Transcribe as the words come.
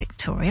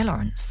Victoria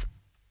Lawrence.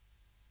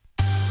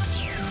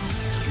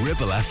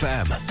 Ribble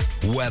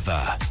FM.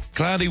 Weather.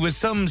 Cloudy with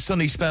some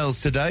sunny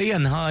spells today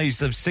and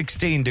highs of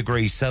 16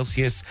 degrees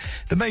Celsius.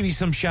 There may be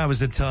some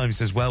showers at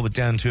times as well, but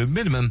down to a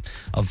minimum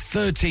of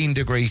 13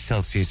 degrees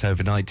Celsius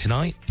overnight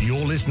tonight.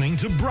 You're listening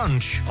to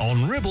Brunch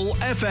on Ribble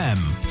FM,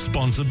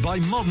 sponsored by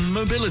Modern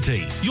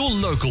Mobility, your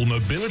local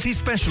mobility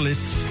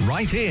specialists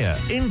right here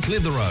in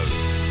Clitheroe.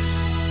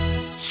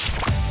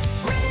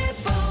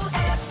 Ribble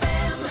FM.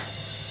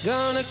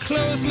 Gonna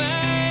close my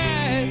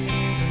eyes.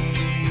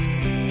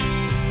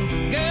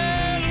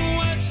 Gonna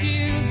watch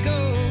you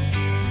go.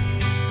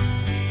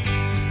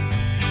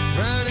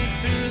 Running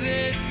through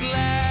this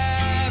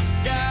life,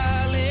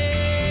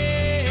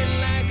 darling,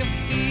 like I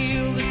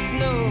feel the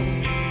snow.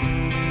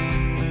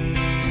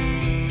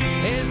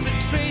 As the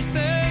tracer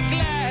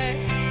glides,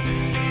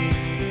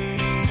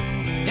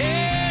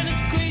 and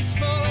its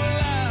graceful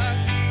arc,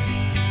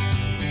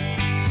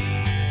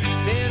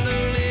 send a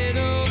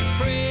little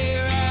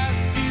prayer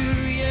out to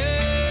you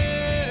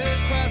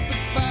across the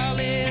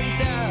falling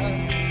dark.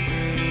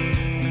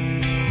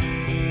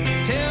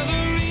 Tell the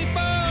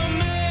reaper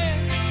man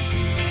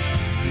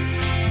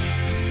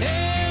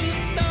and the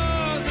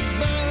stars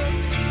above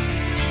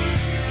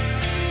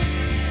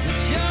that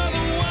you're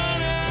the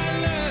one I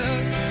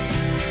love.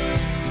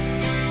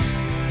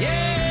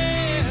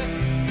 Yeah,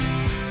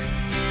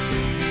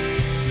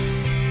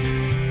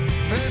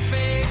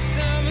 perfect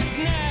summer's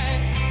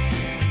night.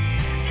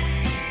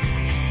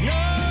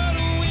 No,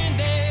 the wind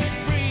that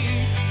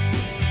breathes,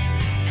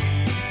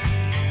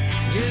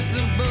 just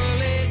the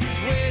bullets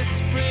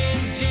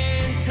whispering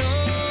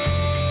gentle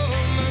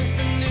amongst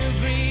the new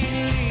green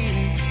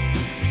leaves.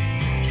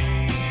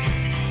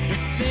 The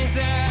things I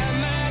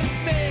might have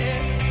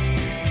said,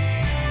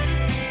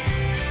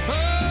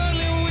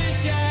 only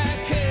wish I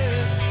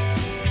could.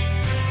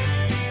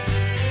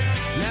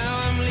 Now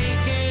I'm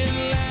leaking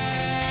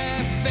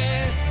life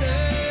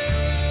faster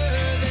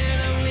than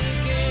I'm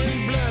leaking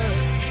blood.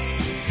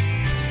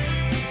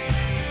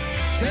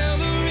 Tell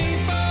the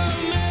reaper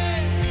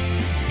man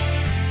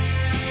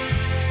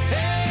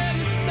and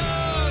the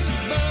stars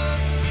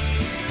above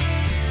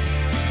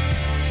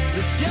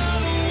that you're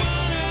the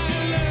one I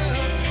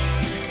love.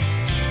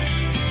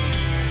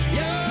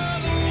 You're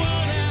the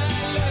one I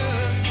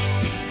love.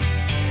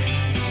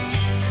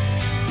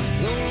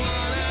 The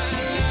one I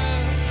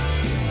love.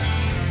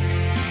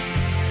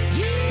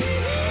 You.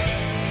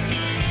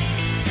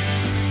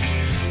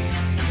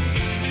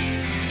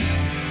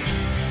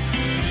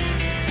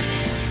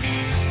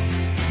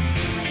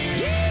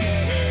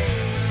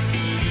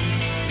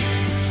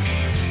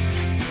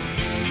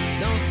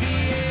 Don't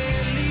see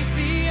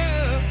Elysia,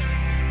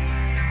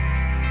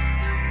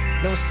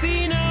 don't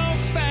see no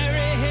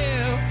fairy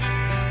hill,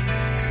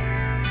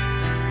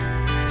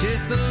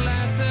 just the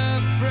lights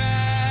of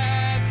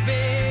bright,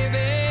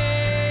 baby,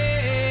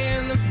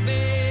 in the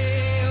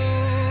Bay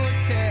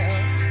Hotel.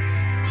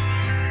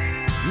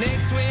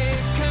 Next week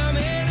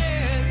coming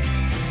in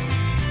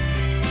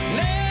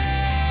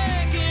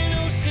like an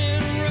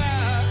ocean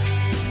rock.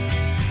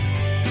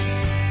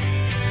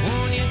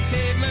 Won't you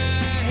take my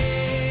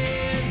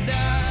hand,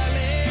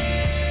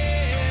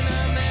 darling,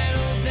 on that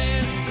old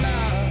dance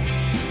floor?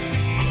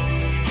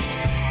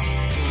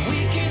 We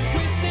can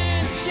twist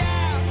and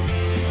shout,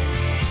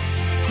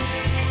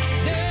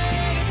 do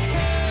the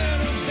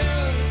turtle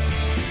dove,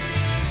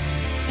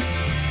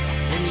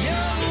 and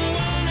you're the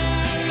one I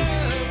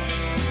love.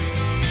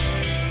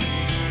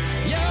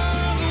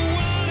 You're the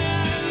one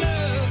I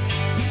love.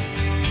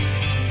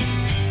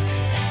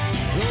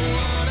 The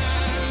one I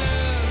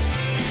love.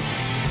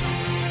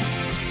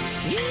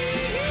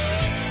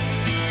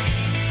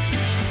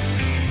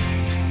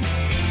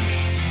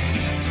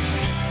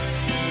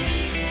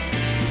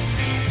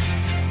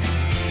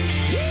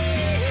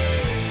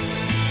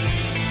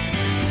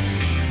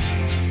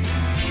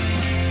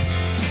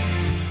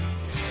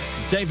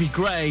 David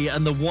Gray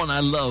and the one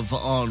I love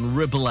on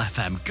Ribble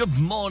FM. Good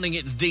morning,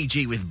 it's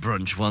DG with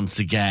Brunch once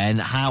again.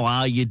 How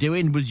are you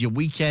doing? Was your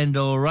weekend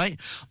all right?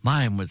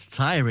 Mine was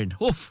tiring.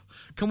 Oof.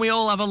 Can we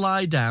all have a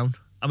lie down?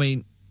 I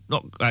mean,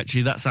 not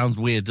actually, that sounds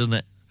weird, doesn't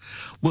it?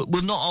 We'll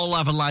not all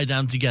have a lie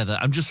down together.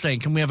 I'm just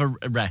saying, can we have a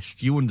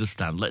rest? You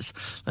understand. Let's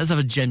have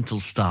a gentle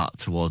start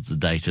towards the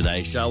day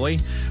today, shall we?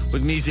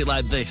 With music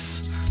like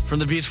this from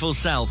the beautiful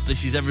South.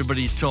 This is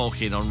Everybody's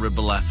Talking on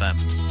Ribble FM.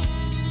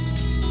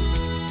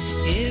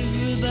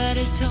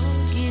 Everybody's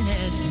talking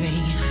at me.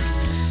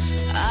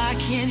 I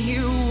can't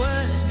hear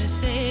what they're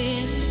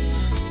saying.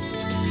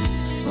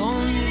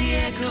 Only the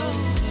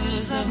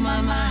echoes of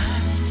my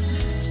mind.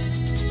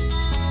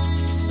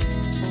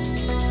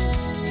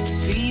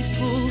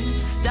 People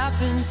stop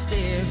and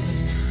stare.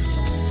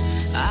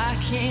 I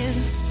can't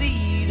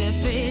see their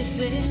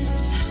faces.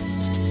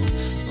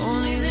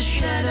 Only the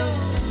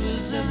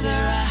shadows of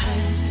their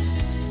eyes.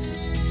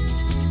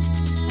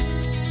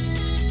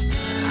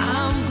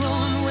 I'm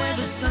going where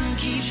the sun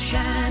keeps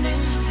shining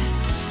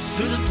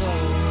through the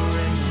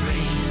pouring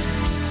rain.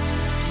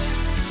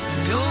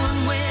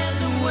 Going where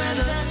the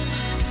weather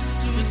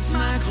suits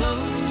my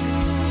clothes.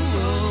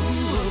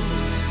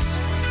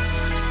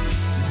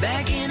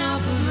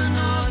 off of the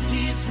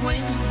northeast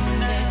wind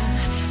and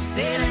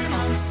sailing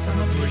on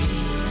summer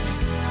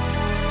breeze,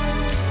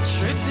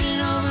 tripping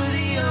over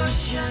the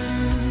ocean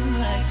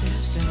like a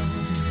stone.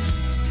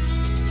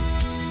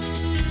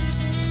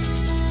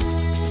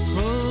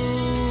 Oh,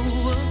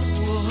 oh,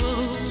 oh,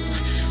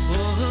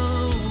 oh,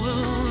 oh,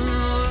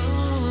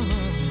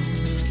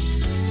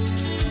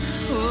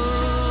 oh.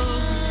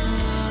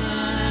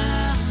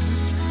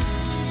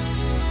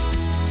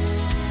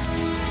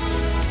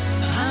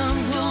 I'm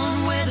going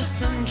where the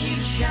sun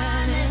keeps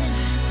shining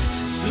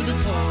through the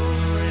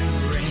pouring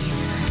rain,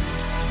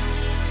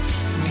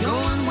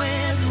 going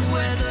where the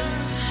weather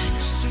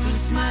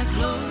suits my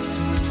clothes,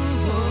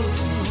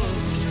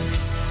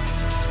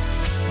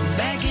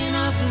 backing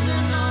up of the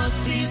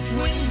northeast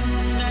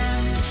wind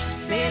and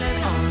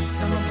sailing on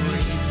summer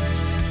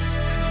breeze,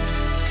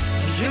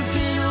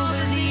 dripping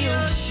over the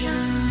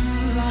ocean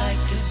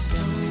like a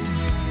stone.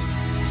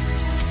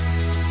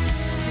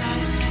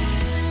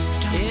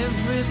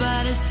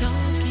 Everybody's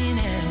talking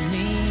at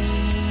me.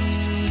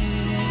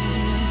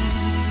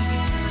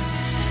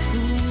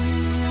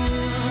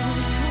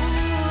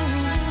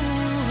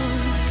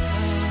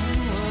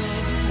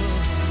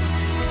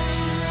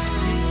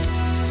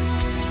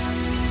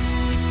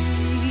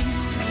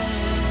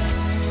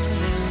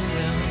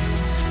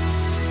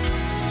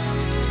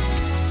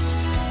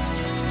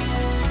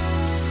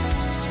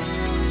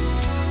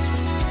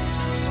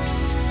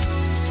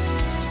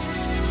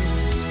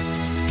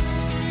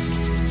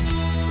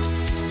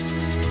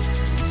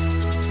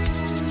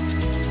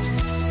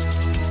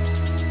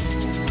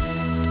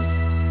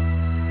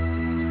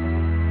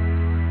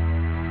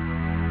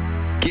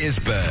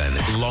 Gisborne,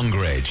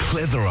 Longridge,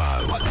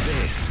 Clitheroe.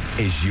 This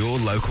is your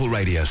local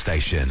radio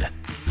station.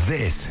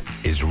 This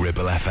is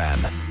Ribble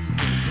FM.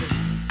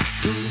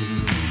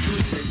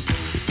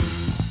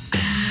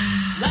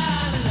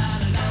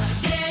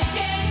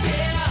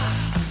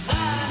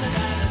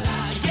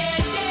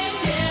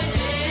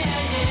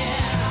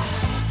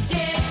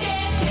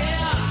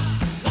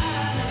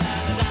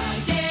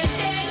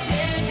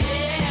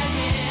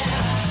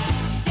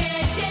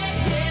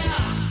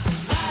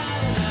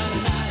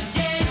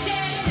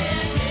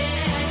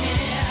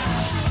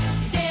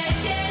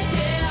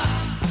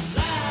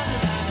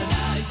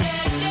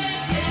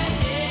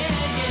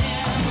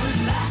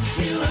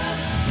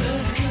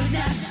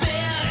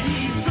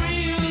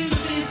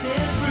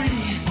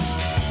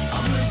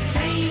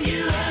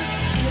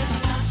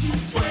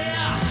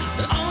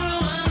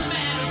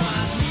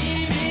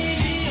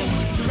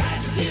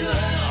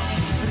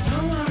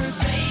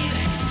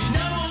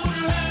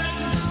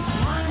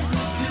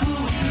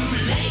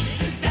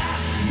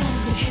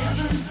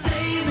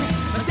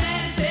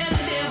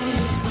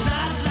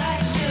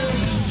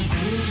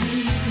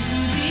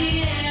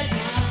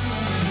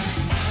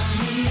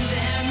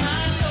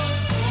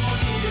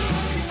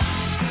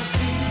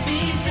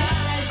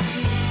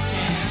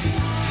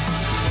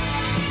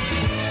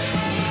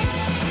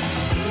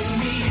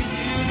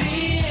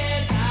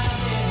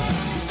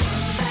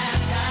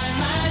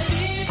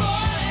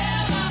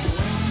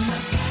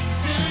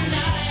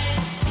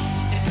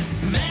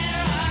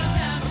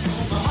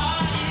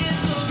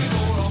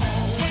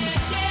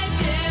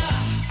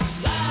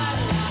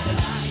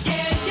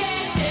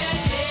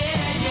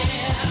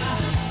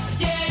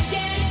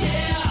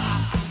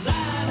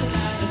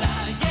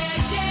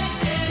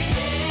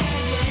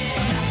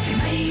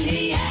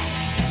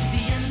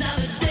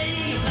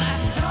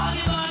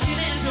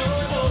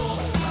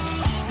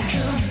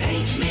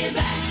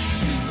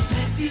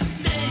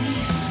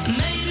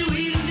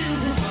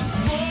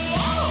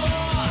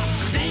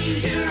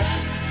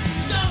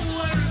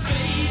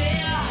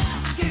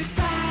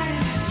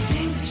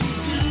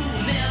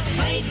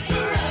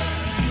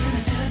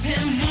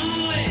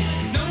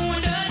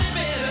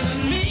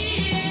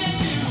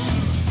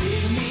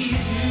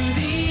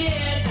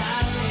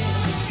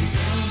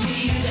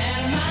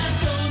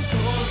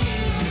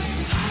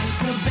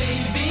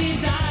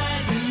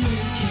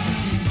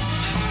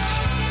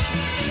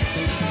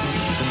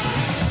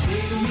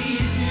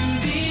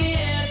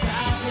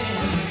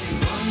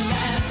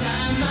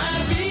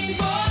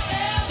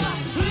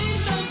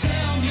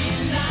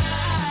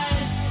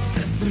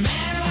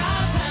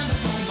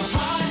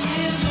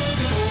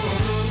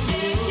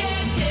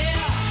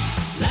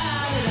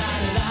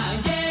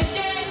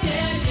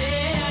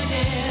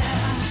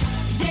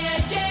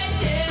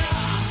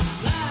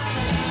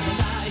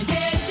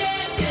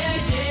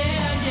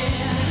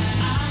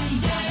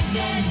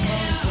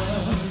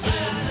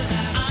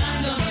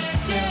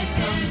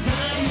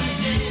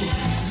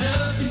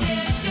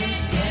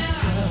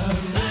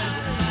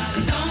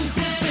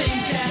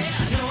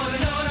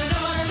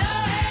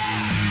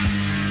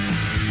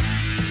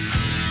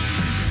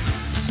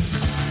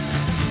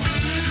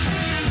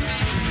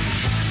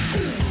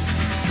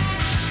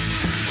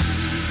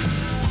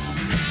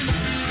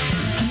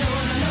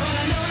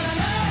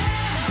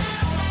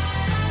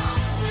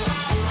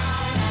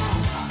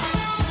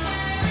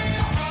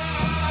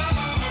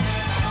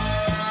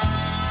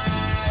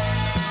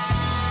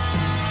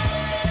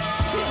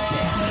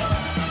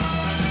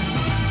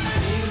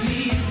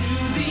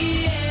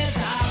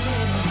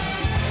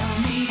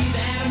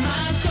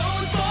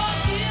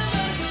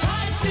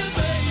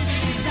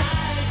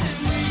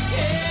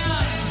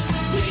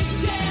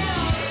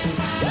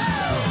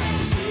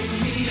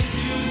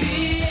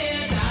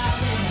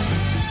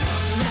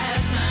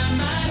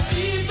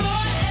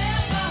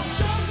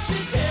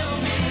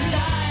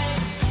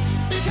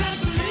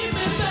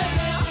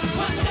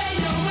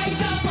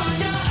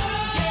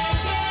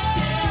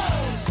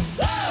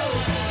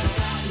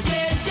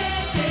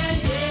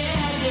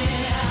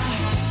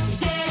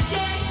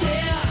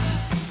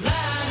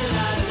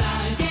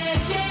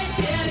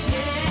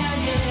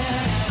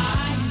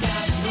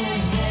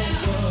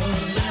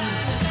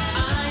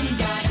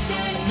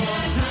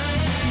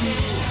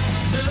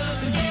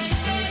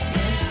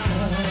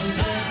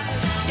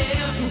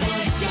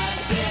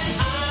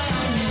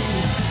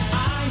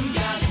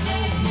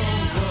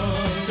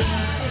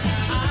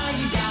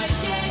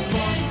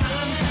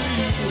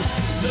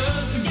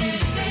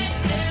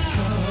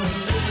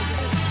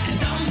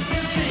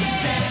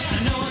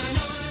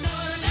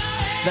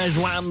 There's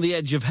Wham! The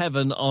Edge of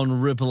Heaven on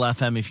Ribble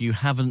FM. If you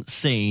haven't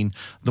seen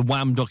the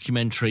Wham!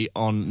 Documentary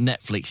on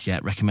Netflix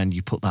yet, recommend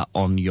you put that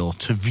on your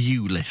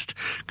to-view list,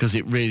 because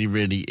it really,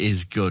 really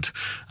is good.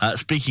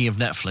 Speaking of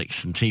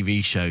Netflix and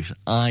TV shows,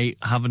 I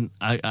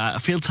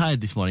feel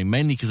tired this morning,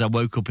 mainly because I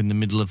woke up in the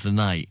middle of the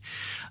night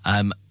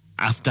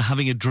after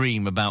having a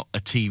dream about a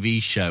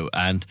TV show,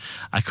 and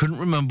I couldn't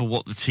remember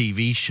what the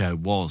TV show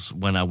was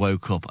when I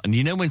woke up. And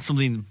you know when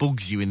something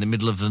bugs you in the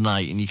middle of the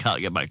night and you can't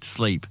get back to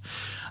sleep?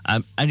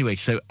 Anyway,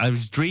 so I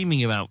was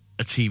dreaming about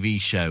a TV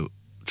show,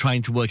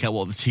 trying to work out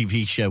what the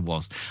TV show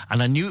was.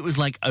 And I knew it was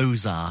like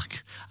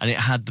Ozark, and it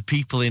had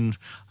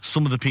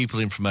some of the people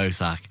in from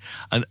Ozark.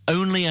 And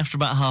only after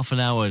about half an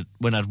hour,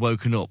 when I'd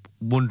woken up,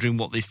 wondering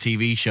what this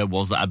TV show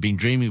was that I'd been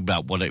dreaming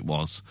about what it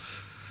was,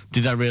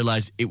 did I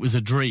realise it was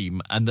a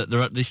dream, and that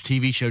this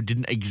TV show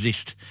didn't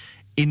exist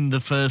in the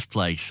first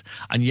place,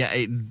 and yet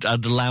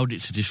I'd allowed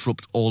it to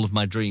disrupt all of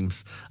my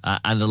dreams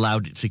and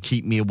allowed it to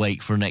keep me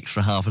awake for an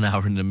extra half an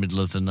hour in the middle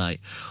of the night.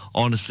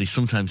 Honestly,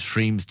 sometimes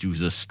dreams do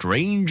the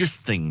strangest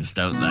things,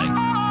 don't they?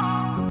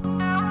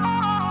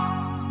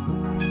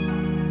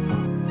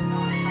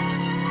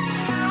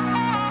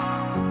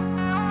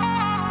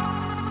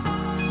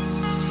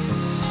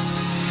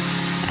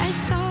 I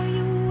saw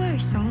you were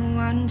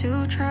someone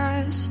to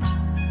trust.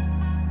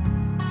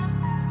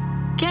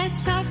 Get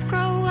tough,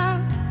 grow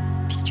up,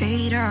 be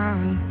straight up.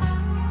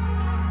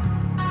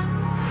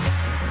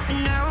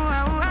 And now,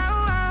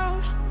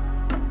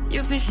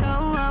 you've been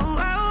showing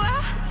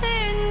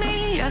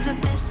me you're the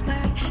best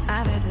lie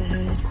I've ever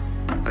heard.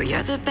 Or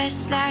you're the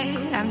best lie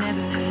I've never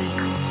heard.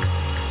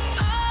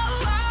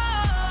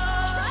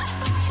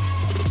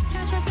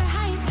 You're just a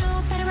hype,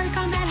 though. Better work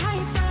on that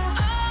hype, bro.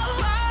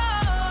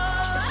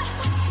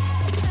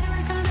 Better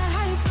work on that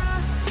hype, bro.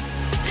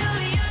 Do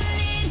you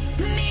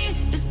need me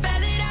to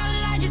spell it out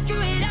loud? Just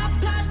screw it up,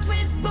 plot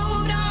twist,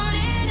 moved on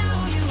and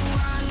now you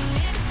want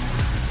it.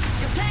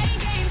 You're playing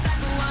games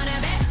like a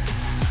wannabe.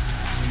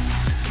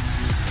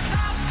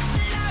 Tough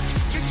luck,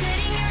 you're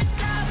kidding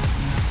yourself.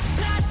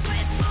 Plot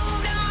twist,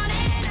 moved on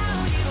and now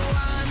you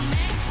want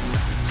me.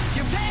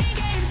 You're playing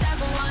games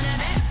like a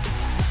wannabe.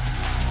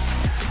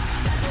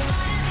 Like a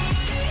wannabe.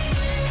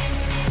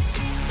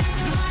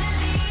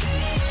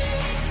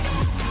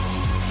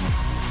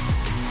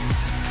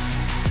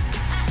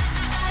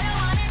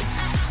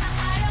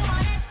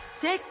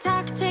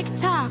 Tick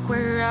tock,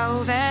 we're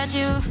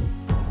overdue.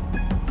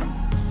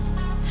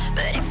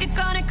 But if you're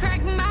gonna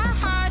crack my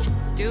heart,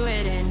 do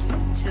it in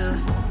two.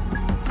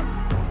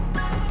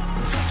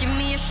 Give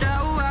me a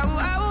show,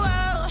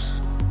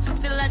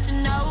 still let you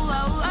know,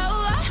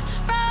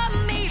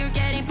 from me you're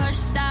getting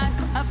pushed out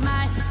of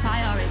my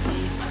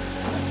priority.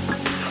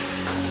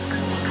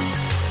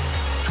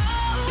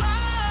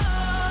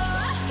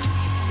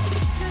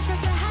 You're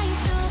just a hype,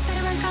 though.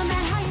 Better work on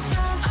that hype,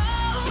 bro.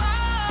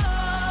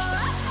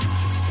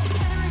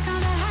 Better work on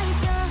that hype,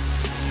 bro.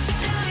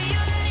 Do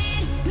you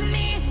need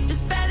me to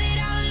spell it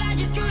out loud?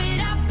 Just screw it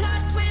up,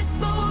 plot twist,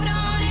 moved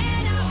on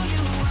and now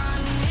you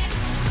want it.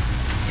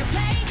 You're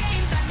playing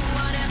games like a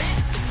wannabe.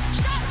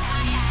 Shut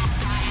fire,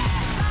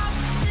 tough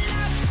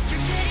luck,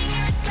 you're kidding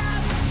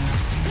yourself.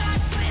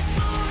 Plot twist,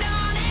 moved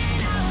on and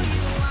now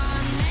you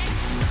want me.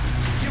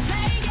 You're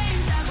playing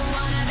games like a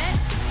wannabe.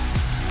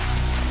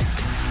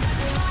 Like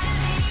a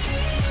wannabe.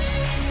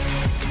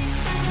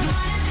 I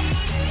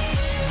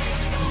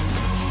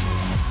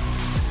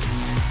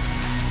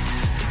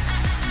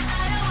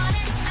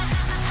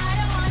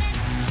don't want it.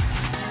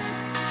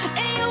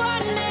 And you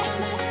want it.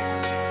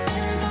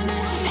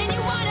 And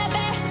you wanna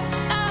be.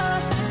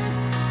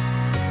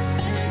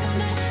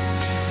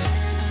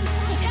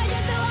 Yeah,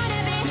 just a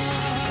wannabe.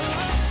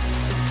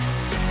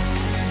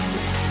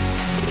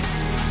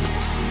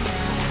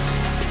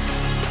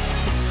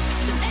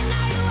 And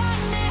now you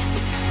want it.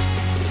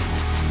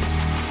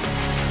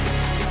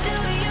 Do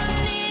you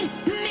need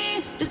me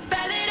to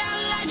spell it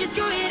out loud? Just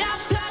screw it up,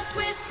 plot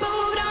twist,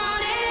 moved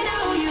on and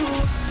now you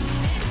want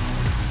it.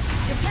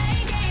 You're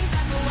playing games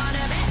like a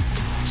wannabe.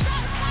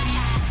 Shut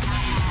fire,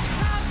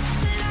 tough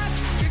luck,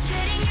 you're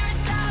kidding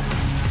yourself.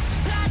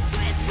 Plot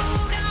twist,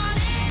 moved on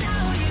and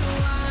now you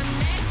want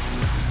it.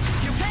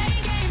 You're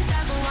playing games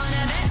like a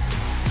wannabe.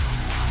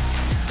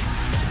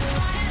 Like a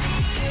wannabe.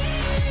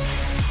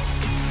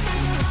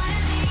 Like a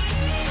wannabe.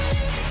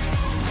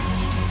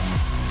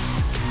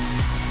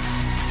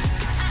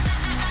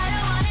 I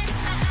don't want it.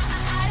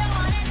 I don't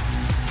want it.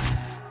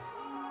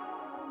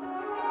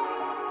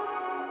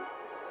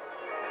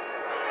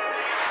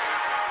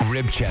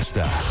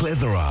 Ribchester,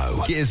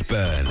 Clitheroe,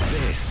 Gisburn.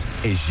 This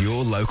is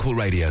your local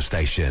radio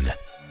station.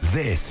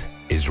 This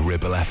is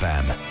Ribble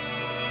FM.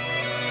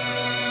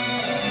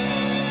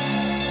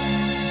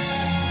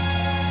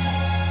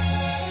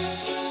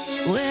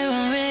 We're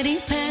already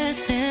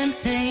past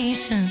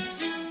temptation.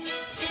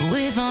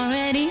 We've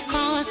already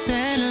crossed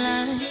that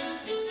line.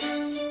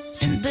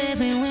 And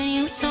baby, when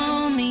you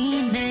saw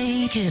me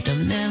naked,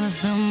 I've never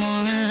felt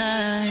more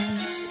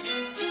alive.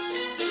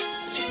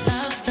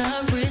 Love's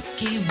a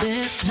risky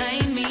bet.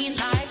 Play me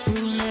like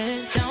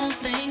roulette. Don't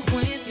think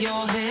with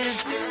your head.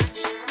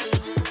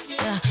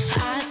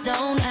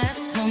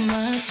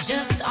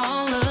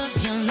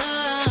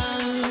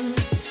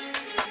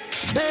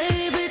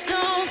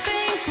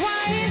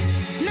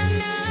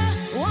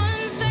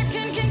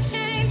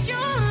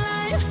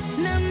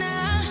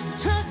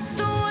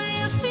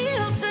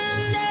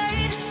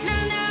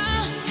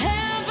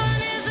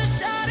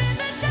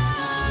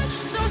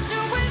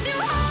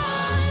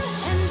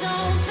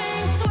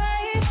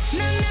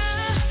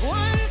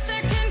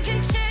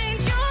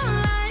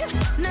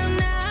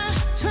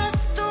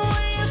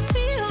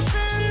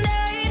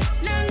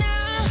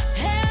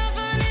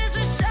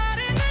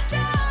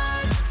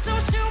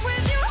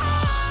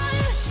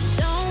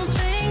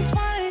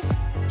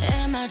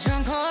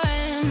 drunk or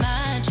am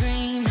I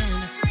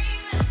dreaming?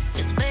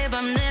 'Cause babe,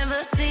 I've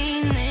never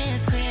seen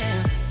this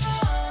clear.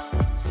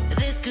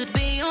 This could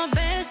be your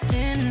best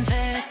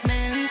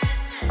investment.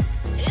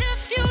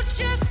 If you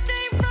just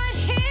stay right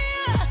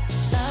here.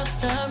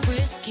 Love's a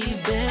risky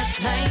bet.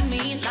 Play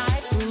me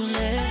like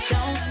roulette.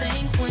 Don't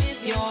think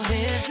with your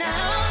head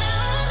now.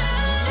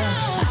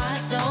 I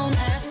don't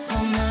ask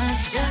for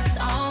much, just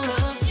all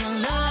of your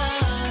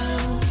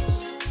love.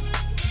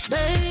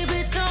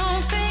 Baby,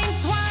 don't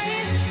think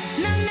twice.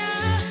 Nah,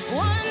 nah.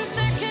 1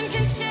 second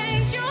can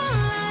change your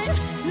life.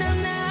 Nah,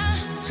 nah.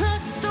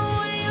 Trust the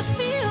way you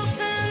feel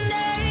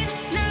tonight.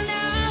 Nah,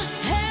 nah.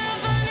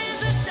 Heaven is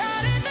a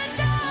shot in the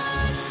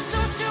dark. So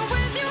shoot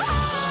with your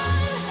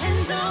heart and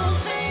don't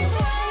think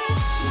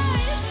twice.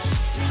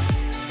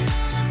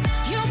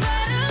 You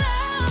better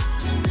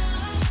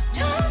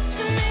love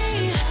to me.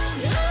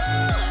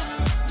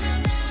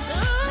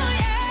 Ooh,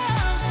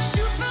 yeah.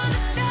 Shoot for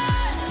the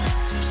stars,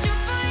 shoot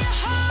for your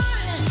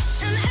heart,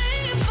 and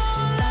aim for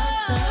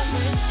love. Love's a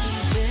risky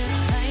bet.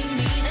 Play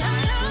me and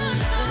love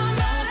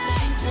somebody.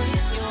 Think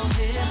with your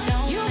head.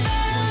 You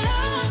better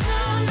love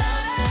somebody.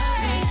 Love's a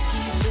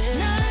risky bet.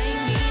 Play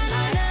me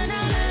like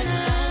roulette.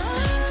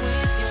 Don't think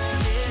with your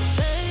head.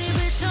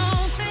 Baby,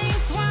 don't think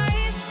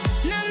twice.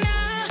 Nah,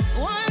 nah.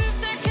 1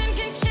 second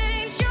can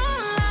change your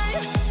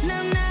life.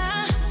 Nah,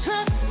 nah.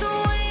 Trust the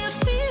way you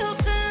feel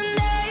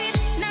tonight.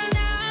 Nah,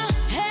 nah.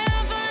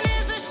 Heaven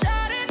is a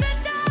shot in the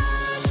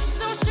dark.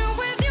 So shoot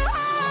with your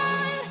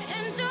heart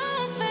and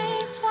don't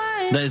think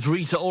twice. There's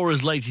Rita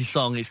Ora's latest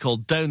song. It's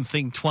called Don't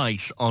Think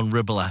Twice on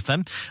Ribble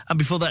FM. And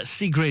before that,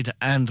 Sigrid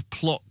and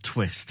Plot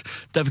Twist.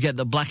 Don't forget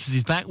that Blackers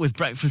is back with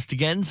breakfast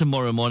again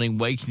tomorrow morning,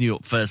 waking you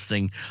up first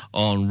thing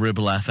on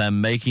Ribble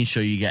FM, making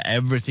sure you get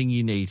everything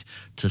you need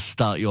to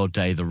start your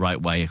day the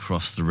right way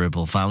across the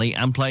Ribble Valley,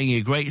 and playing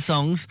you great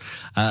songs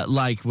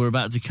like we're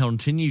about to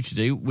continue to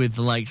do with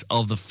the likes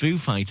of the Foo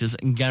Fighters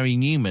and Gary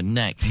Newman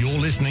next. You're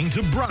listening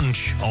to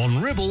Brunch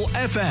on Ribble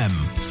FM,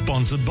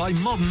 sponsored by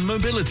Modern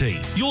Mobility,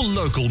 your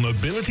local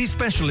mobility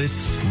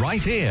specialists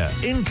right here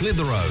in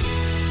Clitheroe.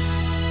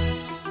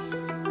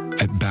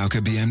 At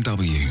Bowker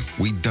BMW,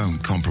 we don't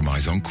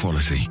compromise on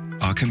quality.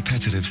 Our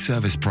competitive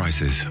service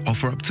prices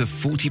offer up to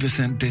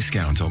 40%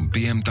 discount on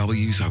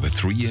BMWs over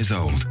 3 years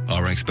old.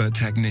 Our expert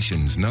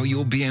technicians know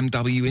your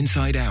BMW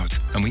inside out,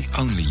 and we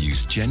only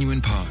use genuine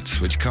parts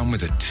which come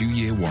with a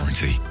 2-year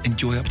warranty.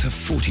 Enjoy up to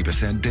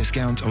 40%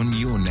 discount on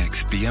your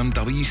next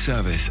BMW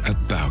service at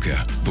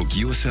Bowker. Book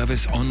your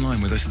service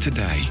online with us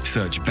today.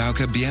 Search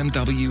Bowker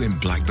BMW in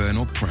Blackburn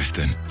or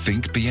Preston.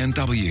 Think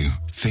BMW.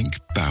 Think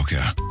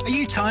Bowker. Are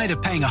you tired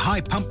of paying a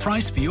high pump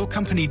price for your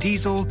company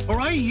diesel?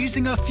 Or are you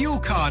using a fuel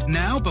card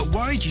now but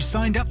worried you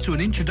signed up to an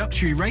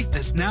introductory rate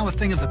that's now a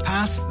thing of the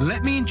past?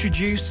 Let me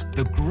introduce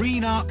the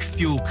Green Arc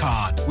Fuel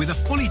Card. With a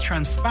fully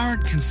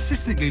transparent,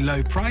 consistently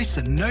low price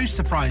and no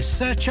surprise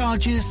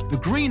surcharges, the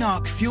Green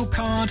Arc Fuel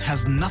Card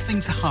has nothing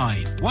to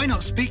hide. Why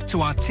not speak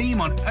to our team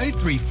on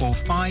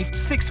 0345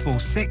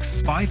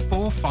 646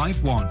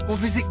 5451 or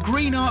visit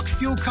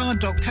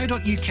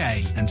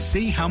greenarcfuelcard.co.uk and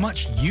see how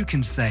much you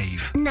can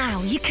save.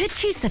 Now, you could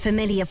choose the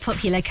familiar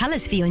popular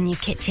colours for your new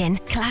kitchen,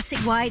 classic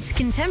whites,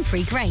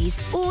 contemporary greys,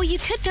 or you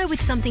could go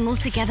with something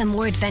altogether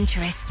more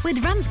adventurous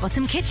with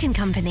Ramsbottom Kitchen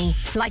Company,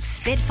 like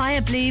Spitfire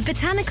Blue,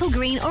 Botanical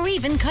Green, or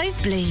even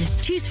Cove Blue.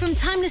 Choose from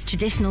timeless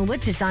traditional wood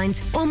designs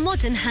or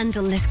modern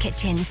handleless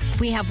kitchens.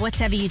 We have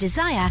whatever you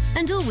desire,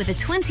 and all with a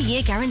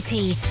 20-year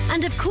guarantee.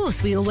 And of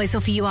course, we always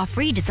offer you our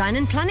free design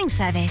and planning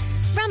service.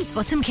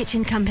 Ramsbottom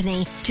Kitchen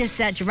Company. Just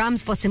search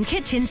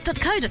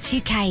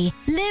ramsbottomkitchens.co.uk.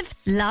 Live,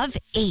 love,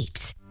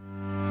 eat.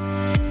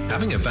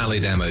 Having a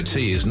valid MOT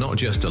is not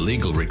just a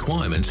legal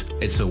requirement,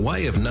 it's a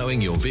way of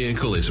knowing your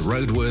vehicle is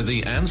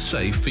roadworthy and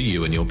safe for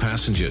you and your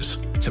passengers.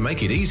 To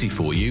make it easy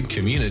for you,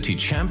 Community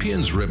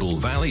Champions Ribble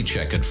Valley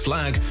Checkered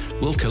Flag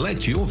will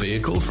collect your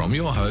vehicle from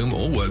your home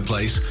or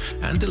workplace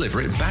and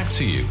deliver it back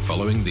to you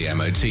following the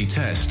MOT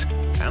test.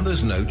 And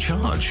there's no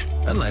charge,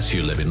 unless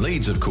you live in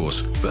Leeds, of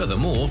course.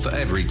 Furthermore, for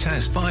every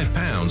test,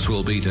 £5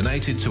 will be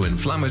donated to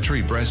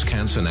Inflammatory Breast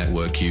Cancer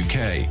Network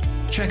UK.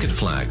 Checkered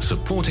Flag,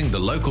 supporting the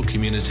local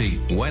community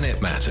when it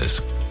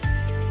matters.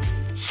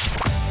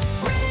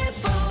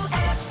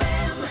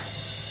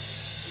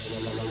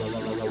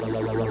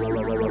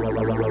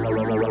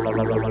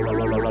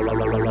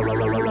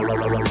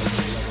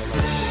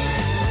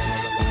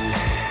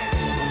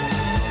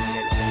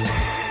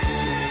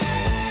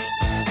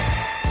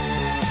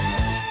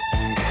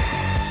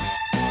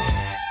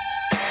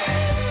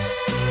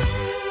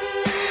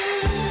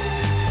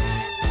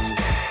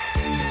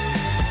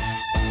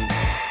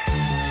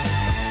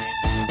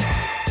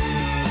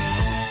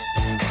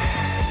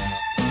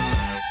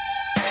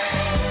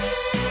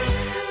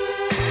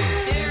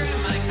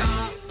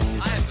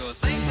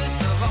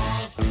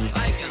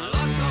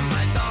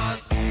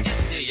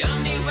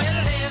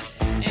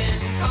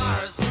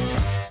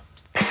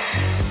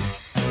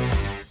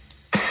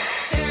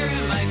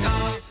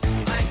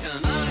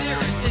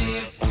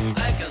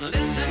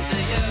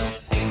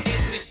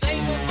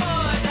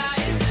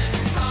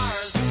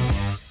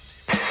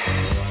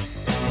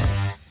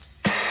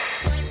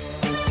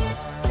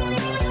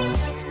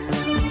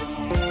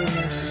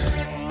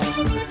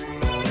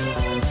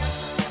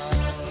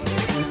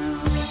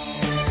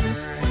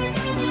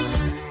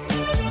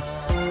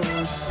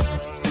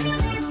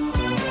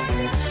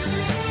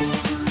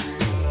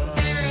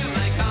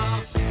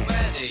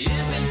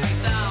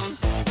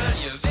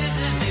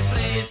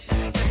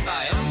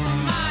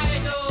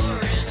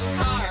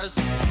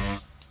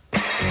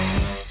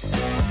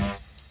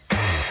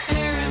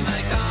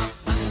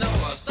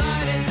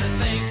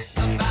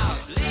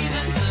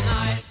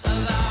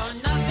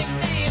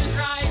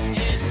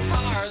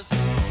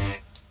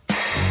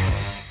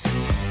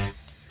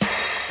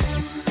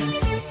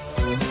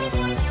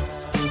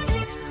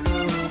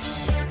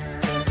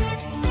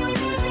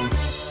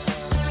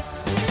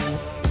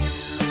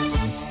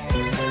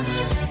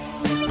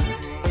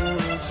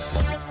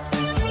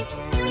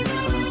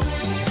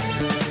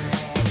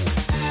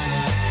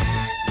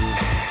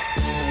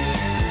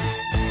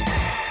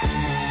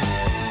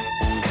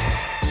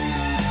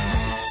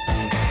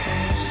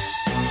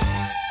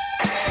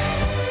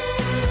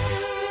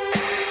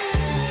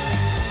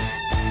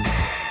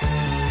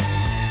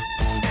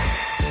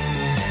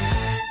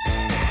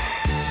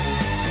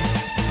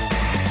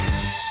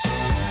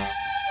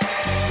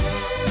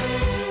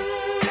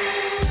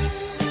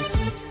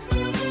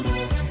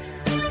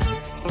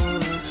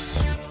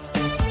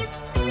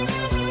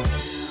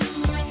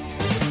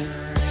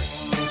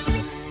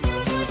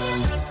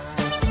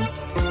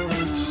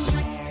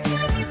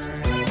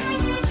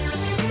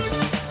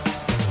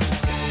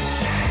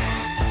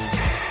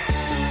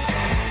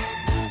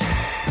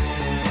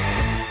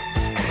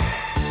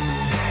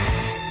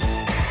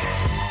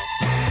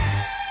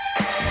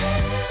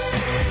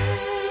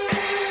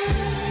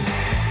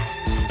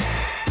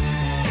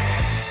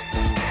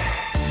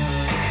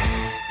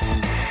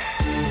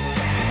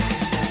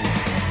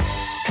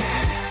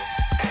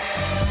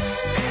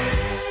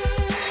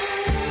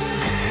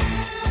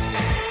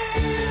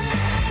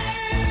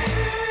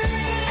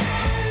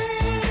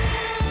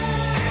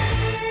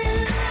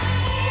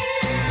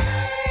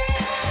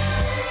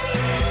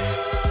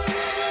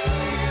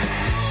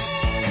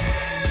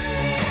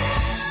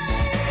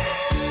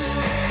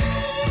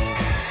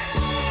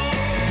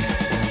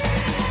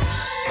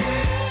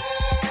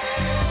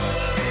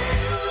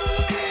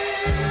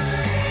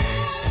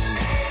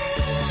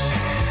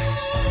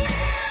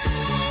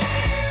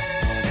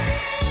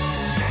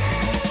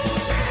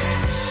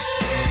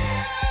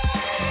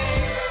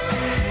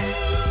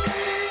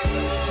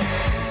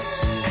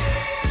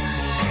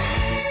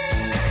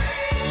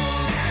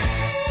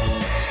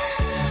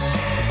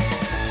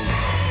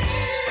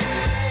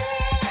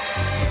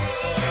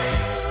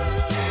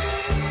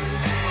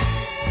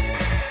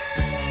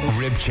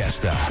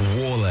 Chester,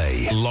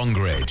 Worley,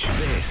 Longridge.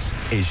 This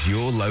is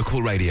your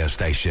local radio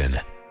station.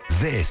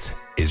 This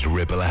is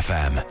Ribble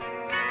FM.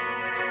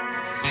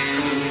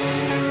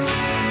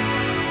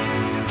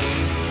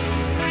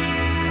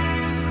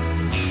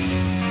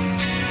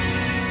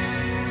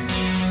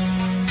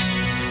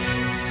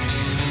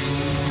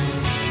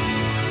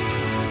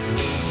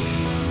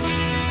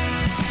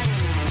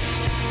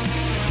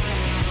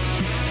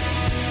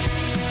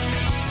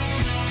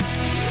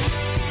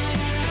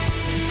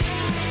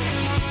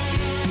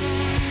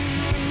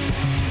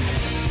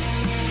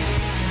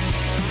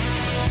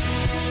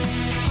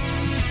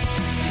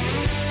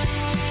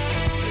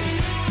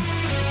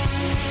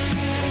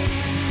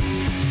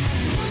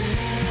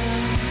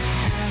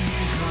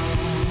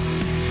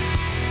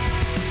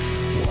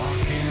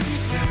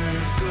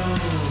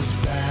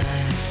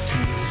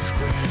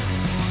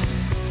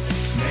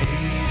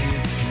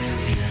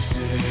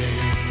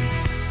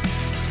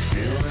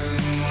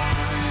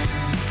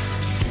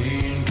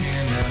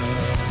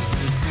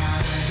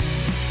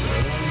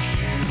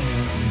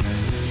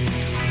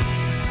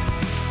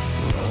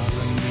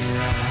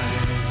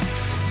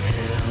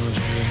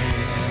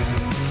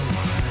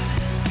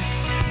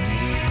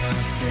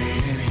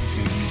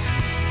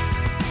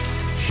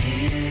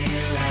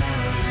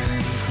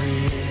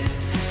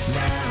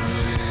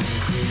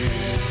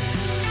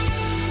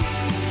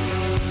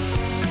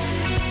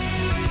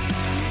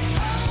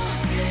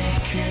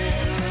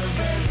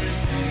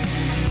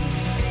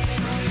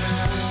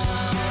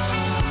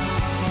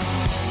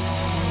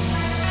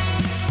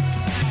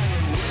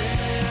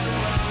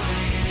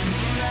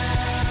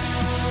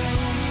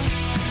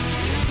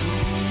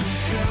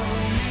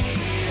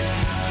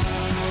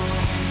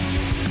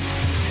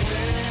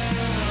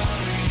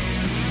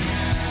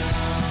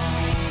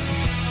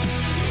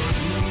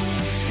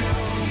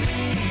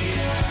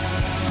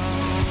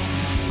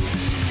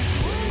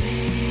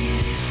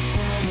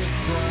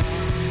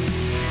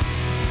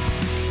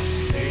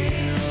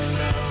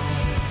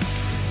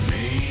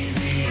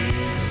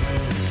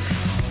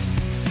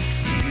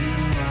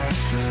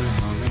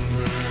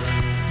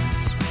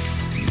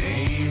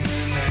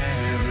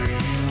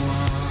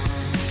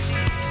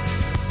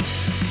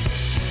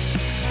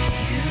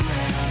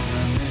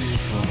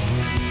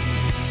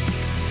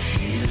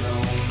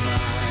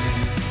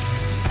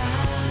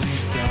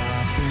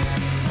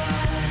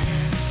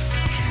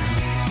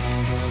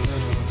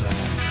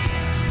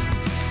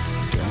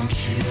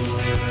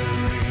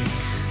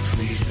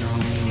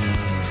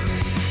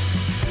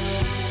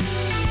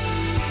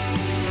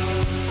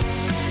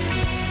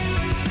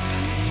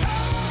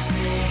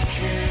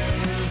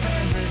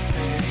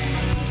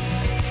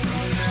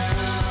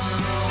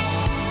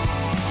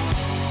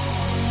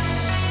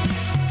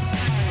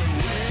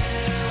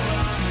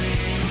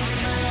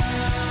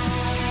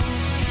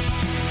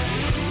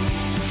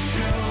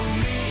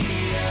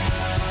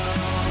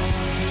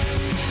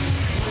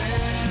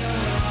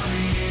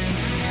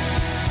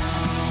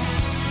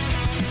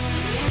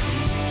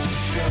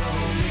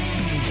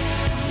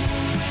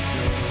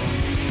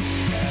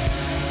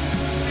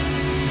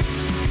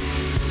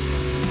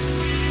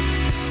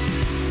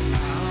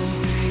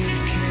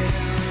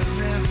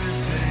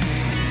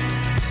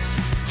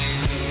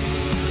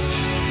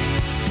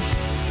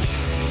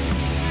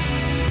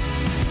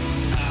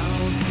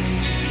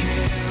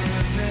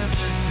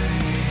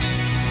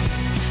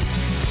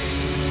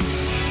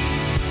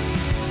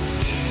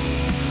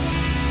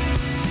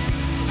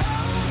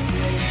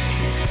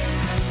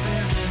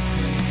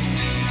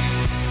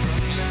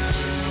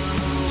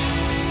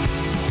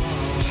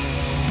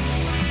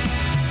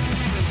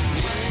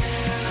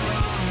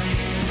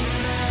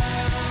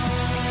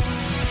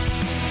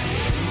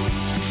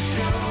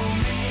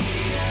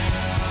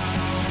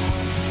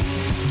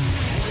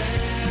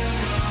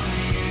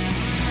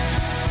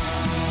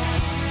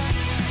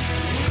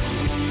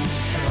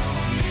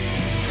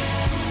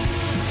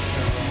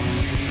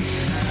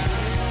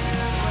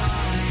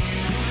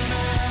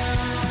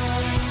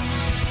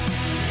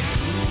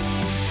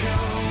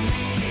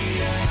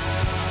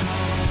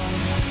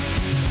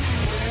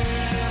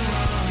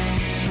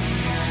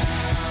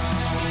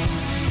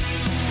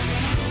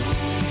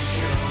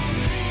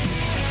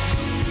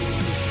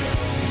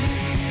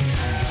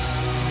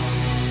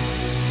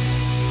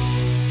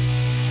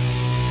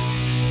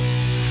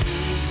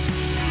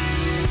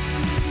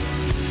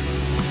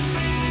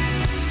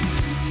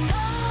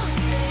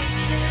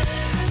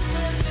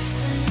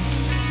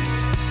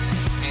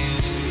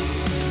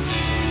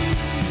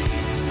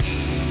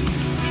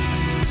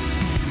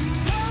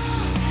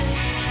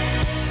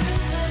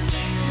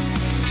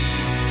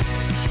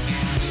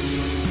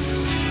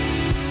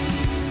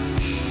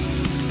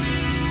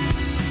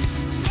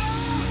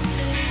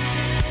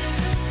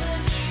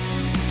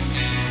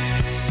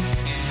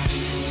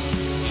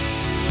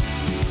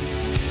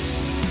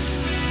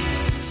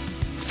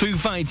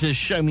 invited to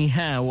Show Me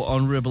How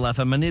on Ribble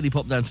FM. I nearly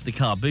popped down to the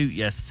car boot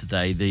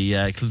yesterday,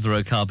 the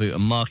Clitheroe car boot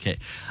and market,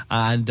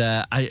 and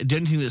the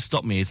only thing that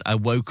stopped me is I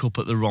woke up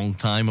at the wrong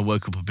time. I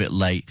woke up a bit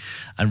late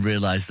and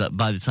realised that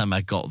by the time I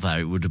got there,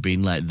 it would have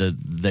been like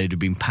they'd have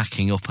been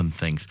packing up and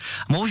things.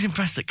 I'm always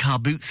impressed that car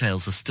boot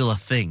sales are still a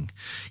thing,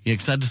 you know,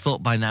 because I'd have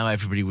thought by now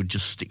everybody would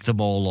just stick them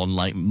all on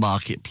like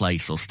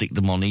Marketplace or stick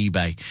them on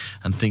eBay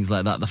and things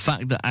like that. The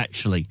fact that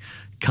actually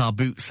car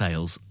boot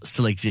sales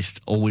still exist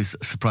always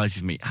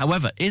surprises me.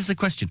 However, here's the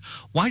question.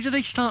 Why do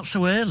they start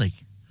so early?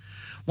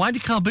 Why do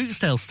car boot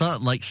sales start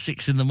at like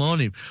 6 in the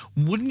morning?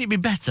 Wouldn't it be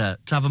better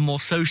to have a more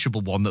sociable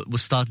one that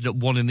was started at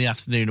 1 in the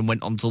afternoon and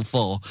went on till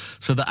 4,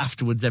 so that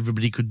afterwards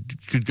everybody could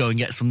go and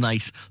get some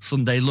nice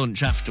Sunday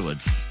lunch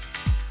afterwards?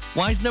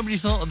 Why has nobody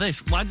thought of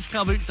this? Why does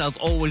car boot sales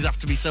always have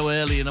to be so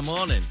early in the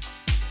morning?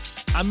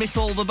 I miss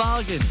all the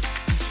bargains.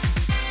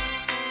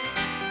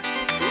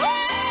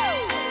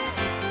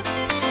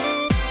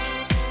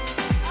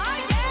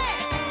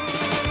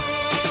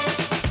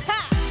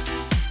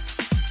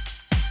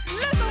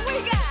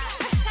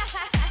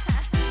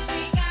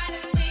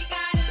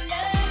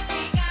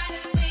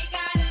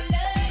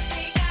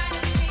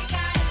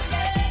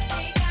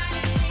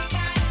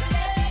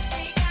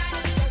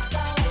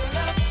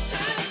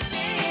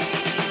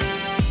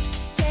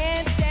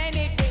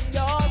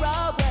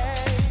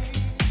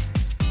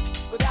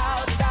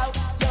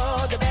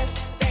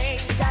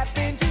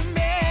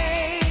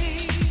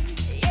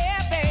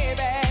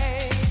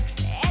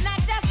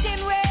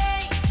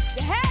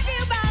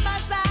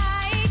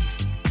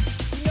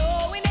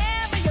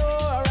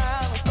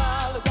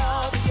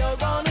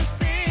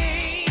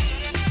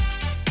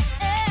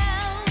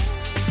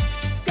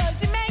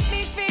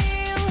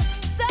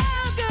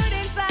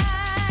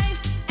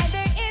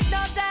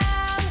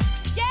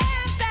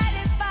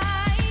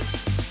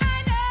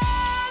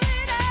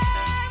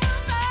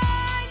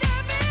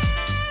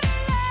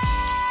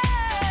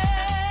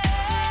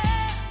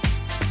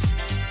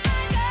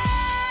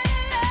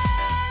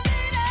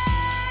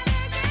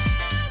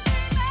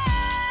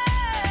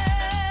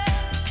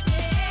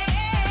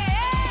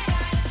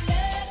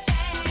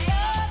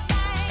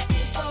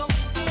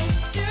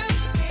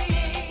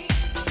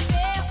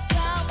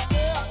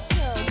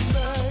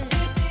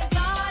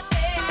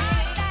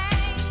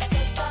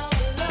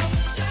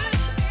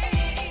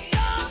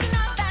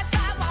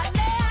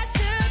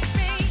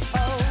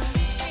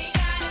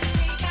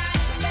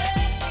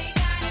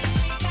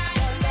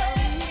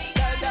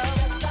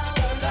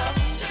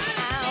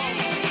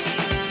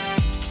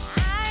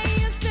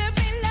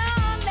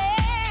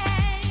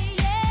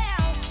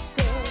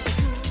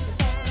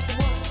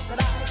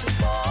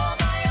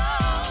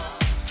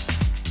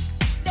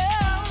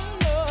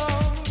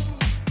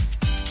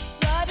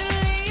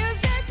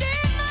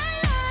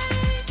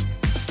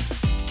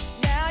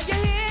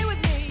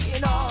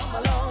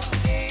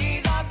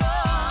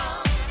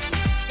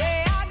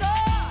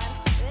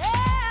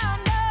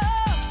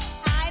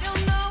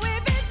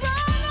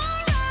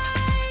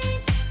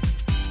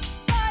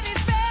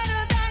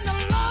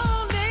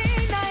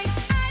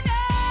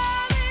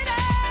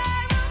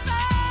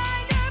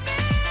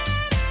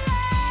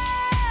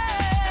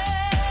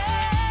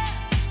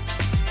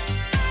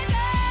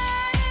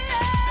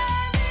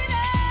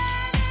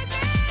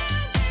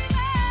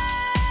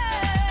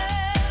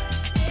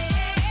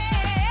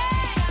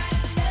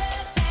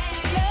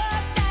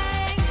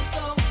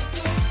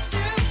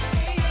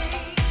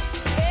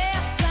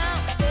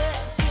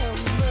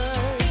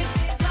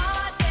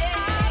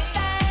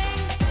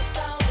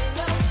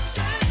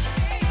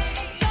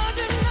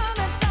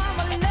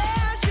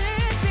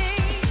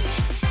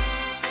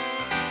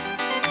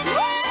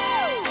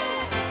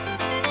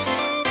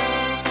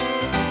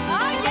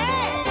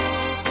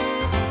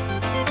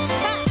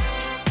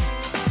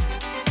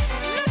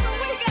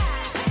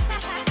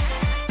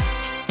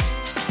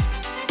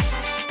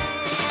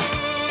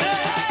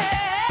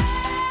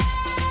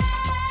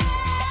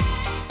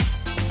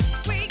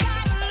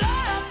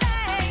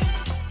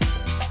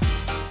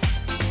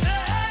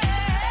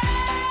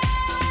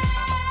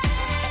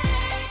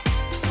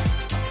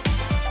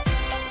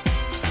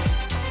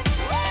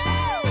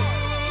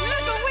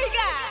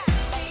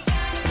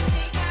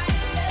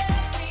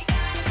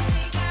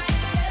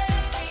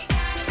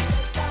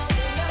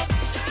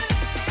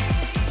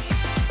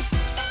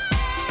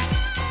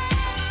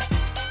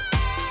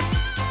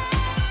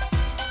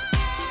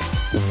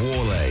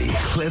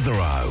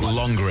 Clitheroe,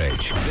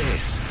 Longridge.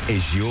 This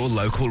is your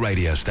local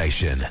radio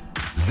station.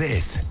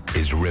 This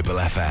is Ribble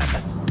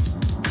FM.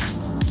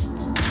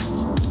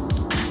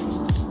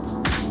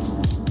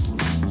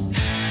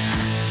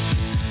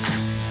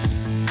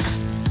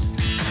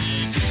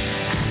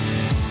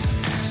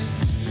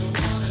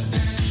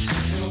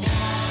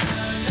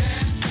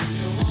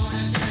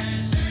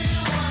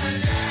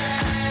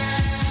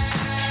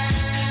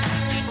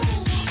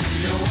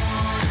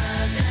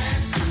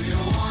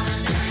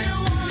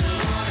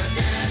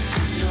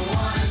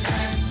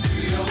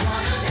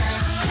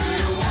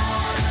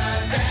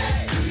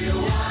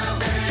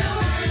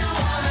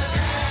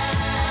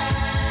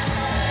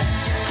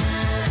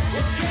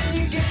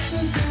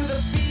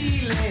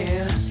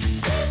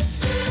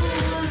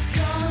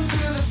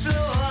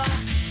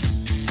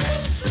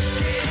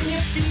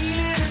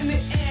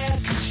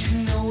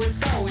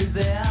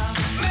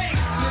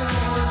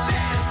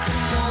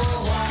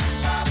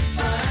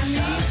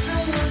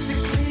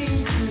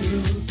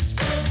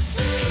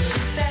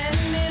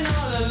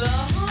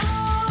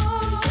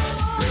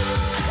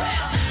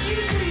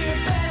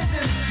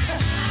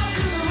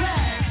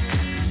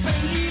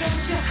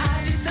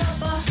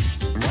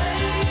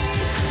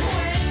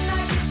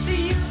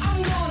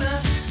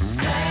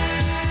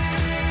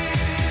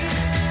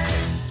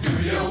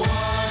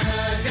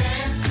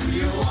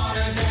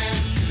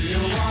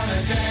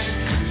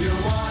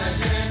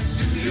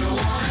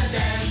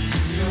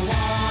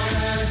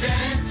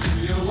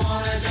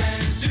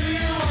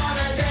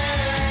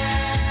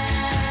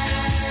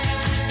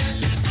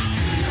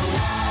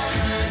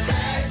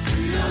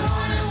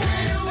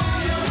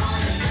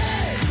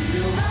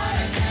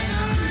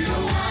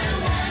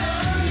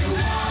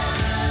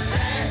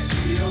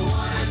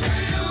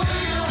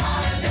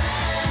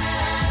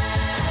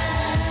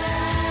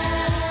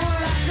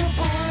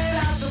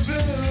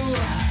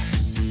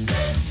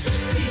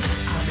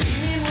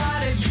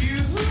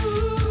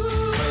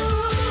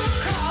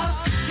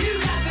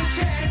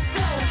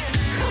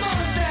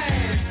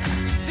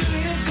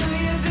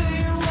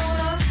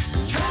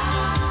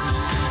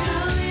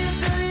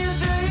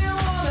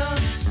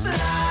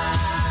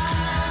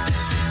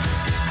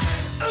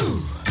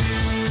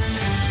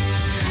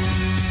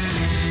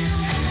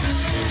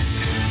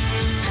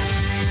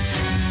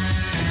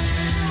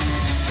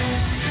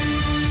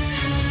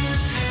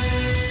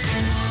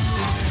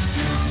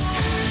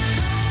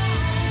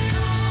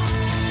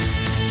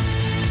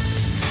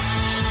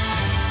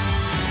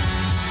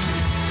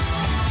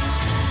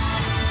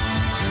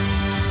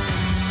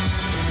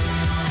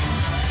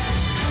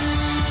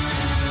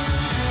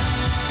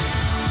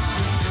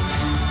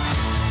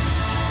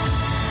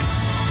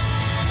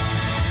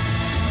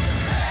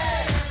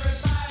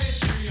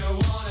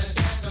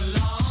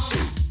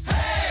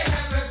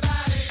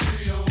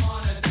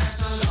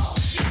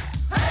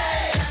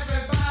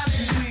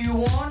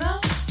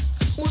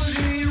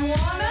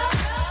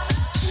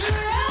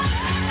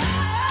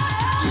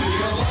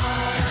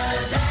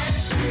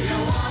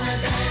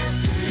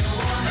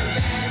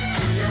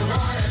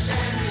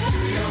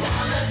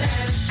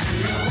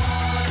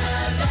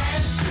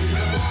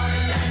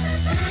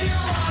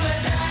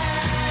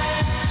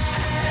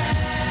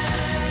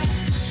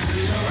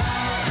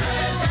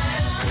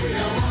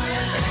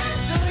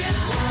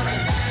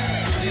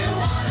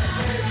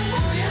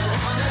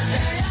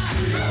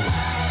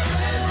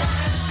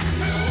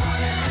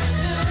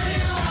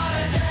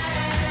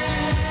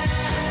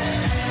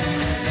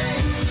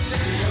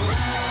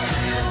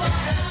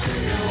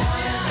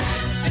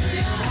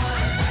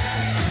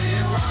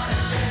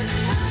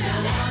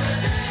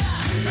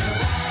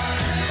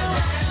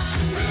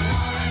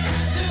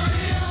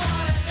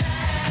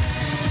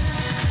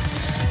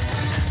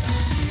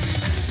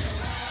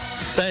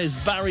 There's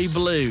Barry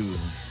Blue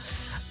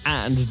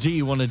and Do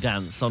You Want to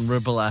Dance on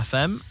Ribble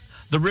FM.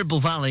 The Ribble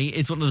Valley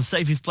is one of the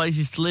safest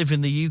places to live in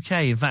the UK.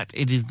 In fact,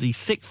 it is the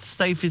 6th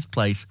safest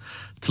place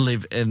to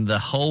live in the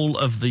whole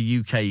of the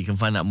UK. You can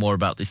find out more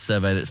about this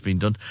survey that's been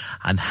done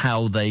and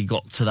how they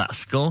got to that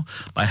score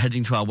by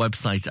heading to our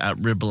website at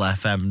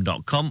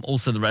ribblefm.com.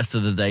 Also, the rest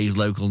of the day's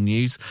local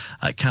news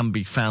can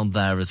be found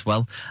there as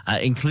well,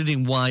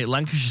 including why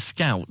Lancashire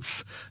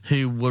Scouts,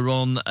 who were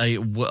on a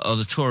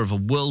tour of a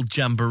World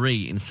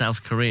Jamboree in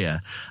South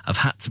Korea, have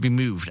had to be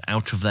moved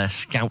out of their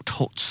scout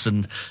huts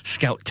and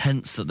scout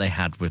tents that they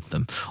had with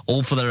them,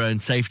 all for their own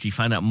safety.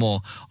 Find out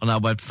more on our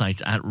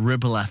website at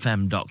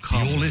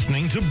ribblefm.com. You're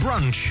listening to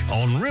Brunch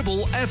on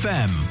Ribble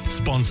FM,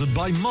 sponsored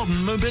by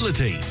Modern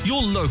Mobility,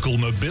 your local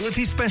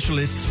mobility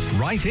specialists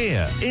right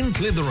here in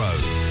Clitheroe.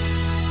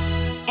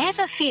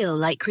 Ever feel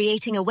like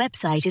creating a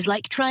website is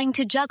like trying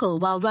to juggle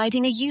while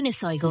riding a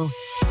unicycle?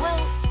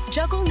 Well,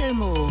 juggle no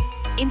more.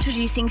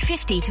 Introducing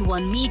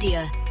 50-to-1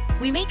 Media.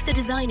 We make the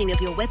designing of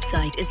your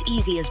website as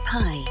easy as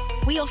pie.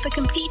 We offer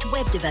complete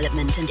web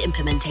development and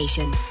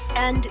implementation.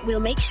 And we'll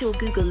make sure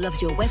Google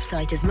loves your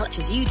website as much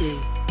as you do.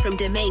 From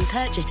domain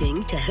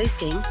purchasing to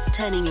hosting,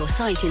 turning your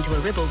site into a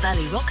Ribble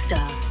Valley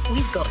rockstar,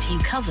 we've got you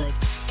covered.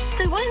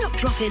 So why not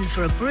drop in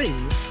for a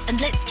brew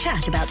and let's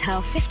chat about how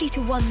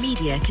 50-to-1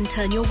 Media can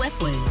turn your web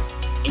woes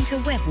into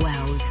web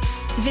wows.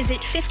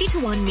 Visit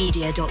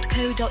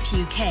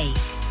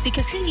 50to1media.co.uk,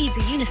 because who needs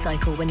a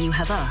unicycle when you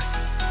have us?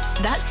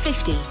 That's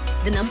 50,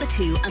 the number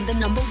 2 and the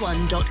number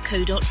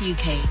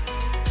 1.co.uk.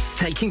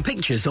 Taking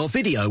pictures or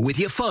video with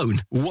your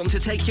phone? Want to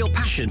take your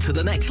passion to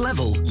the next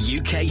level?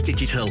 UK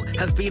Digital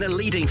have been a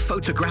leading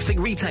photographic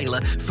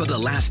retailer for the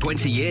last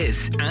 20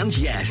 years. And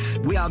yes,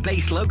 we are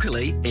based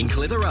locally in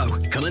Clitheroe.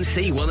 Come and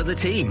see one of the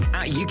team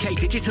at UK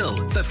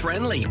Digital for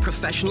friendly,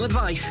 professional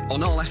advice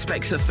on all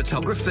aspects of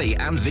photography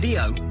and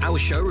video. Our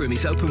showroom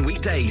is open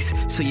weekdays,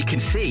 so you can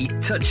see,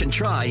 touch and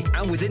try.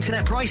 And with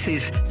internet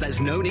prices,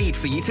 there's no need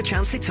for you to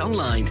chance it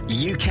online.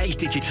 UK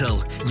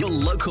Digital, your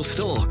local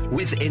store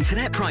with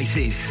internet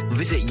prices.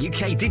 Visit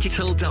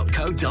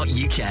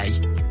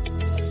ukdigital.co.uk.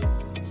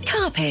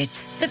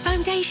 Carpets, the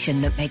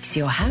foundation that makes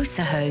your house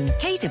a home.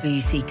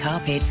 KWC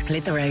Carpets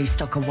Clitheroe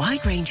stock a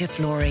wide range of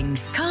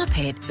floorings,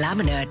 carpet,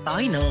 laminate,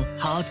 vinyl,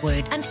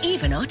 hardwood and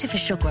even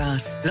artificial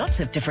grass.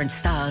 Lots of different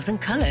styles and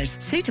colours,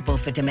 suitable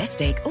for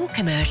domestic or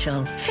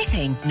commercial.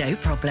 Fitting, no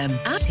problem.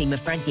 Our team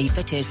of friendly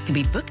fitters can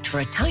be booked for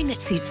a time that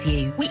suits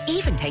you. We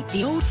even take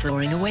the old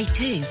flooring away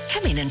too.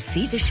 Come in and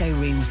see the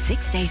showroom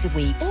 6 days a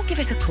week or give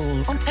us a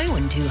call on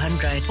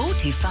 01200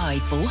 425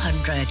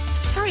 400.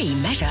 Free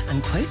measure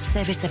and quote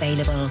service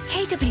available.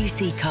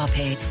 KWC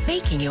Carpets,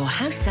 making your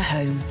house a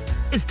home.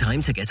 It's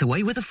time to get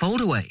away with a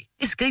foldaway.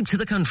 Escape to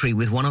the country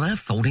with one of our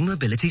folding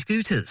mobility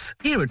scooters.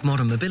 Here at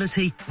Modern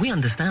Mobility, we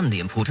understand the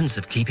importance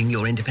of keeping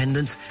your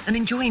independence and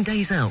enjoying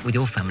days out with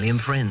your family and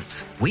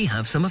friends. We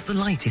have some of the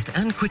lightest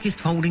and quickest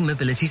folding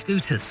mobility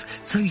scooters,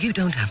 so you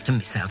don't have to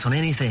miss out on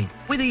anything.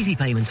 With easy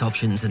payment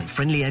options and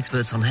friendly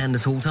experts on hand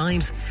at all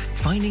times,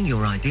 finding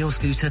your ideal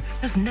scooter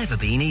has never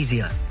been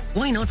easier.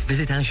 Why not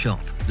visit our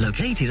shop,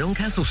 located on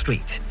Castle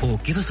Street, or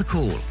give us a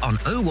call on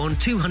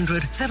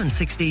 01200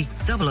 760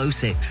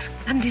 006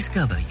 and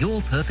discover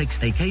your perfect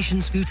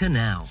staycation scooter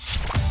now.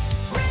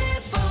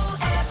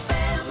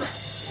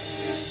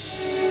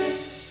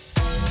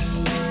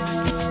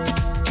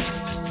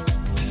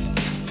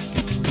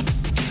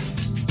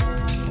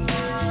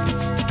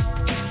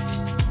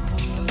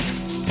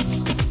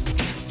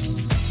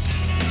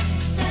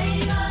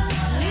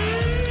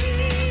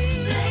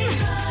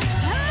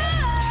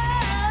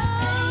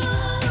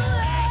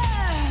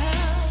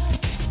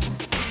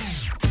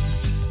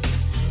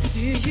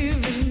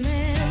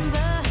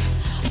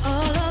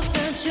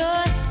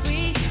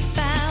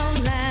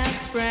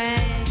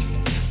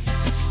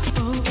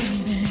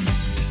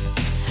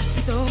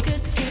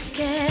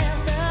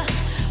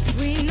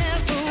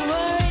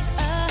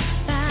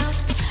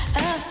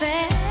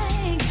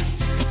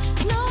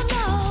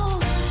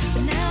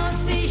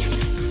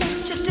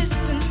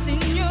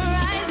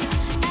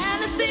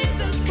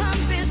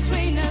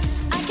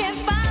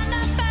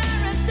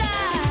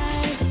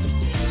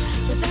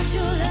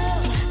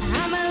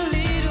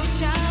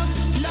 Child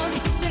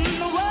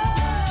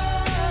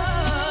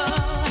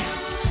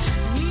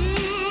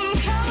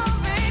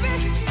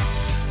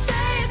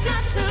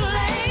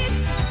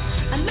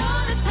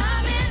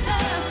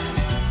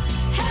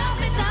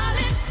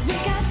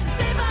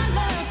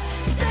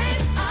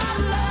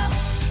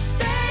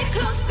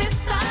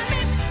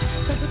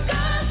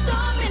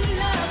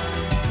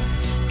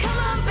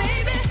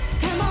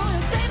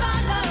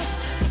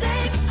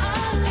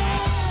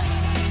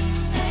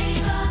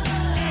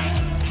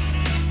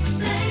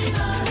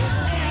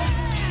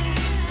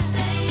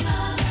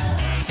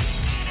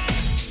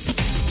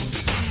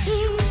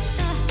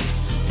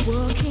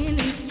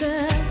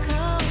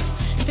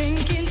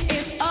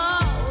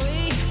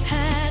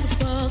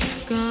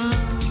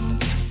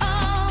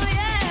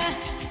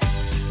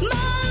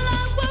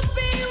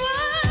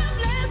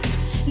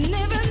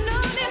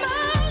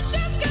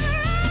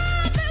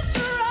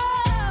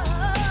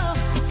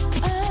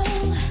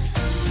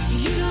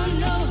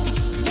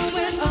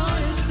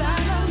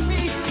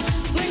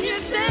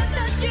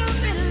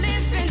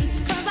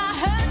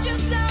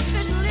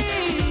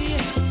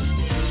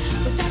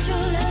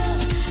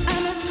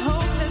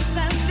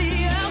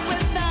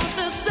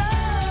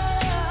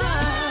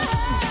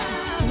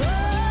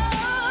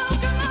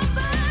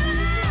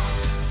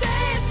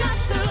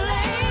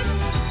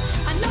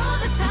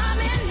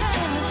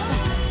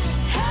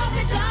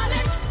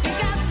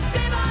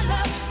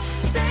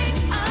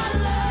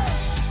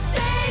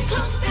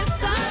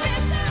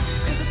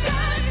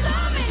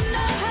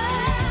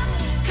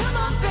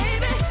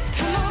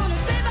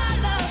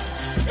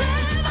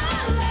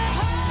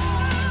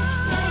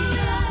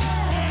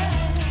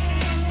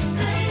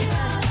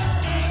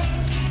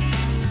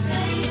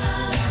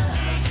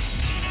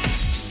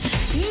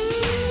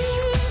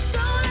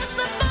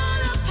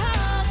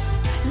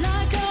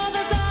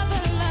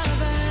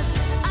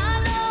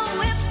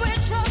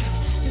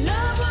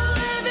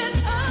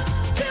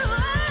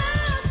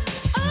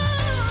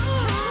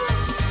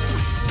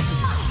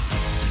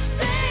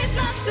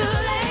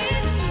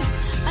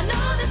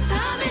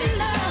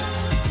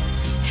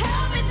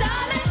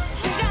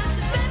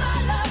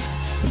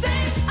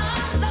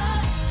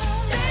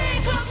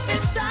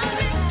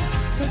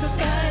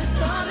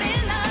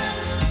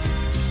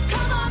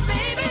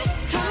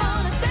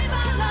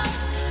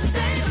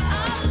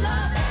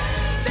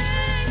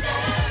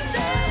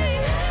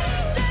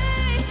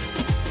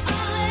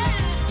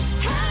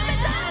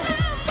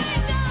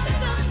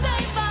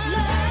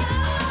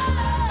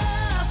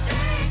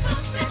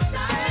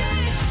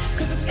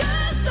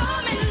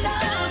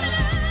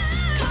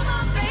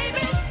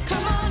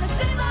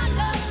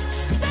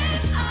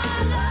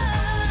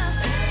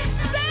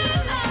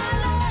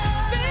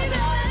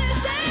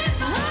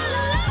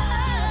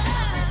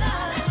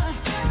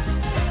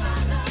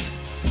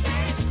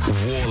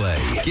Morley,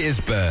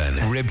 Gisburn,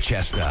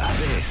 Ribchester.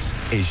 This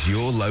is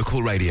your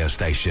local radio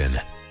station.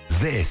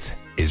 This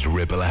is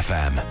Ribble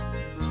FM.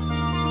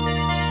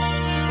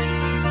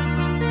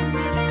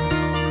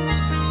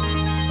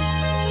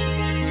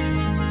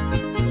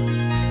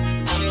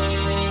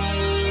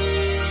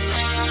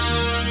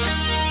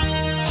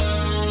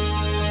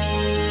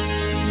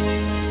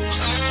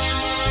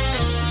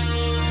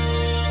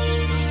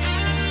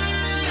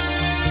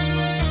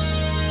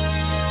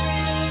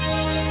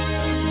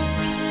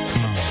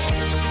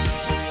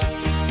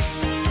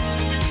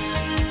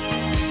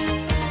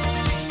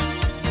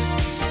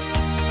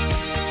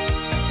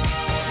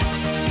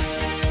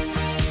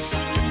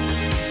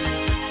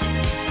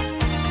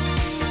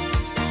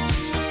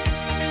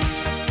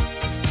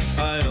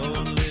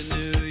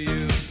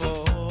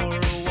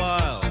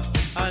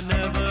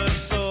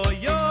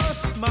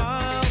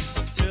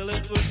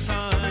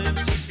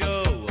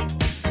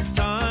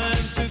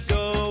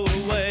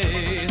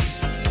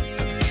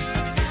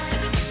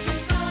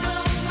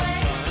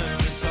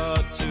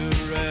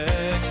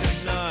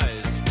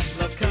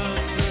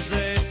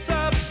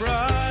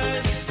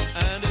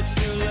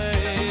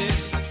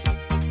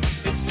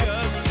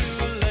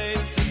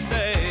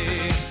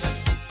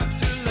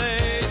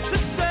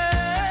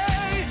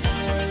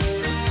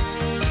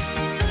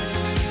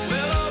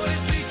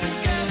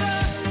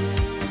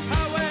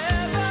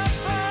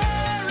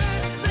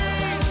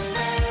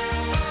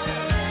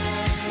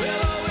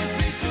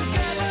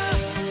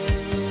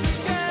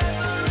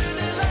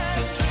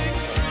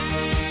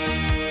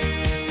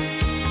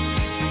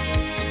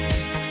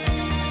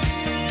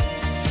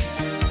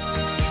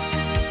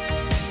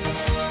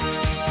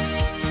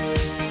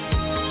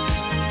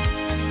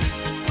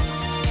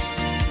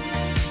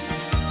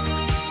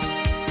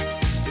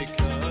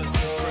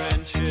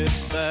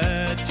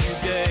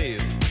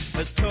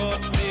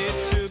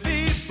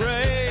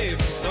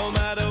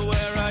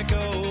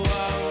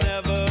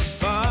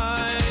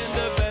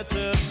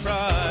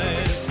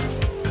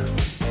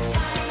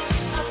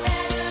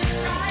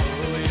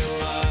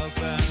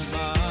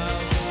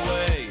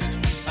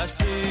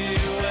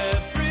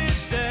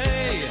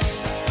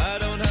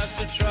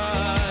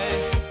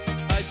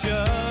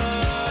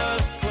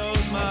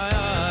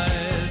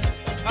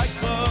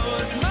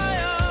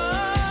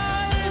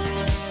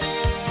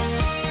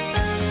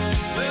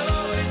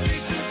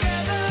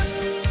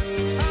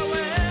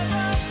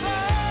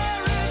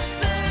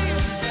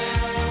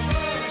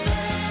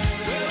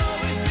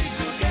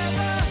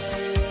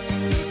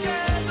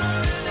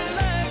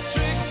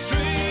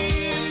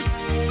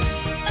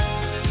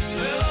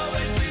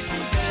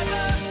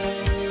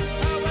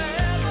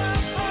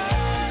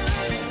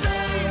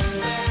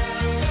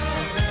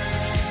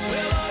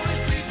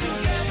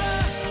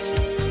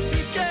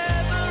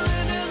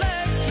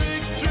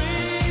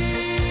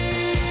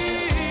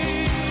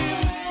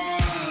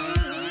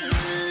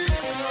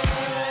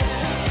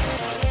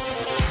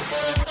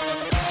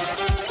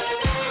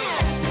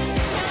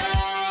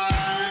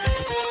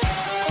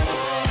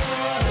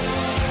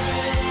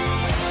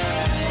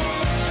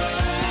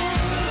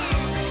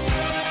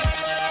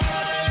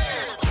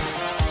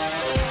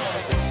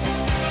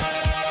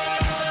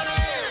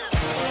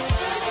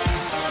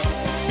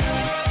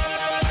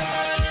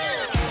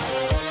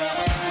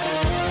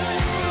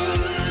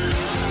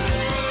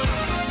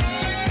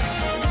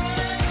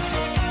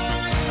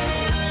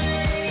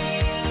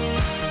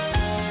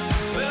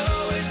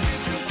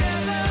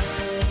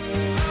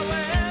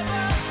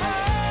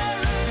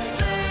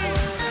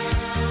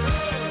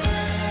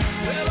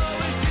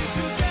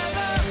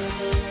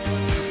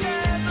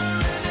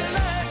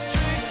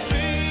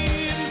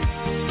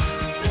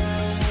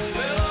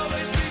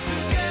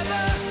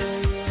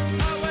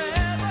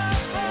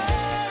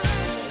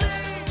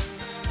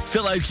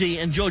 Phil Oakey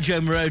and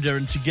Giorgio Moroder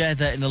and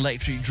Together in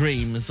Electric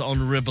Dreams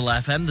on Ribble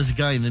FM. There's a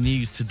guy in the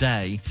news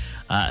today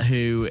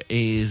who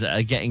is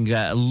getting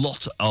a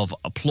lot of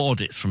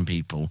plaudits from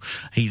people.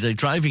 He's a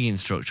driving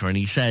instructor and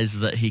he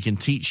says that he can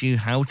teach you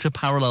how to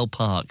parallel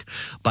park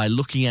by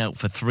looking out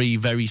for three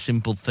very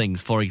simple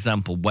things. For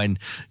example, when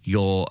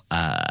your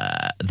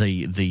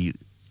the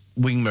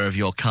wing mirror of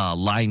your car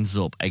lines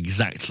up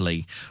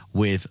exactly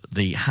with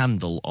the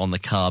handle on the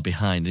car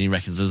behind, and he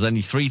reckons there's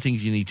only three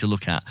things you need to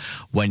look at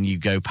when you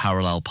go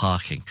parallel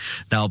parking.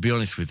 Now, I'll be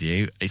honest with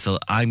you,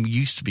 I'm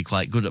used to be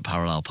quite good at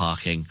parallel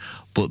parking,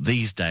 but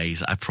these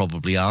days I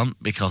probably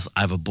aren't, because I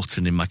have a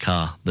button in my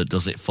car that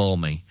does it for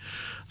me.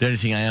 The only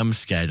thing I am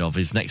scared of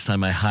is next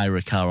time I hire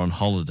a car on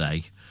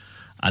holiday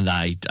and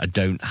I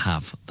don't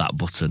have that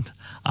button,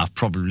 I've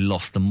probably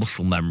lost the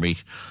muscle memory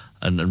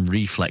and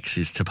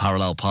reflexes to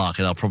parallel park,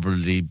 and I'll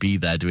probably be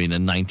there doing a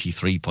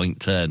 93-point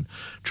turn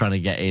trying to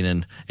get in,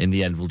 and in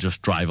the end we'll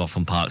just drive off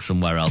and park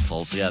somewhere else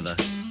altogether.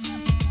 I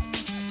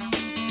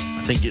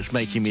think it's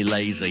making me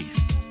lazy.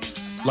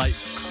 Like,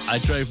 I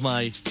drove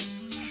my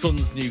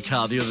son's new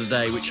car the other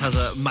day, which has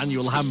a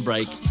manual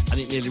handbrake, and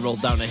it nearly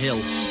rolled down a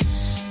hill.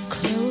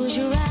 Close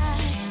your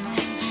eyes,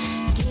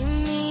 give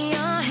me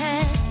your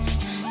hand,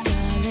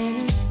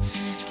 darling.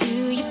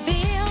 Do you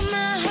feel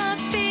my heart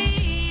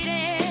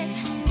beating?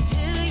 Do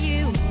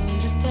you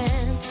understand?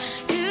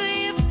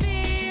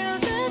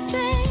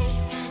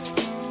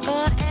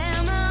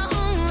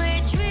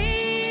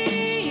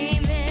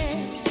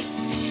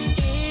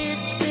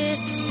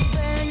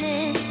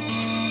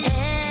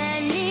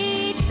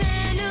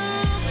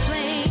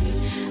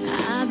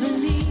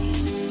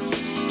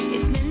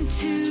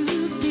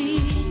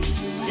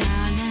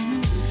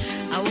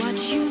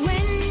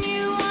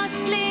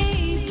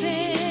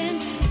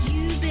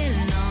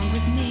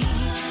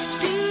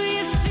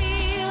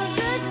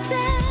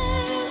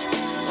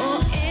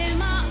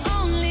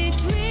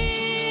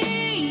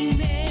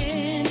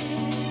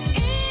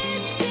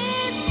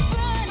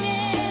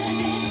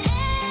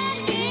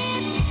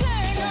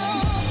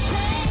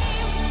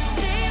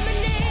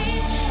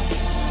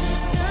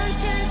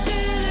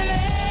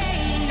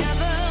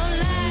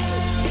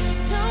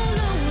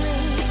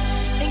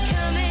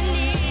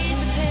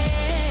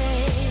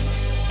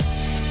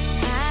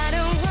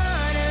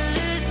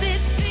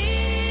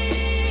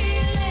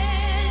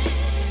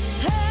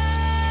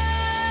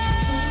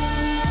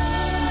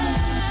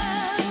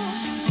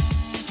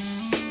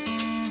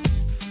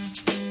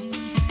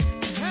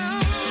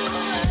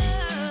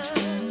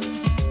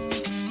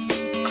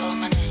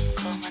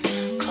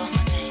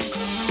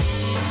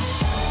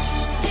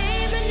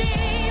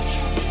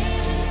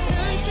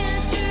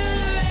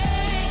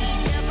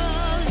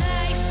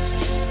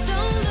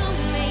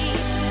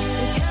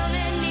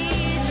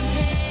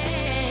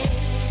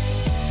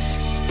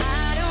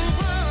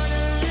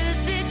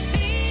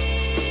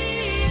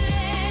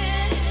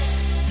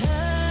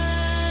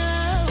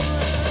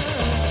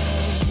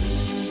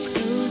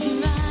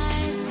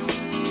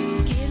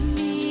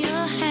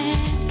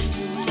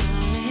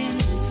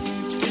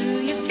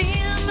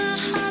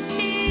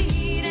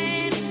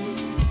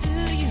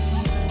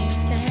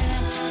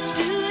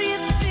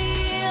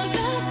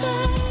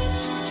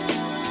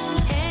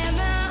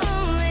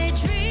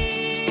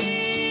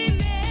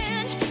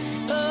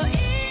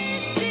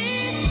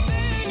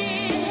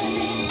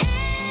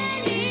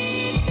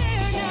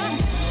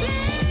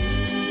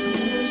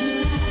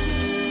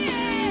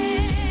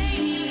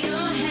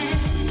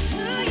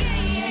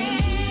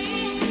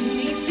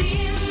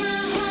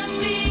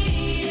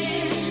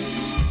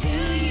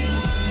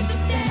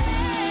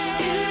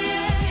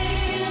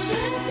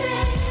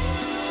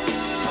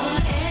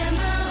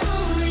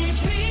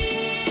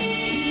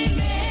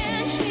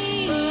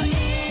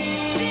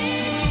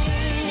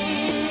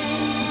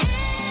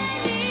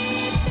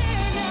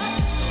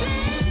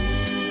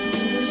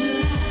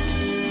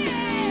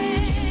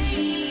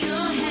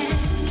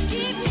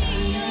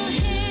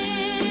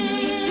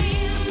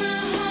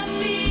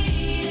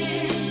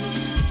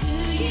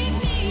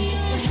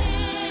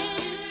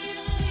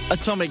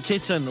 Atomic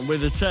Kitten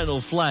with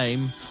Eternal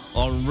Flame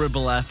on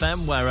Ribble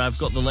FM, where I've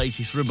got the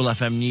latest Ribble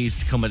FM news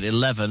to come at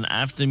 11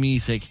 after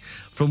music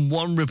from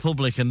One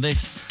Republic, and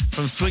this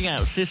from Swing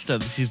Out Sister.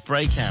 This is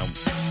Breakout.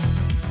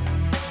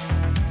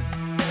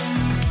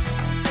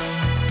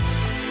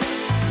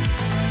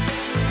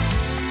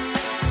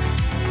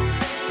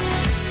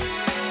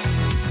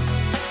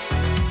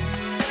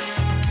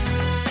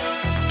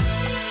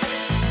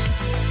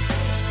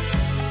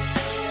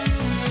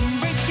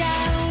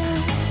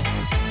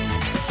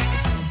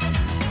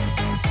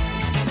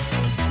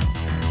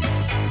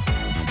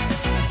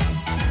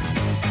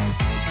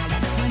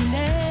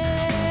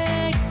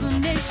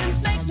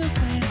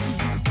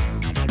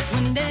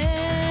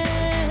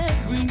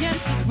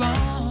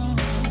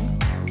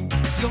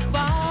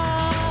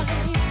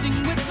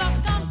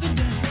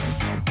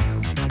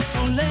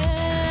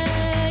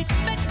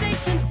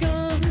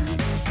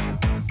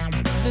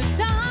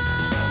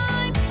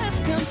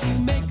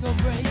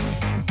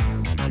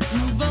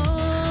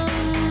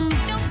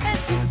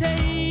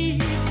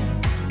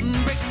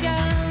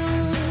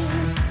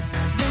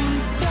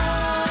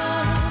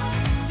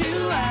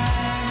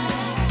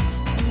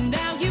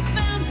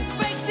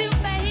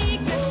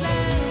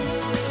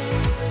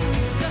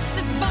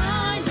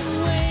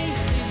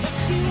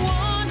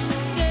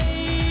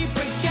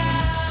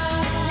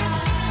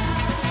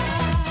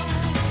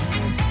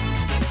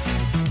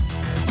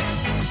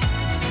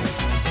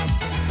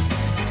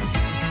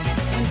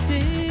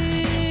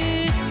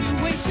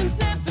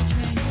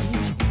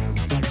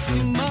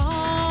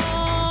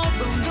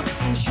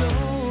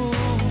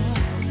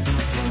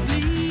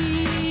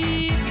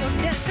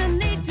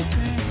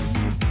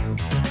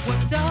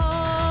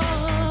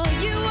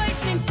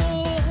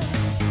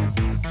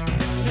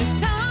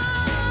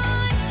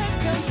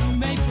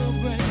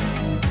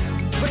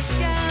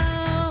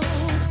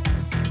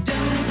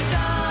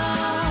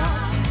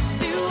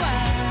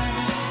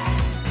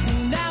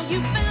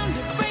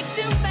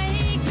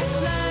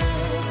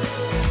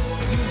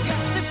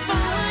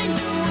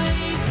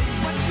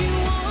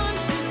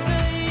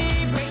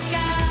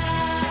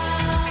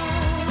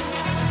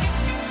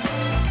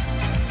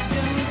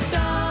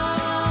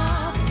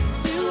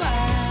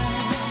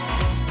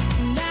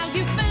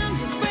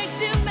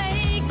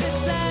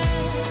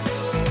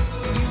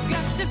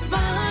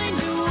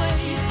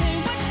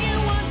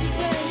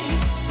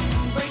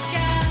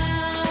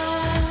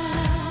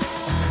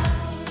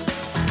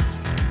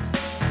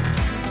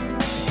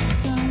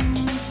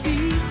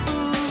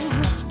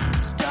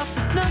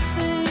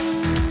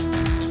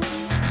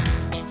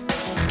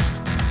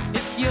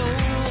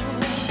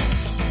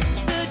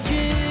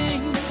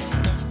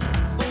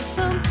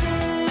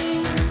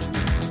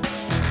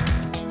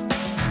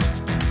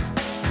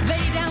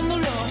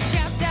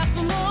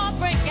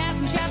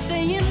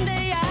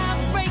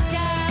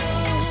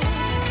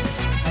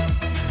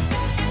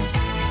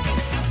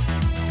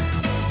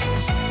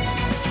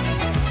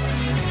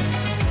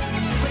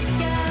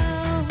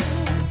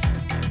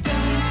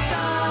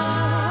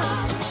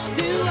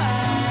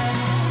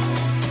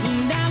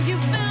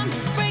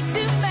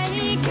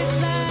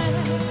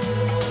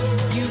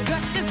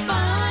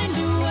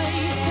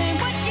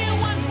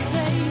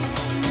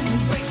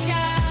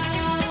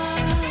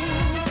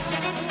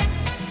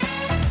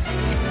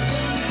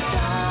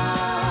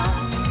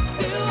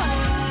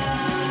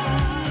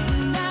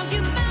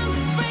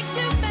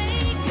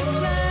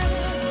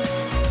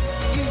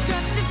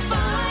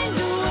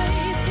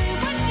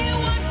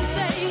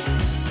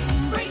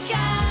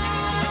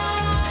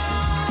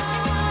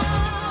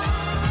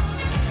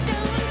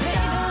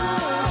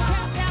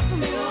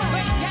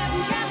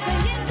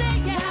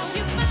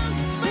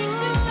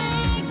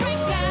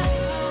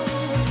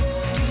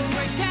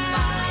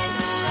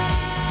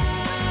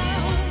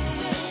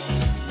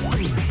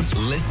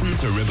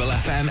 to Ribble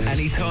FM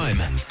anytime,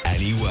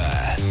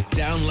 anywhere.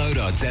 Download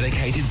our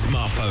dedicated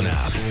smartphone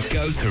app.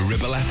 Go to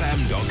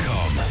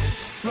ribblefm.com.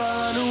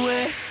 Run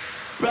away,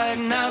 right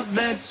now,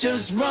 let's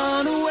just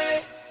run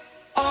away.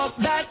 All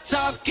that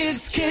talk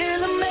is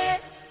killing me.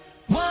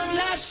 One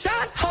last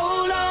shot,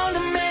 hold on to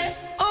me.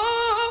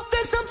 Oh,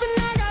 there's something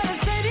I gotta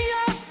say to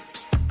you.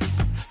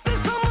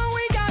 There's somewhere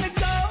we gotta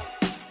go.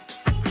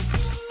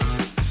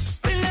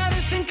 Been out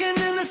there sinking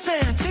in the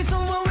sand,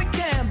 chasing what we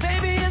can,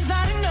 baby, it's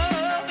not enough.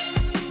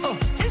 Oh,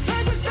 it's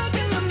like we're stuck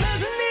in the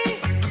mezzanine,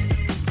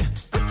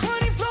 with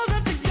 20 floors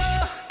left to go.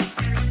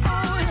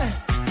 Oh yeah,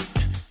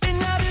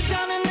 been out there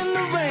drowning in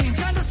the rain,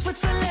 trying to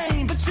switch the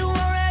lane, but you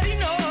already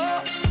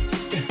know.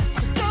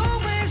 So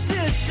don't waste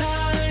this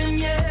time,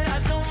 yeah, I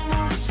don't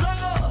move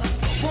slow.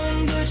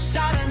 One good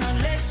shot and I'll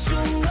let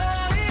you know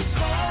it's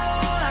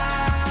all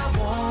I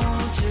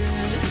want you.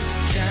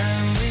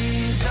 Can we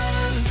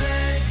just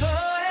let go?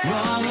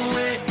 Run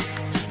away,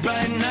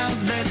 right now,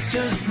 let's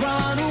just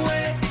run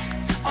away.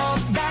 All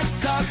that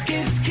talk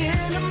is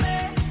killing me.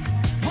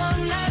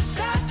 One last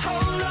shot,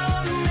 hold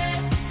on to me.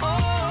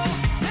 Oh,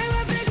 maybe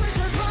I think we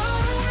should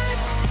run away.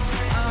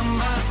 I'm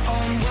my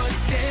own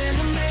worst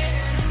enemy.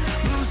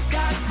 Blue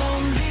skies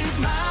only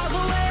miles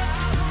away.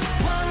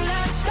 One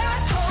last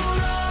shot,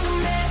 hold on to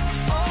me.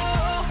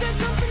 Oh, there's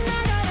something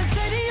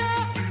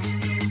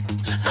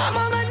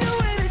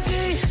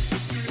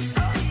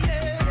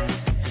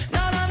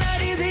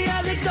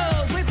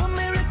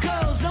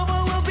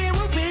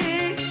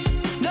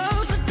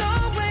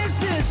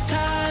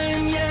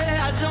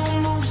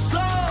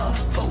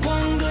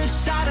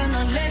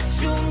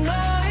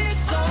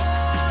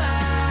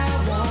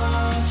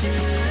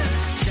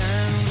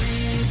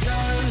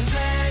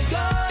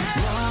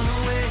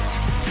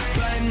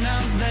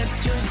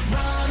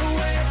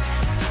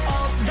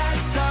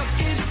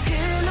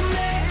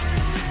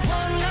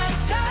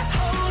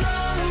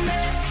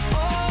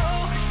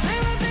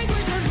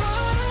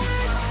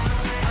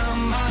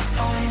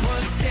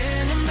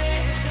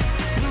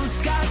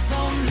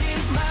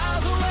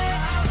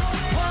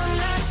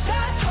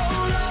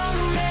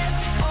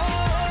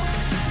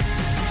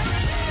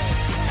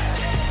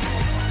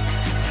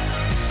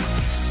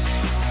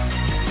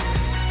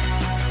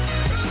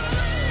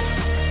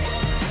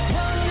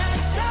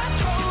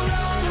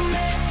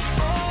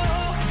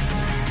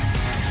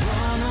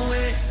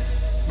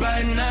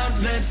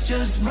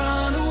just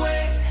run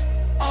away.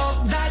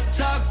 All that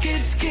talk,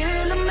 it's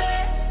killing me.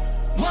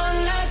 One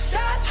last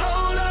shot,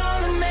 hold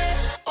on a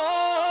minute.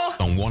 Oh.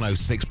 On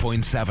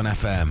 106.7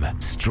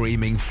 FM,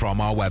 streaming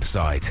from our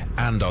website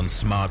and on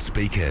smart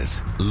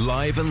speakers,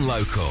 live and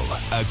local,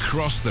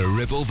 across the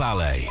Ribble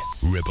Valley.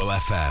 Ribble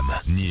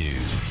FM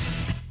News.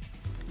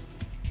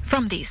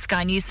 From the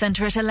Sky News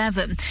Centre at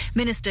 11,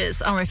 ministers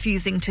are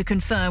refusing to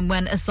confirm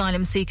when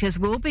asylum seekers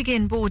will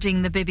begin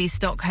boarding the Bibby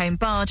Stockholm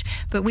barge,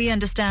 but we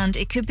understand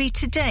it could be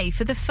today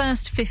for the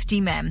first 50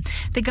 men.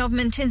 The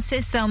government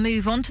insists they'll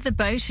move onto the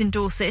boat in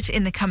Dorset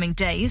in the coming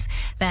days.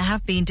 There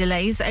have been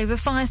delays over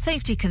fire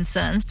safety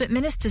concerns, but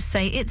ministers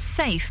say it's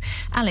safe.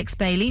 Alex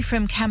Bailey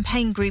from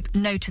campaign group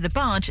No to the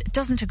Barge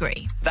doesn't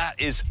agree. That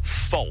is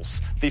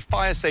false. The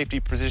fire safety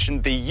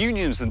position, the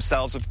unions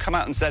themselves have come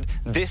out and said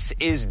this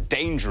is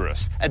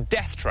dangerous. A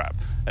death trap,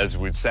 as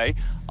we would say.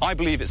 I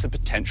believe it's a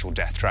potential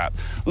death trap.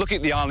 Looking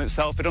at the island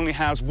itself, it only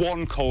has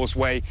one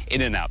causeway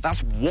in and out.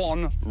 That's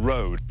one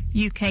road.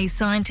 UK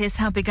scientists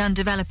have begun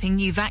developing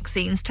new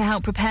vaccines to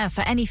help prepare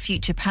for any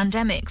future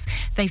pandemics.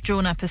 They've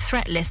drawn up a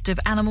threat list of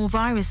animal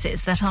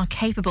viruses that are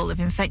capable of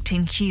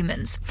infecting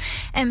humans.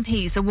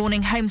 MPs are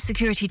warning home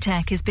security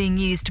tech is being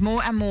used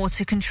more and more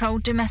to control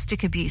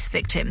domestic abuse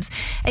victims.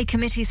 A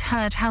committee's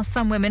heard how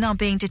some women are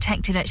being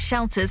detected at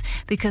shelters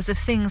because of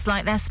things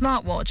like their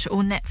smartwatch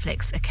or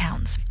Netflix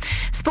accounts.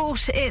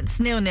 Sport, it's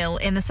 0-0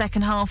 in the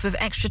second half of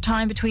extra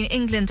time between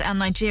England and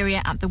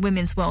Nigeria at the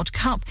Women's World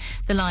Cup.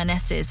 The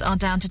Lionesses are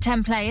down to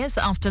 10 players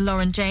after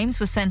Lauren James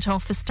was sent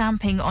off for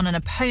stamping on an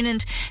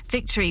opponent.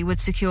 Victory would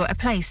secure a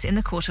place in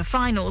the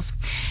quarter-finals.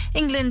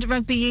 England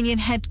Rugby Union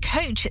head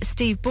coach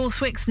Steve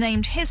Borthwick's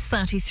named his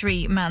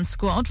 33-man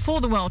squad for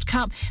the World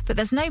Cup, but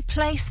there's no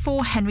place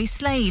for Henry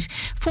Slade.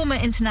 Former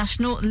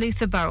international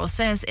Luther Burrell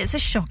says it's a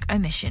shock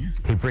omission.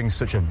 He brings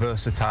such a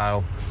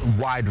versatile,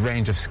 wide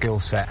range of skill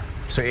set.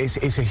 So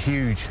it's a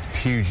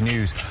huge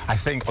news. I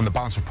think on the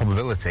balance of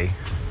probability,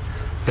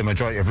 the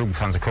majority of rugby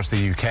fans across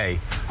the UK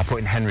are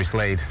putting Henry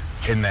Slade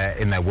in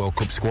their World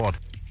Cup squad.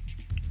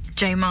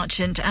 Joe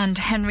Marchant and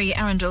Henry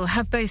Arundel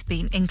have both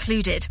been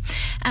included.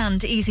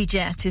 And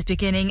EasyJet is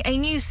beginning a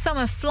new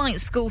summer flight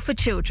school for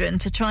children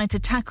to try to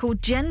tackle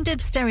gendered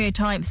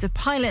stereotypes of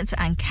pilot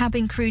and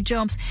cabin crew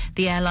jobs.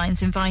 The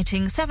airline's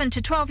inviting 7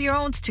 to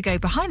 12-year-olds to go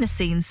behind the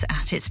scenes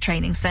at its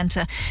training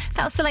centre.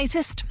 That's the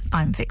latest.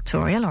 I'm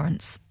Victoria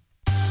Lawrence.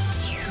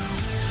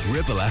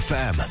 Ribble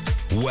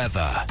FM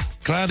weather.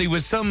 Cloudy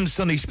with some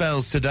sunny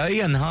spells today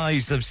and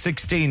highs of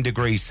 16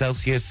 degrees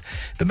Celsius.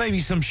 There may be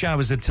some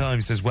showers at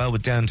times as well,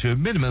 but down to a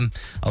minimum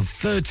of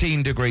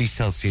 13 degrees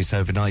Celsius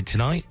overnight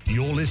tonight.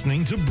 You're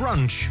listening to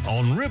Brunch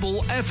on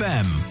Ribble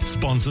FM,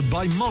 sponsored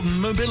by Modern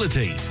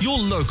Mobility, your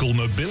local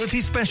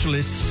mobility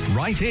specialists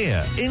right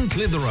here in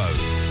Clitheroe.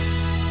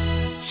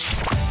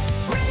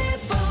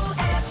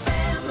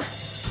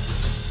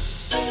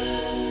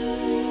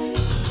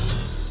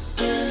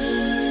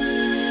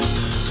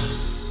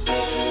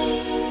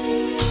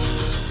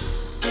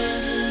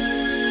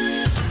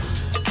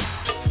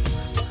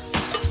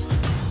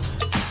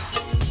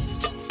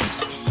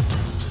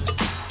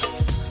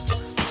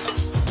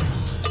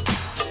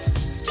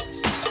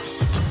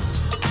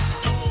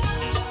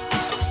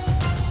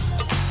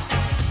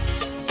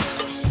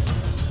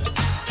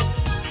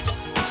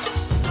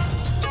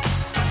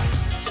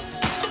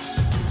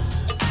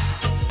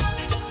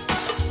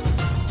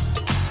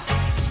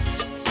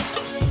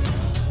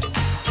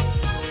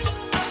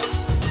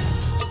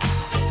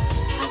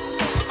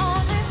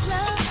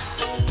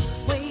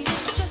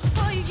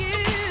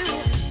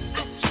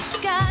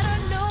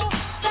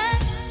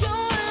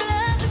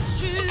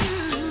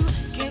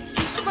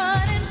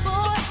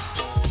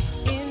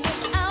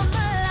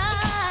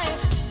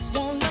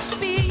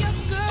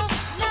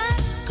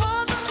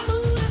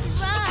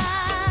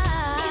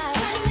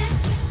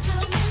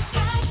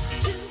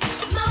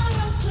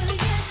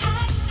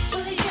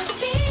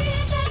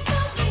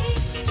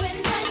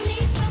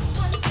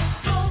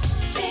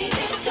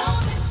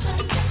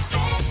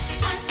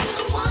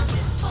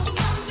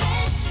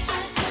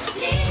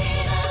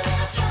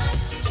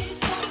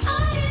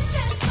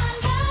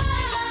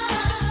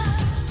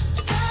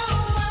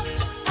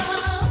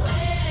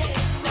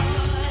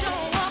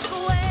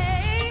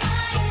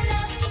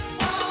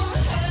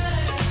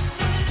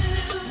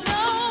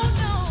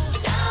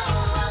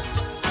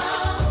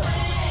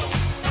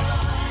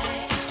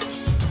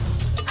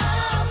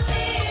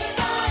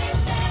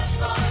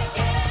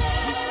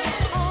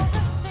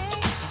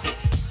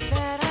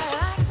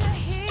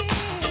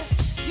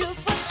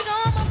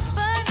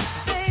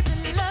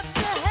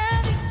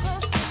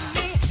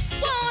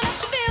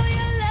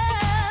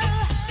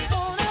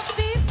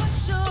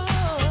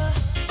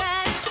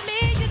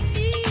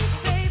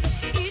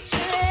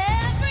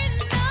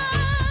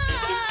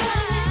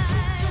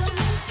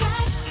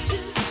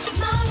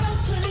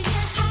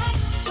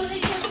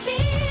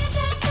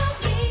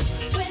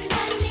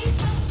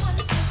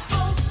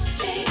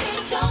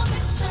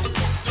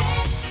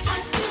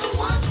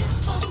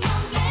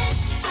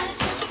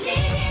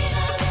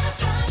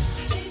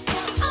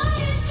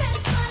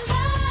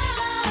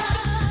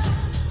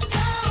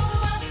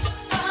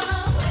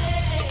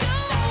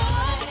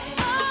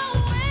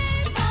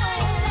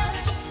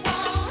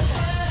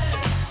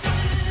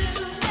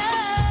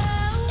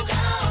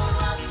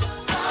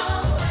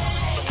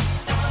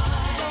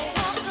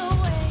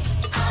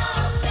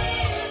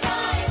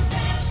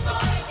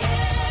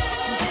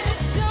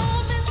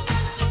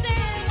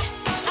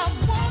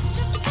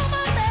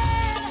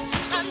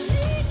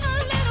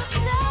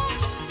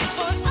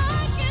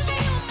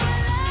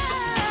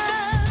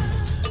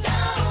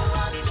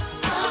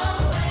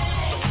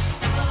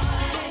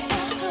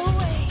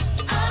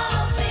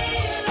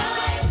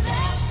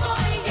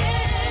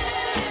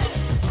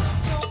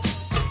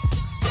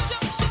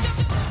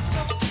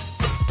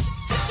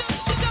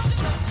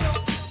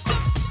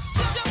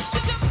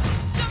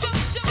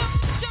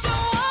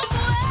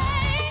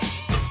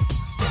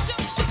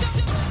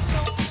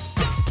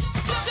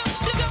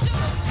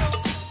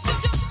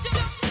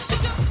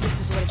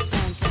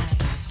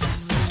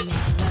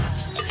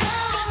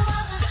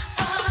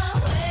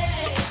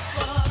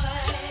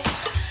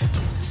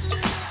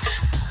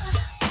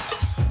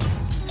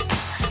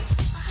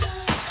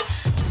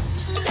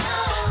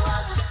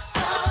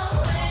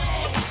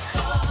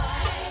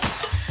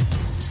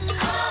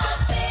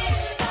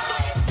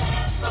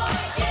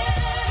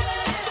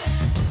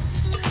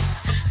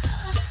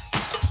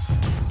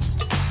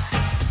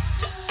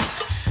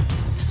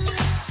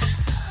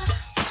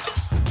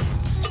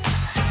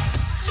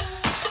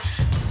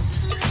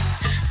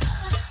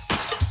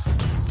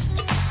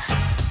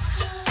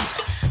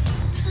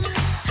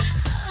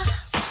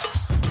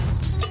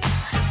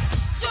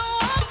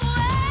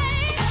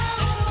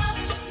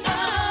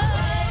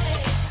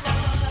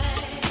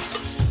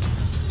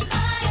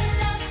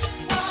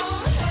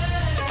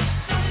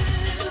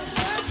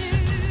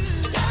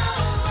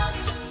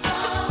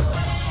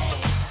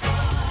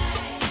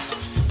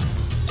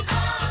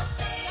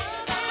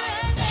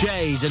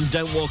 Jade and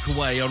Don't Walk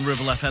Away on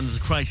Ribble FM. There's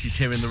a crisis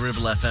here in the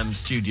Ribble FM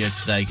studio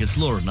today because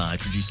Laura and I,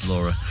 producer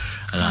Laura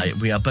and I,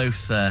 we are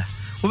both... we're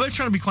both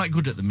trying to be quite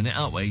good at the minute,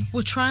 aren't we?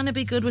 We're trying to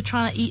be good. We're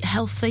trying to eat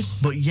healthy.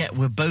 But yet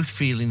we're both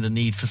feeling the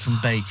need for some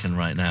bacon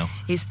right now.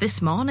 It's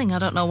this morning. I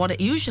don't know what it...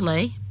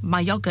 Usually,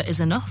 my yoghurt is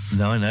enough.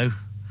 No, I know.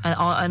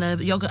 And a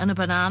yoghurt and a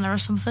banana or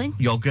something.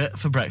 Yoghurt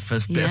for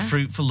breakfast, bit of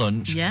fruit for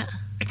lunch. Yeah.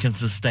 It can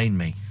sustain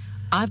me.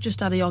 I've just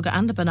had a yoghurt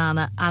and a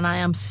banana, and I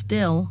am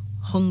still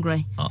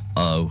hungry.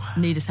 Uh-oh.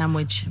 Need a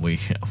sandwich. We've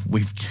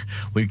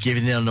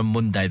given in on a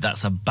Monday.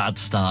 That's a bad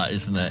start,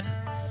 isn't it?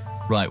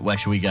 Right, where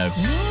should we go?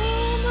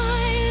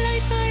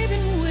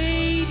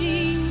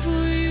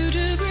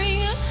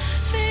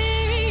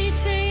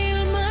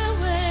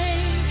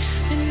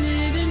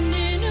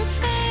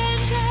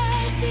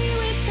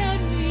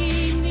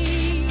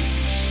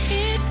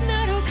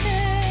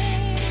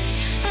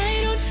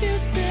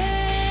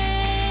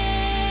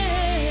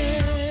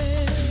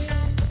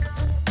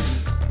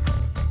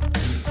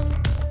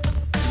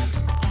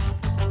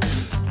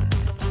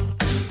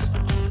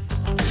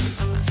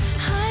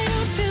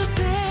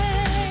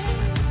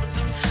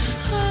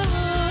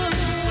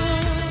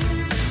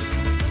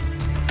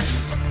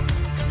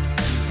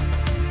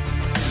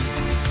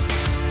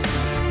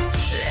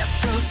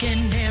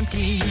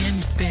 Empty in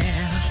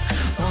despair,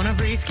 wanna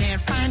breathe,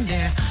 can't find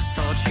air.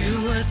 Thought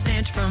you were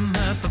sent from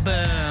up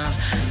above,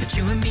 but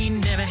you and me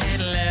never had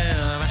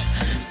love.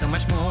 So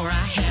much more I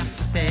have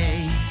to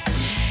say,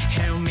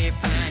 help me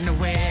find a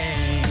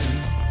way.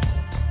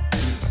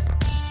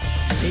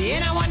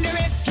 And I wonder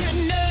if you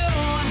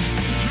know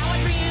how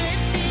it really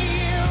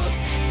feels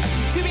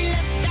to be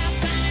left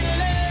outside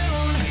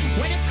alone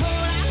when it's cold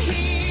out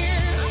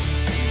here.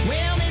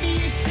 Well, maybe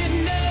you should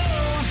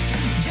know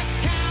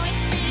just how it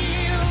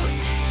feels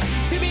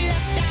to be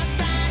left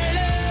outside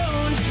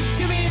alone,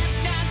 to be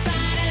left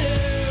outside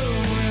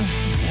alone.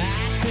 I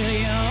tell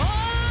you,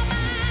 all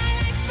my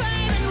life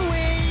I've been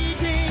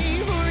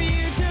waiting for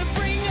you to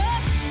bring a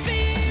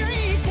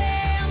fairy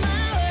tale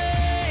my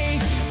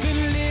way.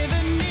 Been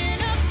living in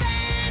a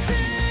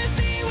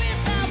fantasy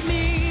without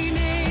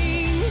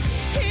meaning.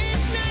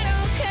 It's not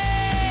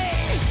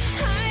okay.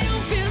 I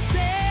don't feel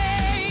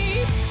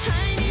safe.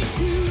 I need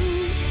to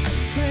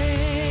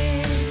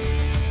pray.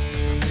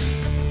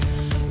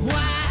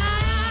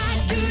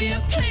 Why do you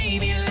play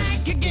me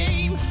like a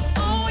game?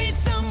 Always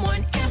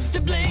someone else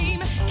to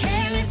blame.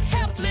 Careless,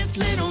 helpless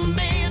little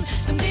man.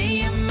 Someday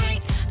you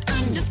might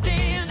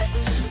understand.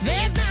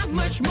 There's not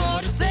much more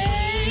to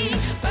say,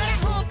 but I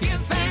hope you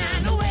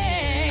find a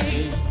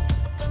way.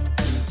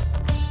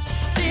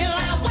 Still,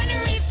 I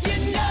wonder if you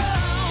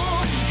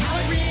know how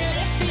it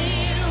really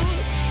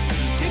feels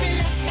to be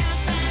left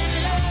outside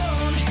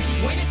alone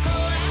when it's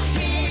cold out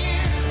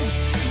here.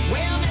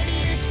 Well, maybe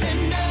you should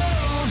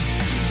know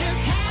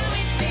just how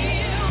it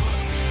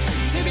feels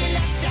to be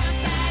left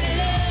outside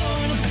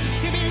alone,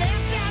 to be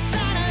left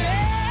outside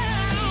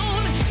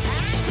alone. I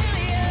tell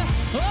you,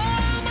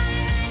 all my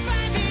life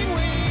I've been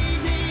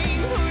waiting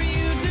for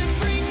you to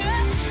bring a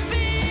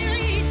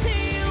fairy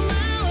tale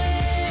my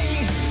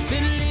way.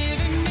 Been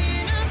living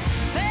in a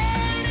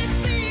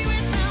fantasy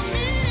without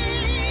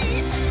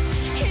meaning.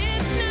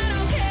 It's not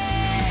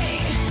okay.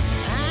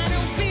 I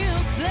don't feel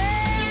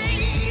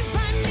safe. I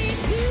need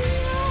to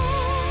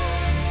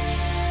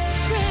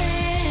pray.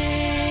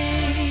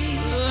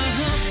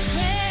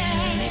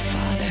 Heavenly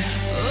Father,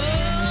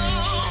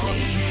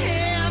 please,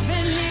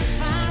 Heavenly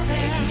Father,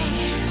 save me.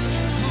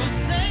 Oh,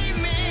 save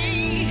me.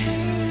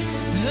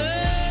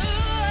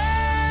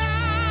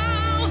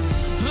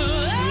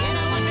 And I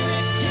wonder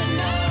if you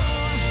know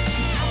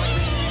how it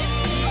really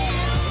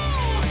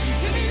feels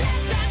to be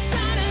left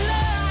outside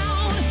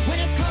alone when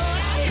it's cold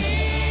out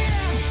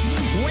here.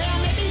 Well,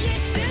 maybe you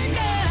should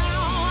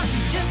know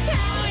just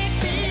how it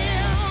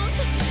feels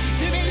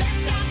to be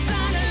left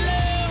outside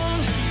alone,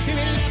 to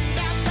be left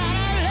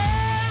outside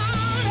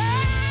alone.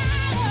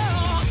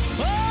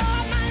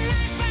 All my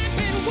life I've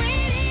been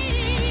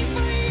waiting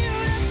for you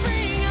to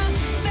bring a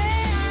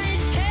fairy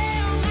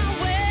tale my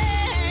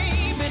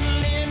way. Been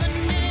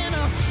living in a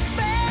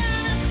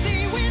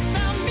fantasy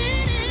without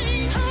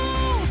meaning.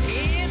 Oh,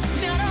 it's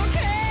not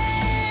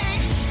okay.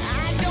 I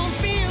don't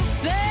feel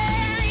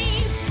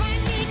safe. I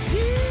need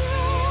to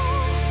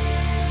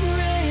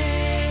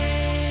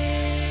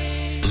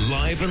pray.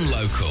 Live and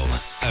local,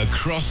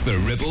 across the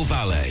Ribble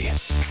Valley.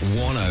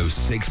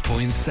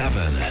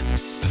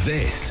 106.7.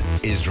 This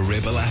is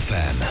Ribble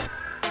FM.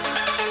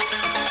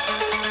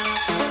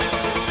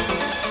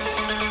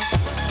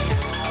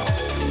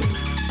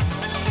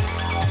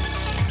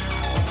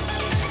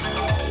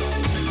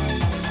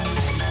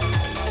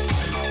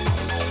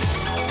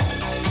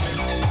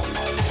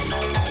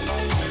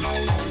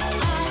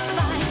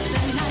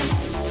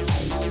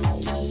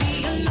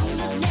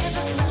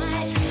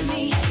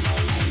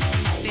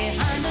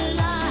 Behind the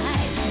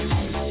light,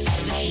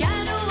 the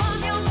shadow of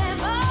your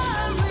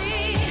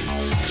memory.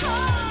 Oh,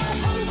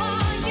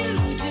 what you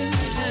do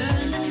to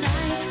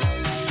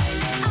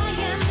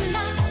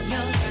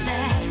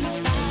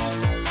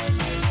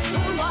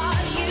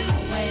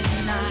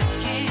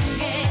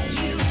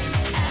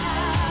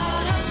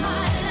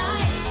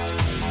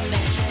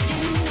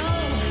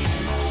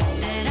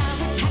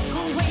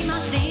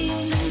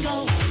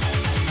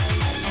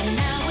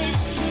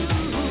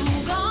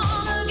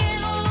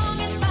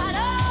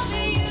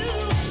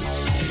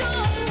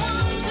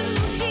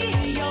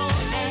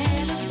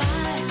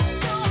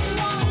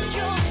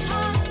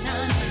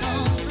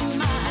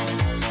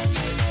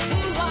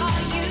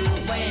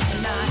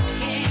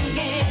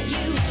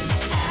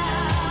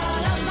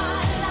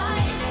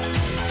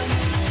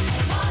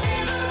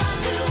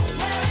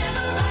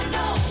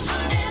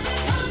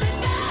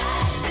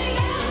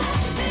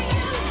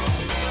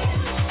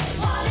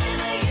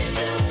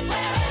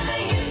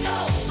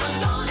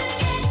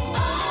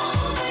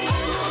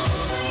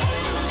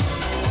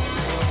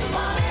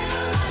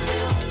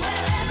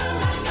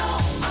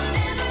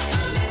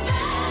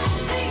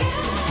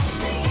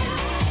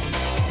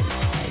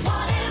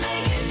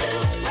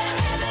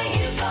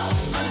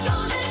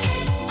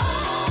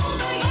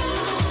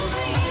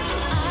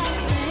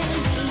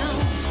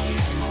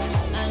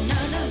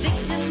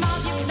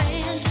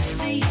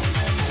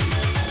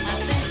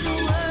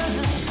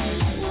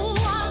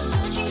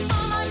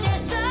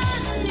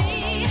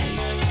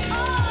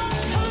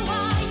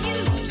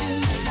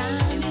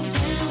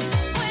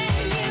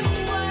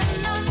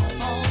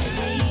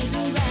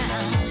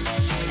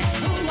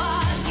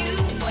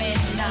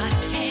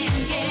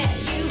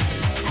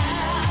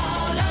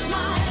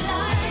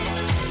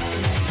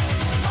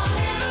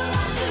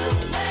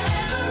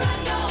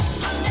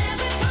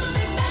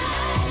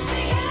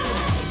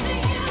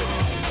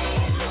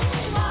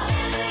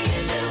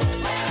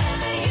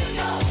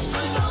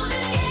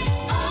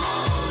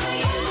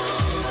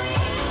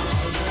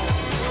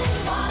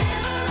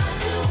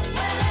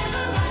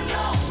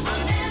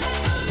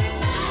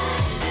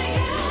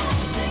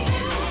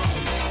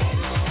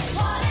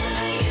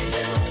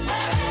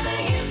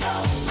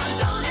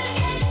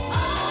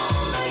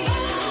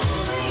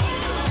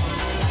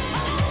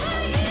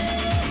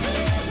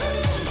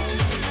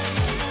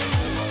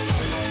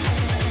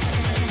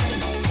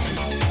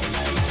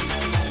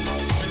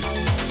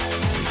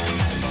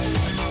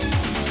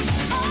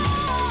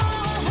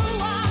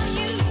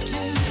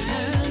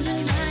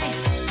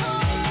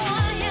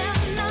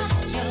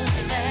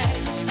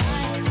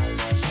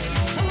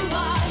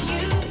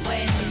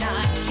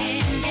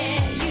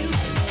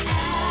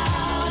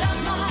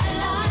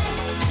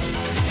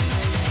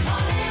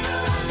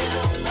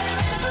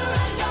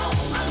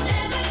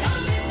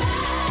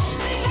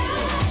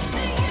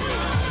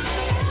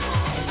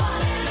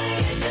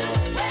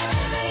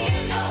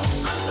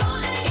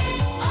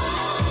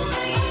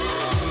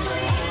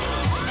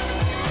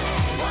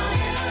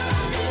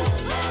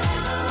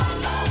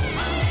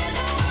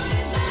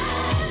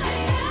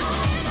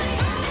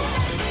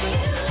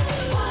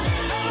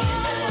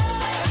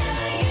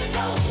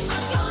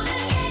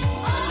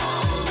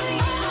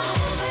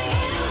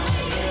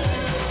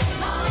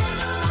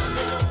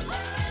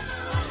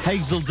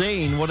Hazel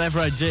Dean,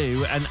 Whatever I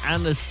Do, and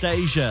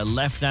Anastasia,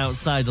 Left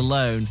Outside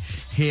Alone,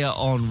 here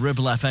on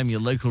Ribble FM, your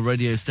local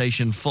radio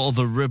station for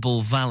the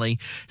Ribble Valley.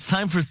 It's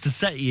time for us to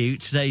set you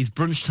today's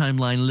Brunch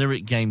Timeline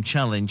Lyric Game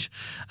Challenge.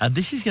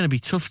 This is going to be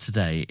tough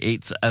today.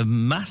 It's a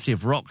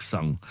massive rock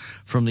song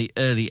from the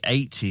early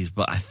 80s,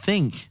 but I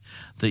think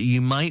that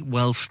you might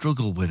well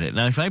struggle with it.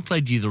 Now, if I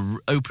played you the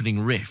opening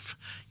riff,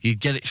 you'd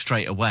get it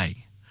straight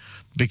away,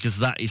 because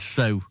that is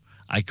so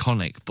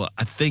iconic, but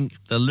I think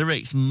the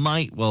lyrics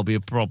might well be a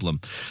problem.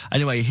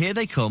 Anyway, here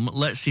they come.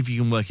 Let's see if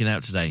you can work it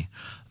out today.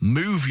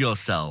 Move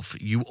yourself.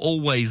 You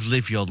always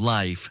live your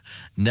life.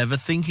 Never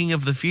thinking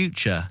of the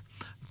future.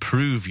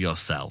 Prove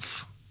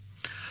yourself.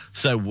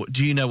 So,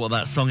 do you know what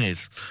that song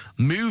is?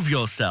 Move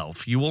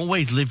yourself. You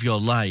always live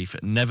your life.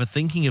 Never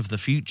thinking of the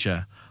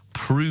future.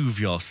 Prove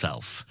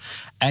yourself.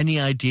 Any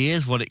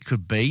ideas what it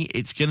could be?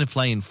 It's going to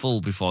play in full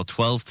before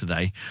 12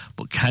 today,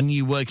 but can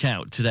you work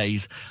out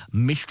today's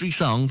mystery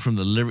song from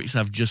the lyrics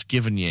I've just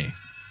given you?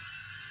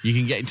 You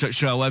can get in touch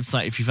through our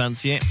website if you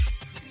fancy it,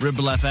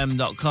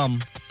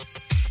 ribblefm.com.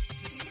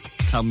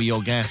 Tell me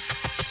your guess.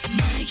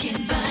 Money can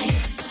buy it.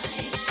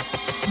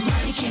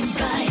 Money can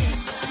buy it.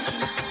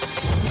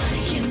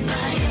 Money can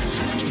buy it.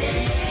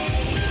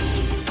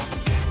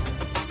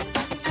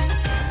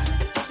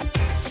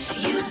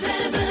 You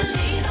better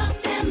believe I'll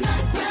stand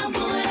my ground, boy.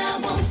 I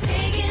won't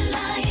take it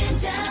lying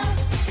down.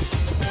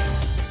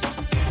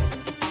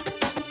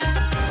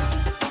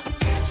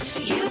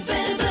 You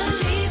better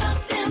believe I'll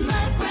stand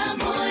my ground,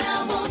 boy.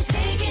 I won't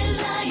take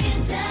it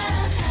lying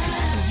down.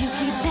 You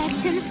keep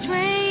acting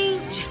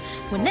strange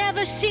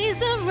whenever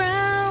she's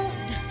around.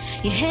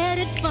 You're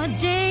headed for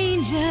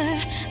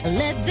danger,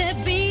 let there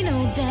be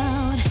no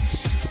doubt.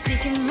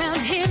 Sneaking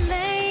around here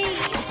late,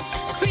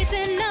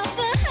 creeping out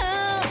the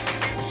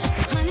house.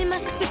 Honey, my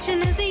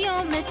suspicion is the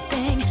only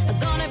thing I'm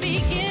gonna be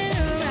getting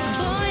around.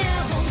 Boy,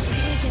 I won't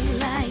take it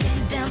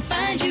lying down.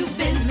 Find you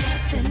been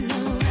messing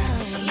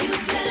around. You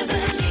better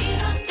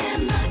believe I'll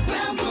stand my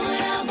ground, boy.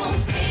 I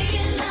won't take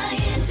it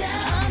lying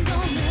down. I'm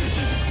gonna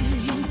give it to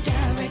you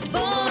direct,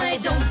 boy.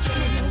 Don't give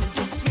me no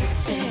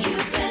disrespect. You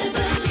better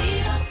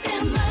believe I'll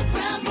stand my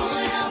ground,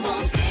 boy. I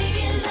won't take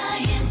it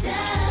lying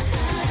down.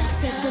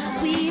 Said the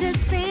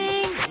sweetest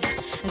things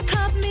and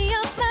caught me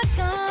off my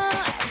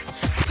guard.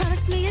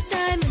 Promised me a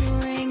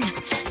diamond ring.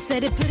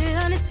 Said it put it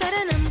on his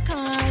platinum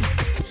card.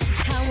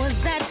 How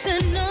was I to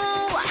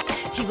know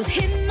he was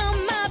hitting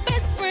on my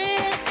best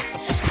friend?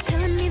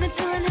 Telling me then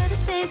telling her the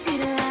same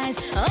sweet lies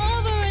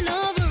over and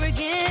over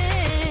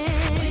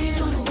again. When you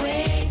gonna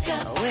wake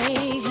up?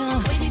 Wake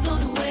up. When you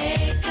gonna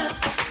wake up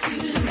to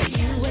you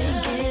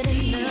ain't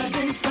getting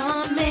nothing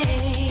from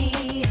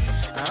me.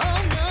 Oh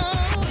no.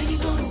 When you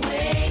gonna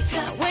wake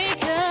up?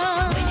 Wake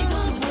up. When you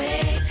gonna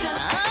wake up?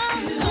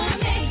 I'm gonna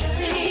make you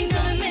see.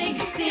 Gonna make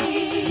you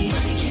see.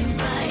 Money can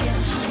buy a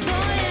heart.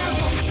 Boy, I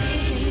won't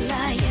take it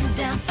lying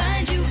down.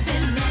 Find you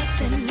been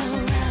messing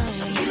around.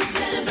 You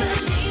better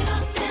believe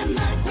I'll stand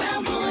my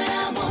ground, boy.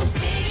 I won't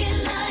take it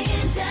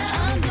lying down.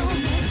 I'm gonna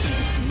give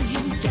it to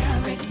you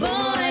direct,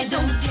 boy.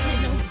 Don't give me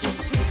no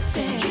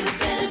disrespect. You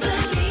better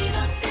believe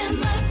I'll stand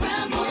my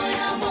ground, boy.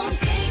 I won't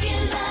take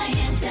it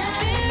lying down.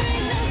 There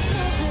ain't no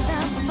smoke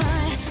without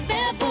fire.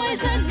 That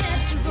boy's a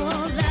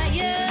natural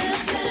liar.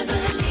 You better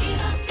believe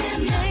I'll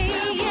stand my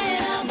ground, boy.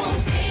 I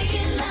won't take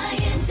it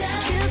lying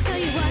down. He'll tell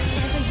you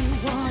whatever you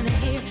wanna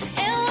hear,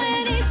 and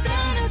when he's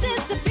done, he'll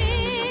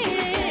disappear.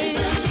 You better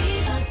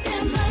believe I'll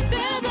stand my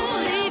ground,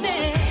 boy. I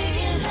won't take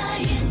it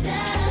lying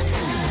down.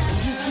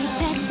 You keep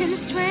acting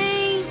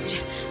strange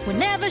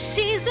whenever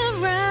she's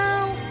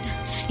around.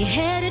 You're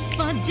headed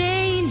for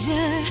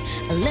danger,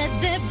 let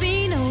there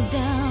be no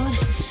doubt.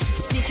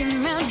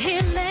 Sneaking around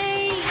here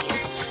late,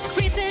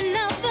 creeping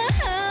out the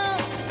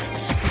house.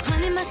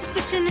 Honey, my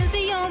suspicion is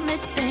the only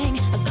thing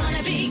I'm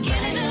gonna be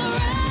getting around.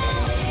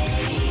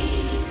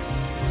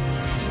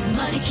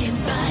 Money can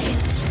buy it.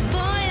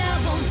 Boy, I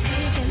won't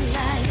take it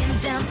lying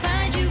down.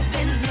 Find you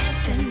been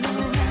messing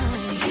around.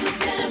 You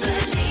better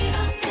believe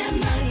I'll stand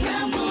my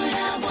ground, boy.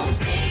 I won't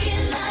take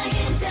it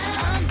lying down.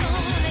 I'm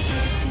gonna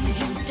give it to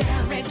you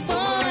direct,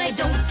 boy.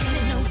 Don't give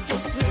me no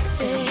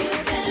disrespect. You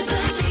better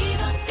believe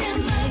I'll stand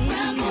my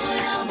ground, boy.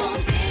 I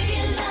won't take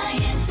it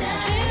lying down.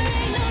 There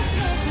ain't no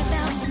smoke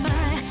without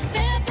fire.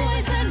 That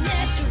boy's a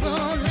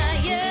natural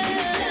liar. You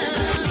better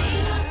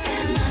believe I'll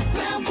stand my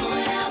ground,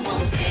 boy. I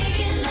won't take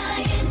it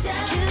lying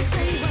down. He'll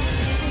tell you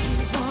whatever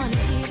you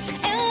wanna hear,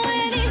 and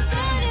when he's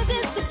done, he'll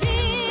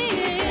disappear.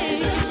 You better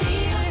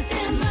believe I'll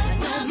stand my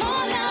ground,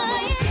 boy. I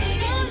won't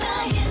take it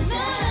lying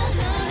down.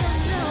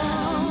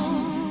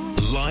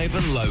 Live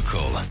and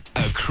local,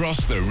 across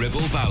the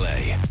Ribble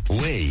Valley.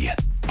 We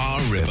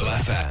are Ribble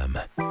FM.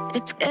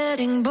 It's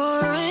getting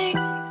boring,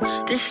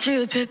 this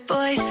stupid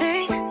boy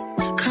thing.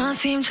 Can't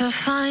seem to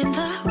find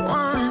the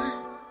one.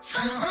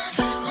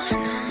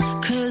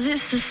 Cause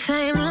it's the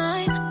same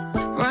line,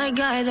 right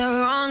guy, the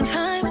wrong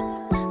time.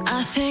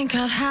 I think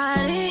I've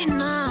had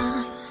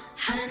enough.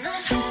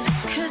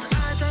 Cause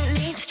I don't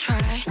need to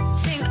try.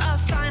 Think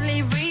I've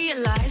finally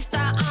realized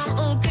that I'm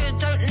all good,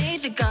 don't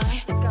need a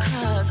guy.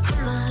 Cause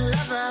I'm the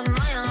lover,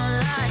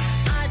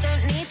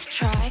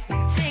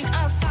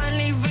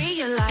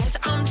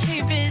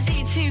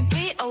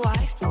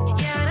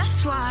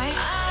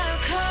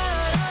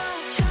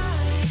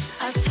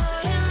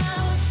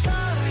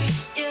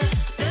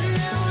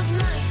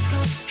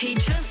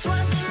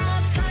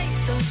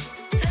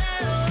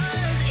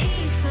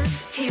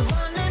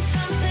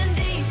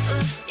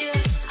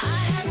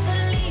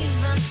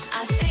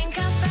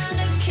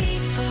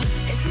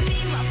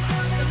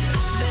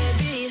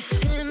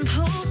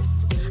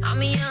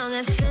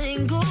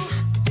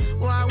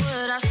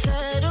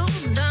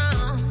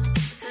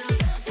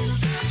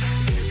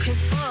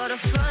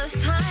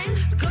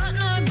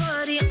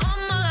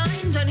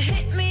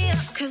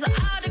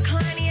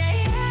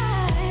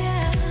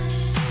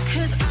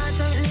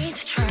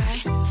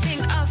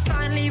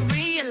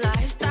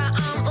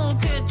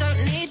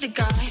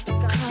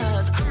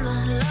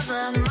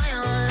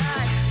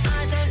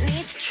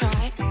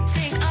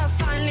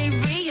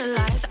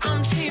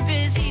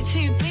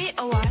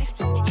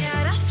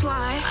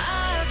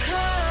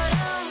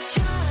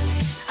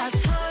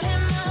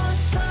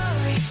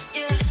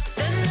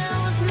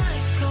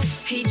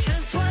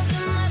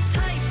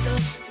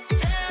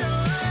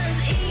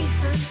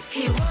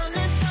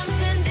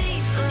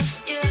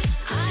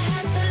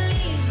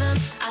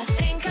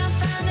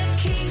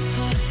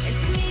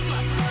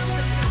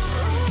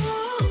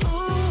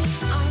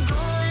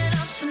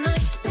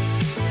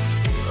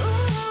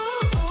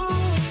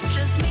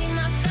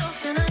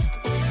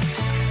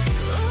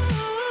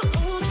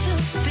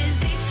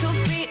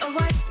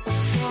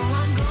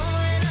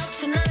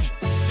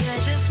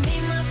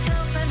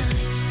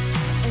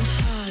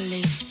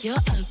 you're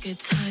a good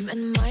time.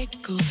 And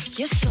Michael,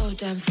 you're so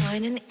damn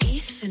fine. And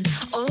Ethan,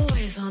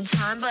 always on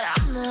time. But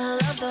I'm the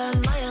lover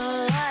of my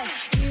own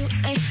life. You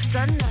ain't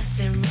done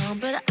nothing wrong,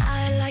 but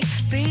I like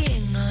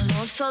being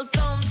alone. So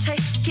don't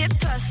take it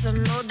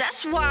personal,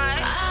 that's why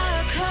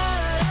I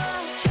called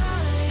up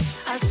Charlie.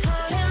 I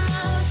told him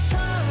I was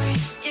sorry,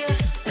 yeah.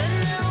 Then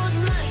there was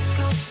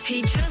Michael,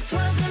 he just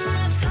wasn't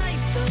my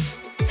type though.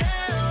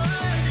 There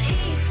was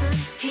Ethan,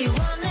 he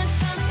wanted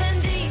something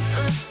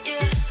deeper,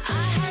 yeah. I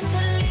had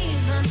to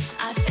leave him,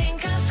 I think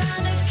I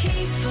found a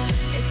keeper.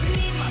 It's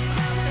me,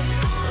 myself, and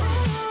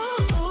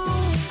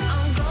ooh,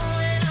 I'm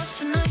going out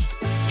tonight.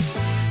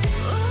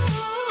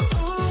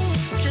 Ooh,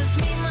 just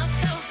me,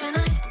 myself, and I.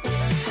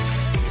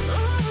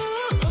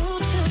 Ooh,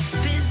 too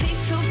busy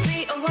to be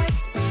a wife,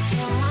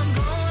 so I'm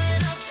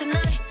going out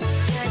tonight.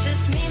 Yeah,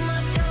 just me,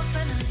 myself,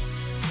 and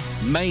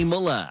I. May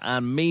Muller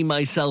and Me,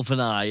 Myself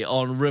and I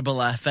on Ribble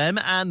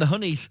FM, and the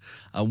Honeys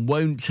and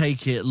Won't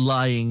Take It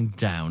Lying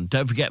Down.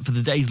 Don't forget, for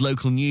the day's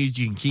local news,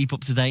 you can keep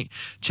up to date,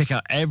 check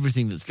out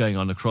everything that's going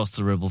on across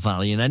the Ribble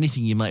Valley and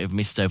anything you might have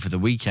missed over the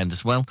weekend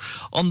as well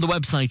on the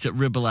website at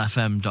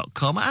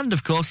ribblefm.com. And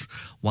of course,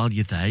 while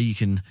you're there, you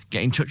can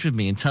get in touch with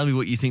me and tell me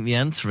what you think the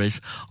answer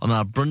is on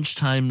our Brunch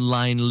Time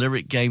Line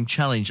Lyric Game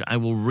Challenge. I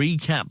will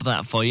recap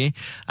that for you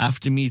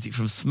after music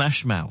from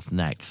Smash Mouth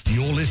next.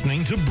 You're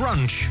listening to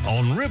Brunch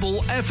on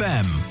Ribble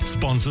FM,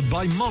 sponsored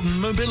by Modern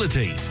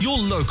Mobility, your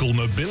local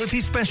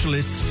mobility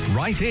specialists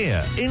right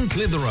here in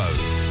Clitheroe.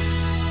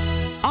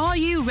 Are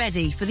you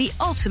ready for the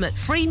ultimate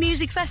free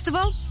music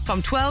festival?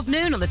 From 12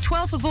 noon on the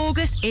 12th of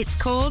August, it's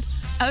called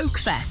Oak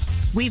Fest.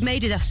 We've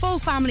made it a full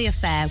family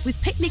affair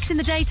with picnics in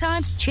the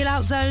daytime,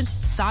 chill-out zones,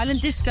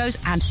 silent discos,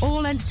 and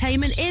all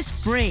entertainment is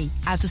free.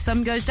 As the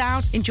sun goes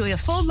down, enjoy a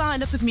full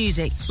lineup of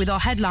music with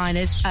our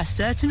headliners, A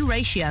Certain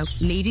Ratio,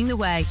 leading the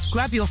way.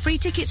 Grab your free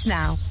tickets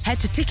now. Head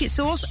to Ticket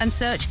Source and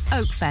search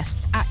Oak Fest,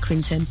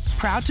 Accrington.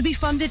 Proud to be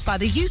funded by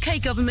the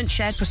UK Government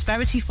Shared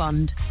Prosperity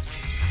Fund.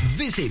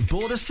 Visit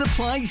Border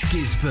Supplies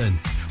Gisborne.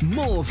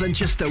 More than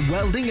just a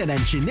welding and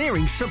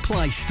engineering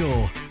supply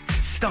store.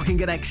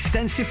 Stocking an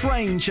extensive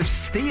range of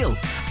steel,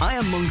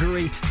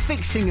 ironmongery,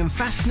 fixing and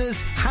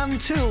fasteners, hand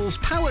tools,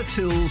 power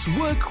tools,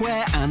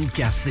 workwear and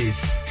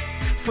gases.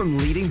 From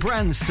leading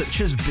brands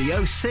such as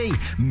BOC,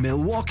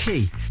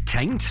 Milwaukee,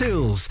 Tang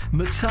Tools,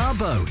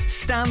 Metabo,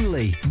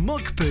 Stanley,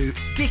 Muckboot,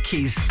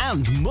 Dickies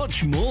and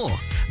much more.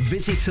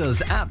 Visit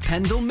us at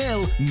Pendle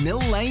Mill,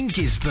 Mill Lane,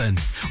 Gisborne,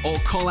 or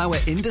call our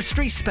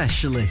industry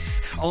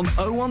specialists on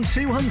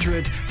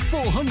 01200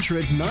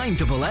 400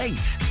 988.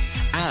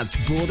 At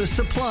Border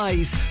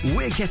Supplies,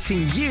 we're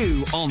getting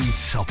you on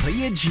top of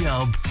your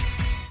job.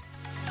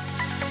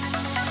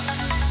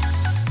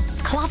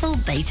 Clavel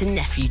Bait &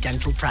 Nephew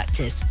Dental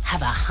Practice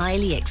have a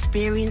highly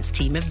experienced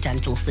team of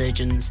dental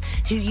surgeons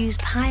who use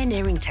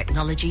pioneering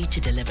technology to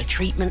deliver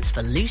treatments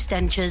for loose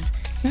dentures,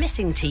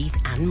 missing teeth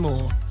and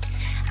more.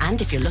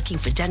 And if you're looking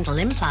for dental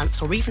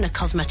implants or even a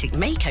cosmetic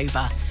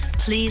makeover,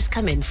 please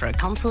come in for a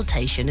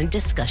consultation and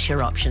discuss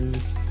your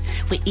options.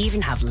 We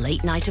even have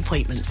late night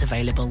appointments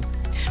available.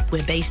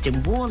 We're based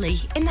in Worley,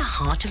 in the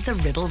heart of the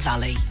Ribble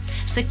Valley.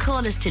 So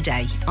call us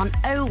today on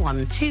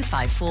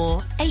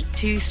 01254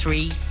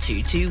 823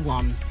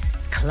 221.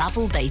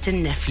 Clavel Bait &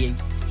 Nephew.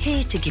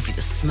 Here to give you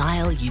the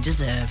smile you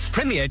deserve.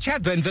 Premier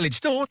Chadburn Village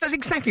Store does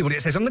exactly what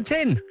it says on the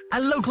tin.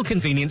 A local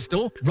convenience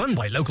store run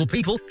by local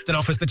people that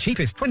offers the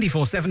cheapest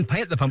 24/7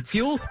 pay-at-the-pump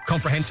fuel,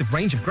 comprehensive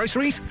range of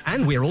groceries,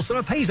 and we're also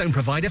a pay zone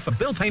provider for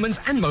bill payments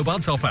and mobile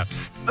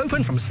top-ups.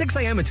 Open from 6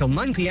 a.m. until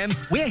 9 p.m.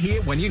 We're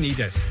here when you need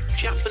us.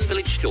 Chapman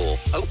Village Store,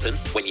 open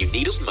when you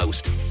need us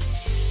most.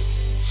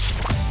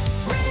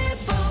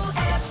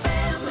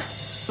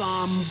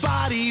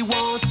 Somebody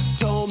once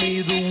told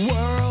me the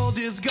world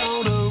is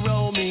gonna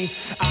roll me.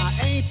 I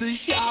ain't the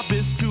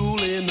sharpest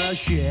tool in the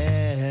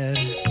shed.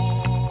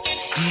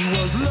 She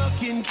was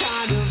looking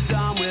kind of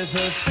dumb with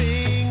her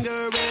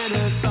finger and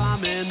her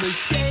thumb in the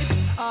shape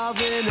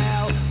of an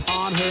L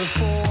on her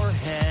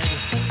forehead.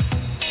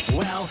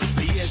 Well,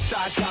 the years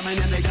start coming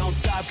and they don't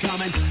stop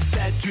coming.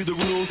 Fed to the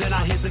rules and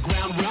I hit the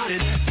ground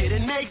running.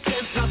 Didn't make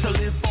sense not to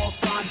live for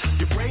fun.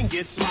 Your brain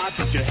gets smart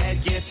but your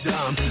head gets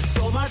dumb.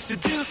 So much to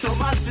do, so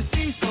much to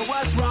see. So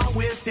what's wrong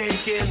with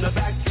taking the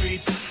back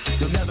streets?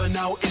 You'll never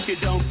know if you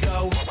don't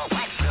go.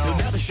 You'll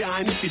never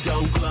shine if you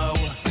don't glow.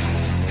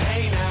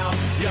 Hey now,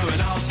 you're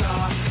an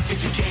all-star.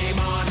 Get your game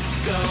on,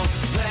 go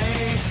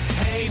play.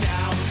 Hey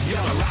now, you're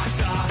a rock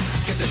star.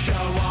 Get the show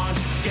on,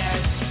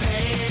 get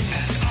paid.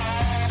 And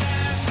all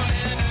that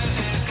glitters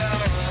is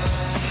gold.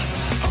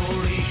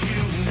 Only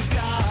shooting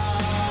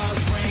stars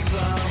break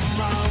the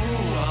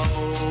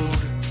mold.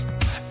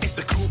 It's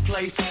a cool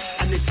place,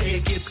 and they say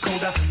it gets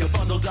colder. You're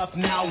bundled up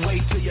now,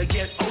 wait till you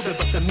get older.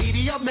 But the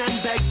media men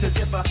beg to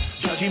differ,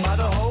 judging by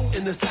the hole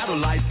in the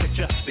satellite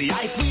picture. The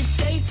ice we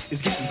skate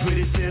is getting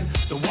pretty thin.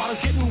 The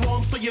water's getting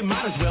warm, so you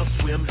might as well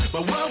swim. My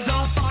world's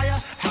on fire,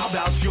 how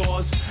about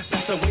yours?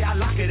 That's the way I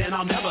like it, and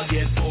I'll never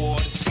get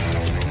bored.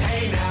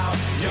 Hey now,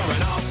 you're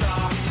an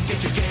all-star.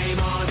 Get your game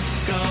on,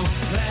 go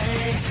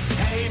play.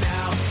 Hey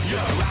now,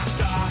 you're a rock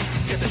star.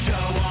 Get the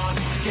show on,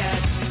 get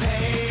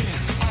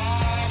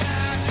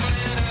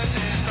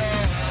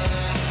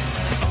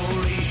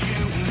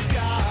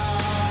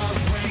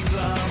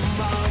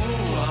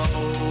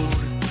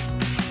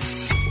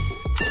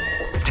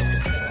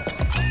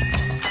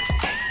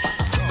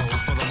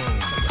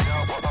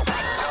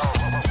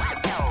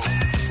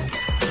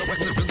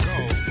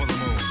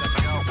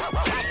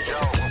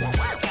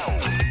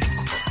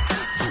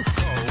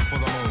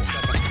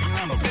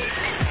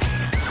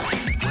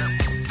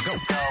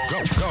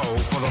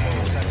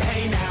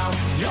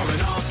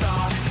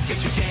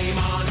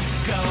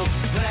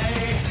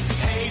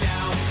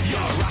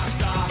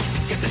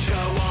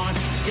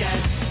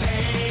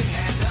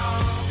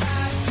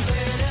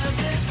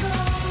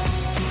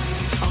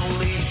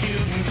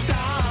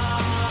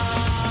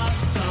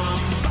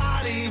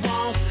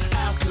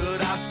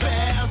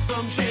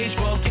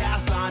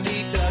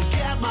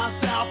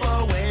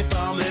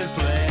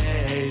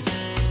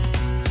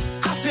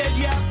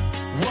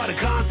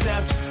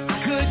except I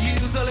could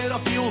use a little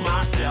fuel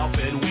myself,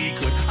 and we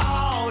could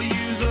all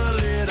use a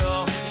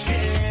little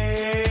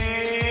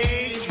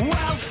change.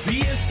 Well, the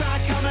years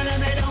start coming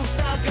and they don't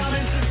stop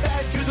coming.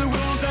 Back to the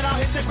rules and I'll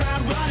hit the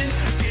ground running.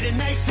 Did it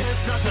make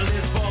sense not to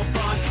live for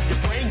fun?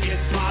 Your brain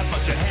gets smart,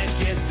 but your head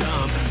gets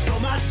dumb. So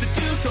much to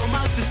do, so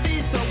much to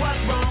see. So what's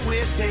wrong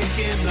with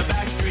taking the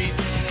back streets?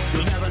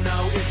 You'll never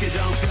know if you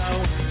don't go.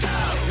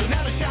 You'll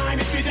never shine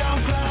if you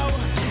don't glow.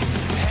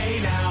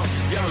 Hey now,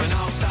 you're an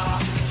all-star.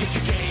 Get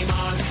your game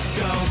on,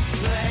 go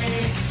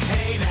play.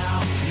 Hey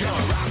now, you're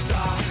a rock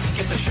star.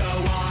 Get the show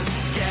on,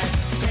 get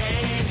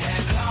paid.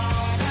 And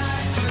all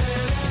that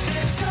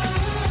glitters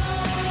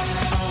gold.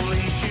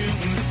 Only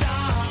shooting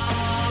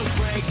stars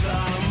break the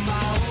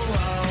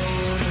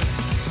mold.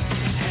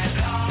 And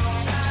all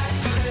that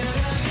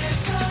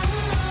glitters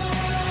gold.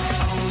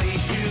 Only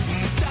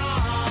shooting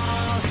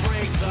stars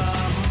break the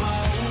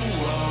mold.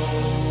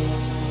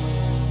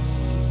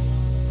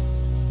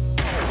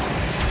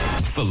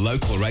 For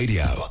local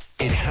radio,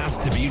 it has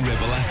to be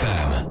Ribble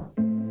FM.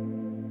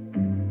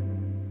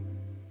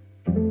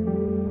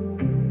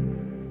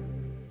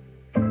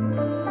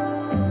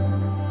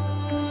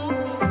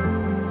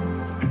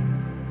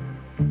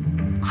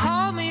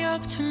 Call me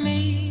up to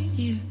meet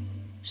you.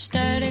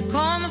 Static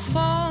on the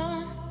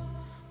phone.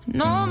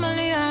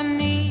 Normally I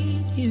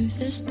need you.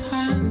 This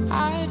time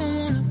I don't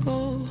wanna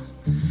go.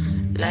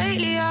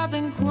 Lately I've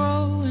been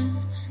growing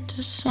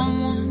into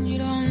someone you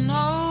don't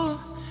know.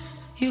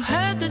 You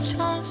had the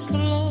chance to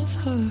love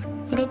her,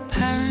 but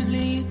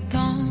apparently you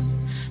don't.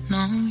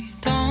 No, you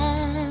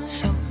don't.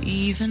 So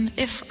even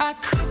if I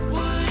could,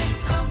 would it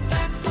go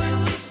back where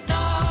we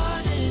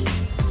started?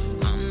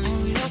 I know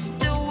you're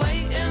still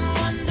waiting,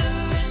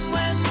 wondering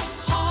where my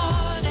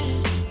heart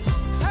is.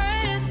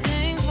 Praying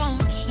things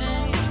won't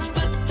change,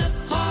 but the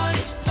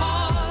hardest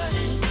part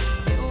is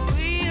you're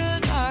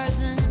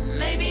realizing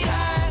maybe I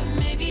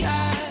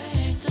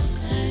ain't the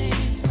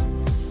same.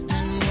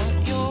 And what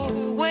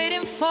you're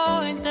waiting for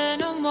ain't there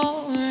no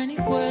more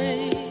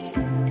anyway.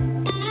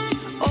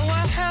 Oh,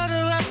 I held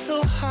her up so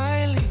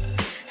highly,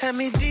 had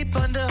me deep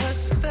under her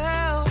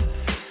spell.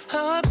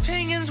 Her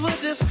opinions would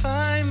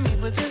define me,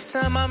 but this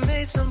time I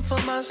made some for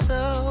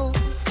myself.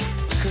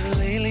 Cause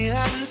lately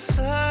I've been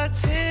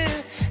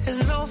certain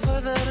there's no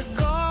further to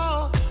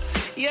go.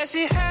 Yeah,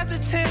 she had the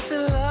chance to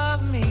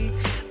love me,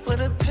 but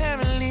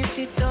apparently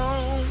she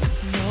don't.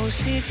 No,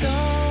 she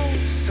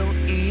don't. So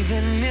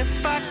even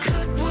if I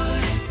could,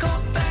 would it go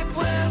back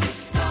where we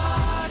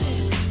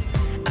started?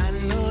 I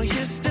know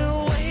you're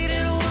still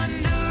waiting,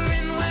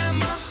 wondering where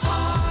my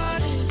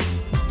heart is.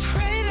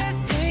 Pray that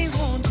things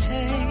won't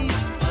change,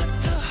 but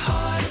the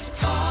hardest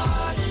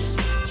part is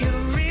you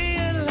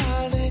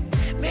realize it.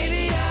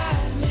 Maybe I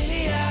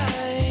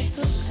ain't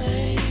the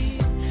same.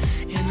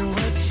 You know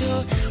what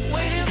you're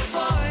waiting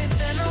for, ain't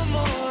there no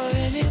more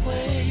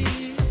anyway.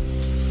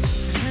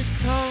 And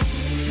it's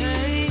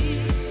okay.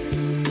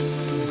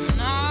 I'm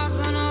not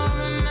gonna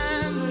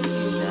remember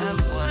you that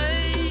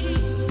way.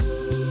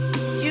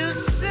 You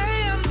say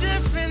I'm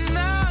different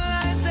now,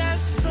 like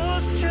that's so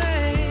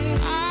strange.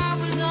 I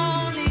was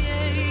only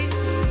 18.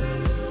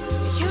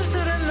 You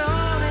should have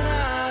known that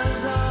I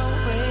was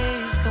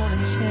always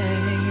gonna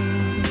change.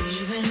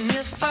 Even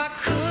if I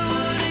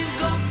couldn't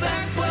go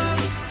back where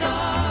we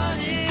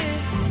started,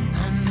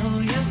 I know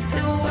you're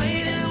still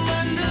waiting,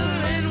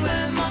 wondering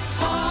where my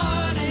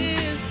heart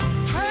is.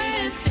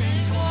 Praying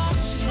things won't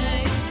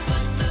change,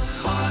 but the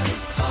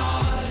hardest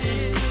part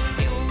is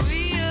You're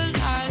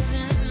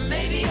realizing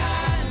maybe I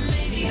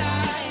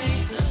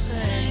ain't the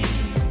same.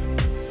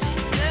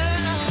 Ain't there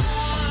no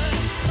more?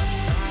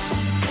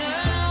 Ain't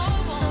there no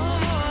more?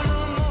 no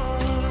more.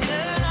 Ain't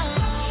there no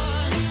more?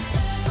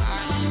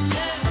 Ain't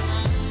there no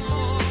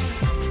more?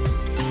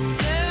 Ain't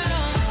there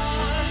no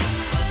more?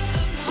 But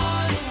the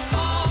hardest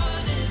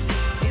part is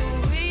you're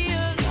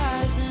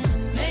realizing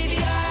maybe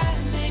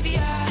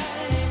I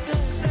ain't the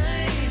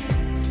same.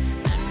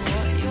 And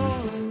what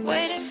you're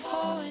waiting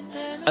for ain't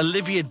there no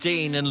Olivia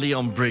Dean and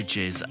Leon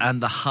Bridges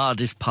and The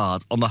Hardest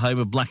Part on the home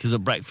of Blackers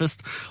at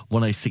Breakfast,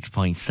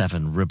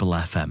 106.7 Ribble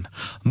FM.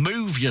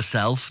 Move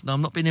yourself. No,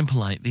 I'm not being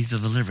impolite. These are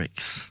the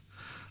lyrics.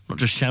 I'm not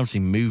just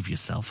shouting move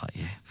yourself at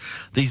you.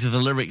 These are the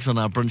lyrics on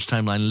our Brunch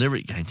Timeline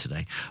lyric game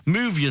today.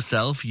 Move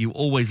yourself. You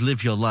always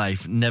live your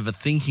life, never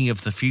thinking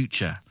of the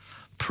future.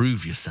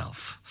 Prove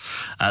yourself.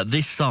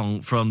 This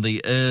song from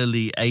the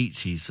early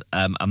 80s,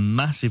 a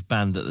massive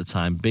band at the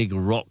time, big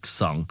rock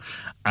song.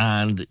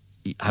 And,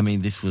 I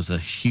mean, this was a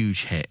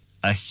huge hit.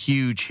 A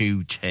huge,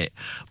 huge hit.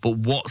 But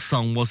what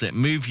song was it?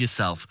 Move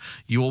yourself.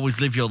 You always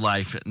live your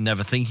life,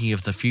 never thinking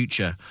of the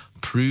future.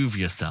 Prove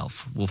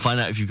yourself. We'll find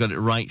out if you've got it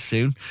right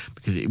soon,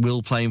 because it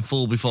will play in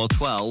full before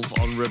 12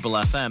 on Ribble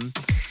FM.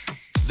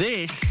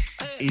 This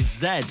is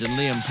Zed and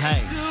Liam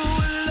Payne.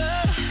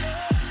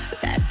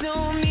 That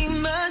don't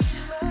mean much.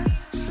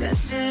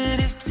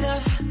 Sensitive,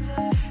 tough.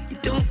 You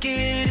don't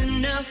get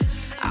enough.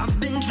 I've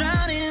been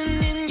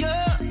drowning in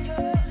your,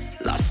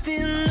 lost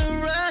in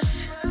the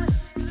rush.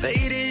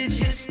 Faded,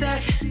 you're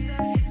stuck.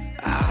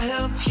 I'll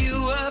help you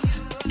up.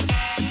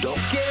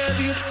 Don't care if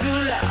you're too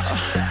loud.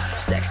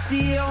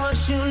 Sexy, I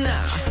want you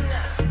now.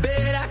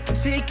 Bet I can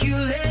take you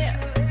there.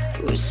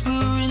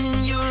 Whispering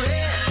in your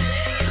ear.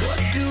 What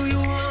do you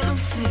wanna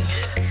feel?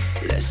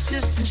 Let's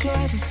just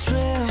enjoy this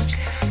thrill.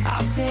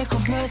 I'll take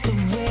off with the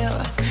wheel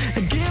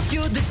and give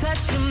you the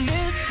touch you're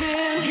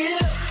missing.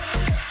 Get up,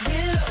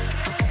 get up.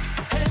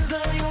 Hands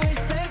on your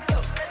waist, let's go.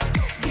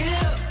 Get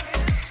up,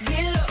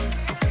 get up.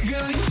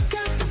 Girl, you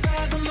got the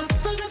vibe, I'm up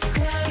for the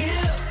climb.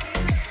 Get up,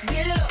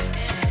 get up.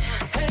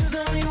 Hands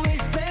on your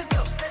waist, let's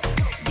go.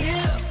 Get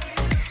up,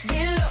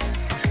 get up.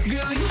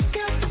 Girl, you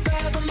got the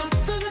vibe, I'm up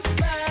for the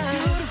climb.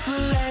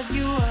 Beautiful as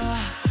you are,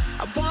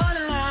 I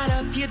wanna light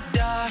up your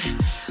dark.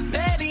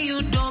 Maybe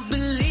you don't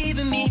believe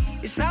in me.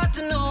 It's hard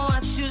to know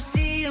what you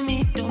see in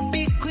me. Don't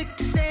be quick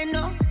to say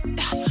no.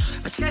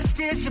 My chest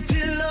is your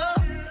pillow.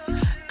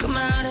 Come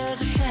out of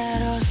the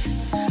shadows.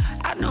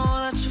 I know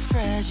that you're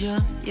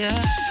fragile,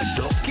 yeah. But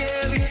don't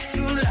care if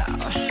you're too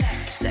loud.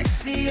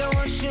 Sexy, I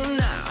want you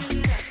now.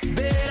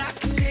 Bet I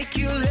can take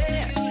you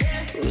there.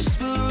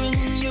 Whispering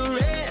in your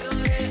ear.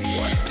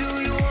 What do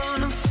you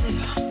wanna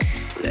feel?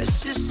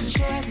 Let's just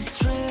enjoy this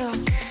thrill.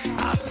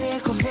 I'll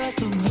take over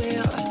the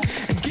wheel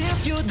and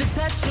give you the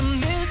touch you're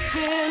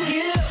missing.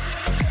 Get up,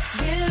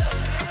 get up.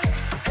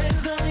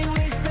 Hands on your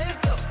waist, let's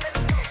go.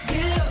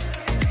 Get up,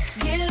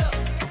 get up.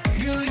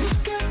 Girl, you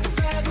got the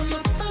vibe, I'm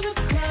up for the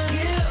climb.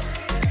 Get up,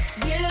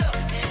 get up.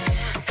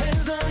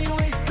 Hands on your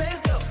waist, let's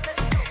go.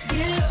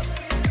 Get up,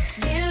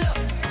 get up.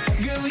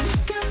 Girl, you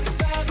got the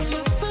vibe, I'm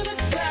up for the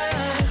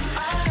climb.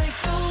 I like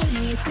the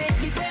way you take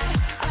me back.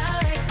 I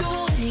like the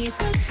way you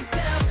touch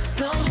yourself.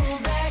 Don't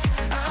hold back,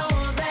 I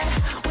want that.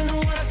 When the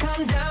water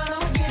come down,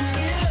 I'm getting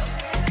it up,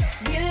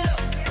 get up.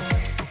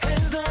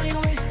 Hands on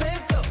your waist,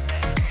 let's go.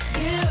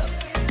 Get up,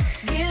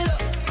 get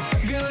up.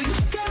 Girl, you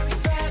got the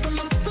vibe, I'm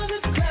up for the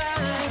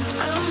climb.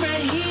 I'm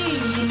right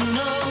here, you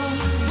know.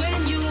 When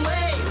your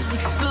waves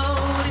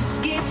explode,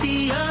 escape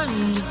the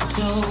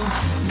undertow.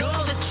 Know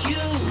that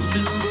you've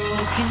been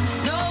broken.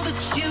 Know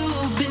that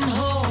you've been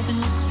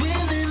hoping.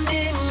 Swimming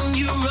in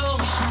your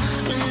ocean.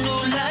 A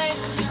new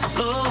life is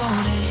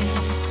floating.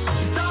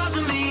 Stars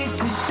are made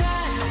to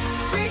shine.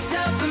 Reach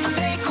up and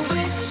make a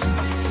wish.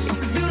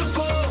 It's a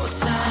beautiful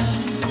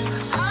time.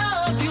 I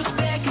hope you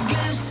take a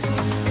glimpse.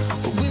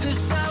 With the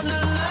sound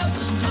of love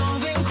is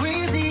blowing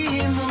crazy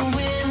in the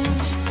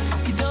wind.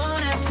 You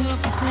don't have to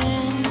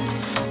pretend.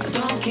 I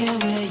don't care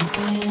where you've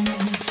been.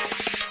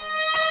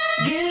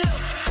 Get up,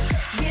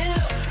 get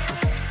up.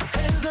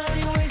 Hands on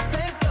your waist,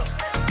 let's go.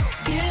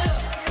 Get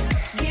up,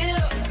 get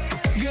up.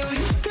 Girl,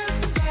 you got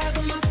the vibe,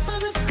 I'm up for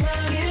the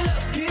climb. Get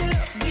up, get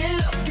up, get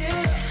up, get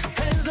up.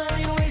 Hands on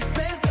your waist,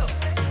 let's go.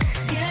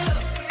 Get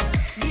up,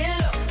 get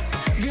up.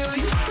 Girl,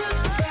 you got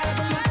the vibe,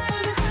 I'm up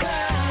for the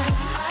climb.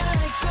 I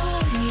like the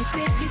way you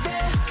take me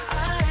there.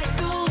 I like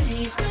the way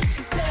you touch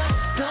yourself.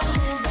 Don't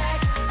hold back,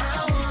 I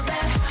want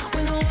that.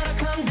 When the water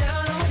come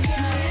down, I'm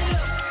getting it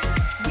up,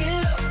 get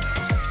up.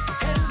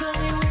 Hands on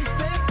your waist,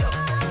 let's go.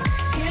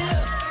 Get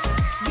up,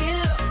 get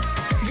up.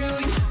 Girl,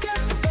 you got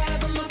the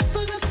vibe, I'm up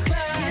for the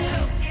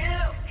climb. Get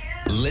up.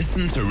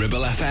 Listen to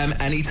Ribble FM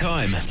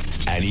anytime,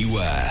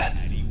 anywhere.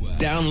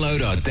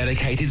 Download our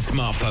dedicated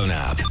smartphone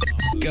app.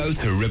 Go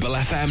to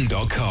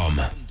ribblefm.com.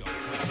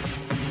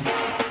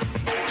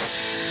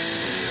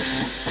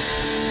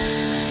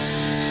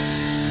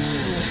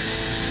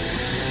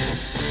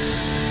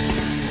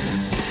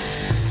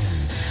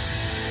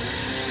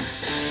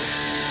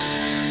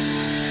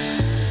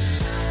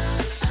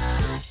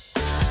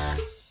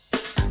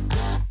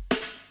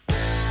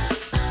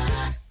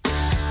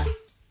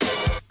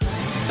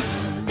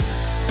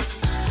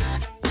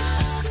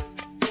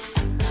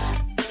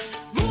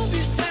 Move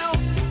yourself.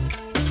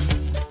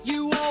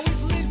 You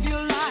always live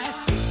your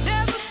life.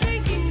 Never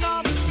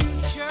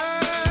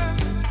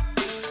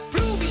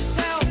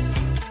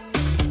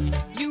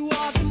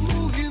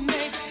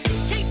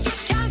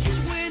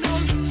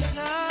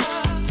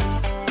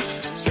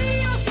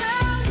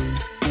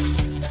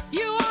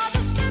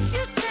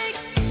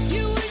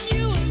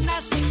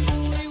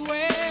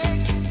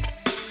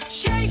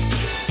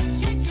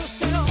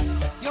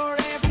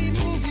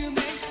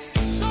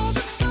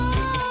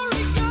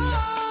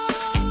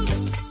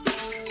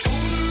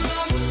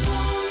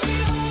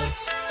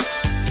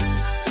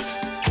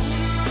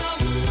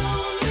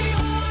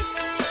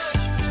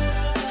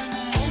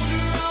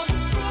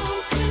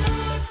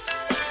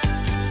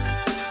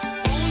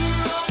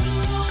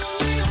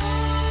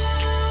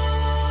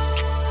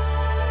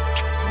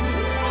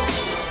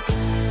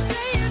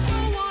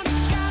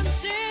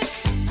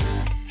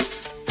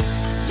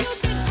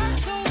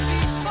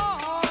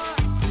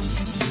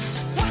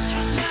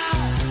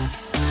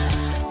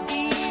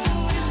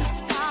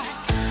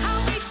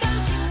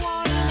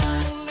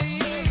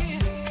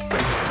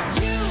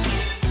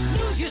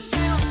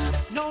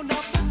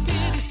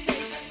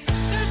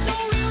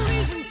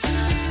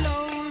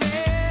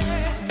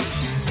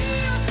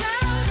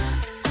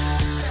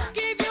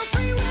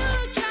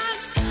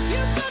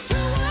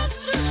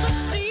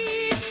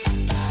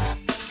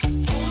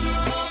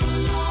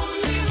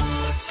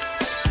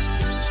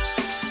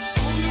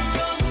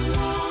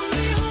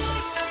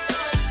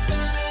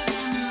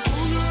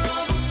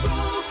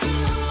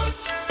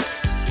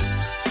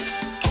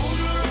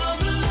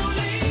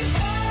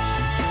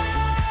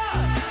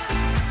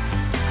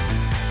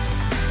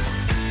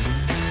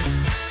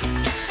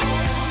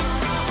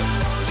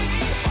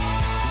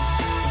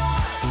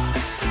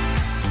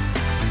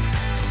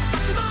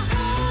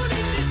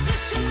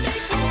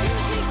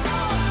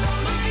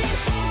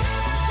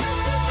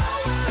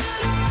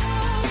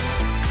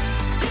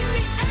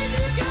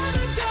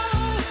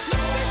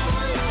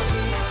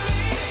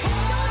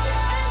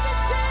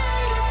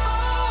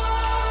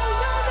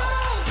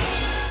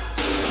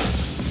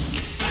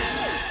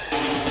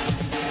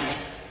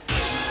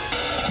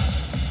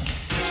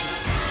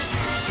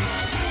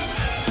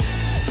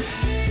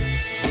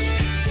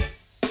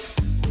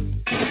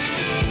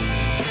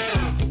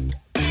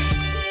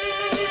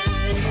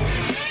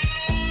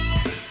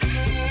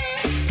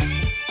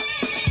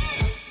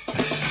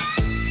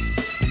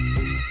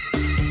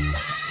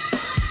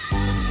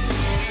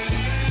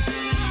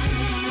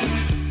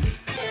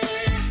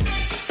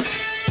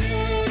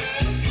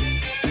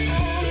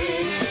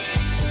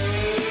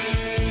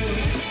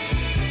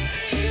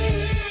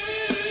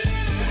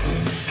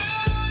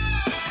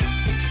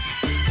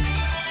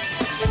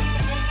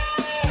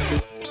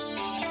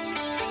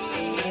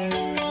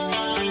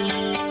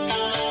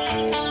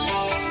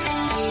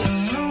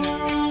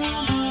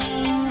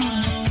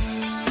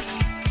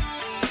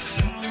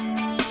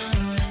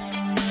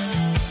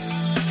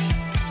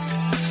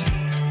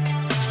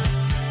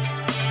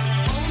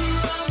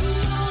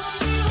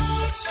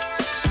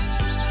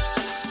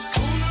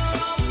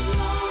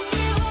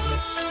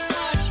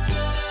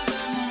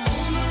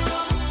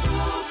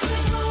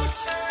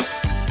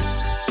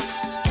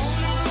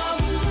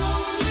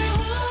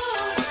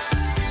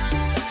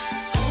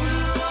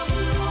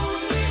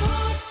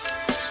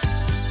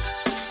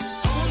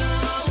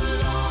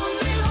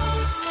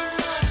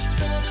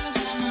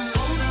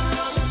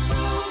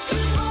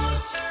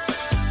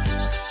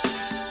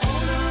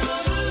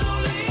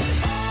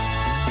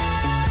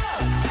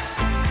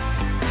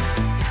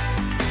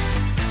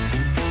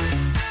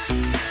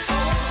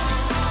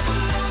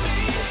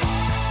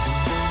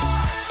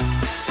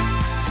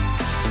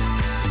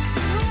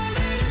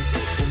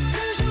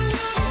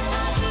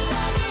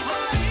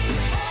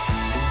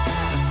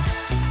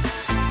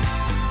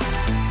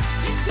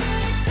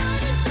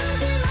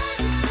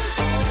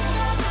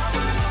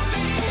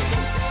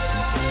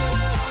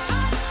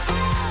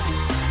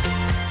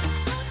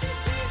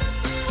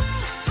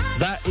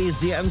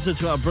the answer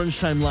to our Brunch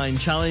Time Line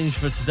challenge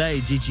for today.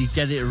 Did you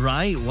get it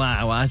right?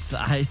 Wow, I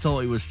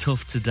thought it was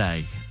tough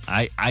today.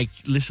 I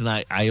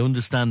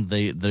understand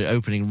the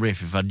opening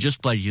riff. If I'd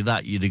just played you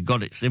that, you'd have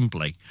got it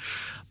simply.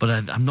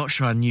 But I'm not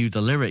sure I knew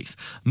the lyrics.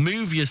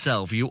 Move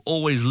yourself. You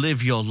always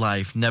live your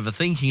life, never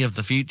thinking of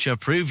the future.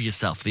 Prove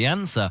yourself. The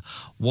answer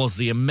was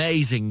the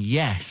amazing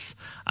Yes,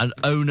 an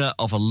owner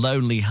of a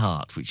lonely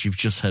heart, which you've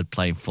just heard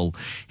playing full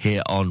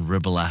here on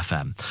Ribble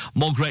FM.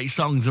 More great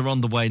songs are on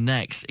the way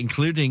next,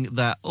 including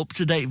that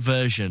up-to-date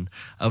version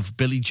of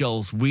Billy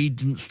Joel's We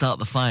Didn't Start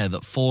the Fire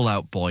that Fall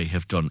Out Boy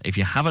have done. If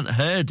you haven't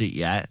heard it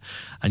yet,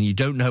 and you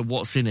don't know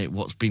what's in it,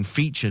 what's been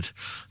featured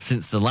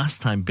since the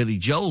last time Billy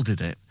Joel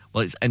did it,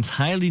 well, it's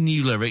entirely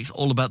new lyrics,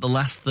 all about the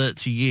last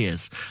 30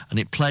 years, and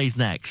it plays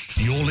next.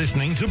 You're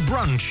listening to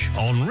Brunch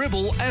on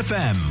Ribble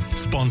FM,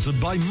 sponsored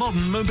by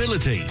Modern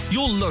Mobility,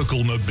 your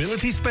local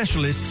mobility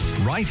specialists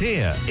right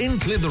here in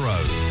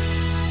Clitheroe.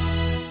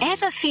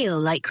 Ever feel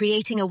like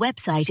creating a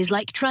website is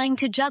like trying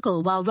to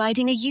juggle while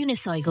riding a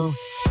unicycle?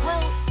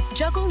 Well,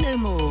 juggle no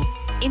more.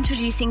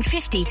 Introducing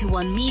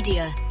 50-to-1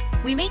 Media.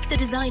 We make the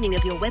designing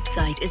of your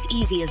website as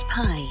easy as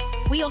pie.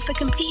 We offer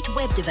complete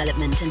web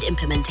development and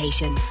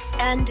implementation.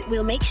 And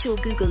we'll make sure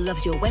Google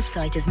loves your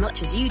website as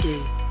much as you do.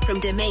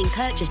 From domain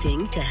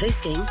purchasing to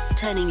hosting,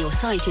 turning your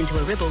site into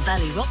a Ribble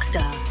Valley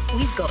rockstar,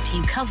 we've got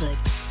you covered.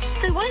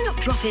 So why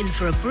not drop in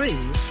for a brew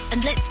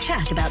and let's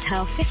chat about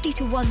how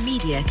 50-to-1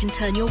 Media can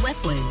turn your web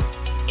woes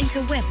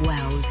into web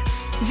wows.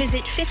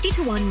 Visit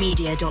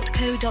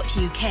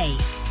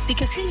 50to1media.co.uk,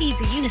 because who needs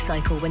a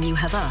unicycle when you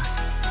have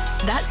us?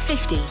 That's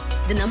 50,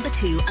 the number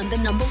 2 and the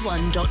number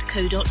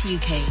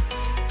 1.co.uk.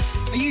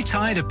 Are you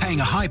tired of paying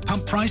a high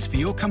pump price for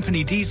your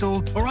company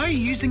diesel? Or are you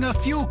using a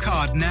fuel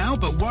card now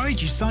but worried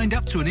you signed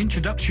up to an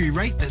introductory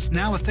rate that's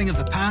now a thing of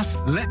the past?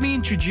 Let me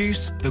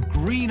introduce the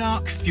Green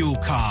Arc Fuel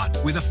Card.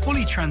 With a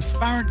fully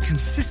transparent,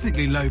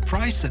 consistently low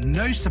price and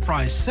no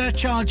surprise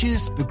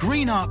surcharges, the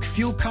Green Arc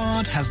Fuel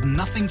Card has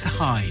nothing to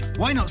hide.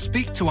 Why not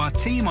speak to our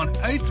team on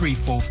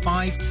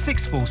 0345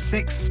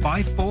 646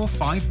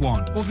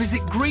 5451 or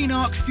visit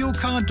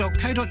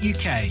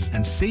greenarcfuelcard.co.uk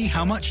and see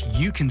how much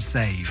you can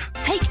save.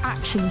 Take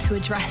action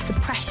to address the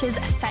pressures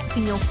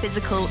affecting your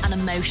physical and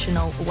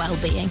emotional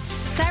well-being.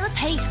 Sarah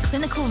Pate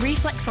Clinical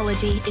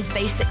Reflexology is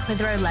based at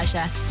Clitheroe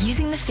Leisure.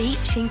 Using the feet,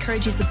 she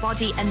encourages the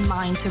body and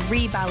mind to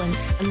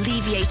rebalance,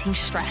 alleviating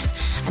stress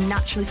and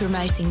naturally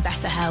promoting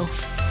better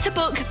health. To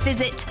book,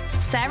 visit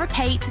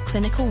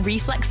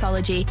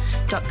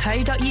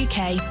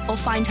sarahpateclinicalreflexology.co.uk or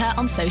find her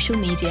on social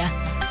media.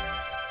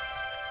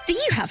 Do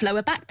you have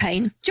lower back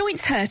pain,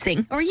 joints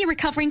hurting, or are you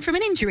recovering from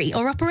an injury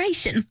or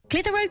operation?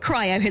 Clitheroe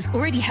Cryo has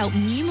already helped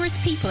numerous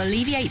people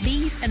alleviate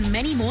these and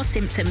many more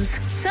symptoms.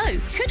 So,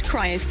 could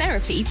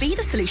cryotherapy be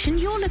the solution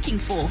you're looking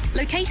for?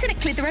 Located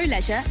at Clitheroe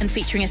Leisure and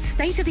featuring a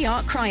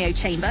state-of-the-art cryo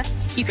chamber,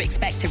 you can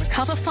expect to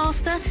recover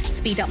faster,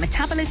 speed up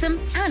metabolism,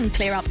 and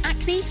clear up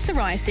acne,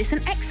 psoriasis,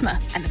 and eczema.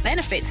 And the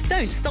benefits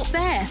don't stop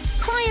there.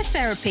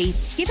 Cryotherapy.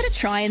 Give it a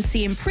try and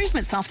see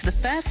improvements after the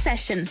first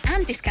session,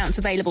 and discounts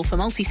available for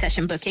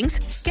multi-session bookings.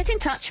 Get in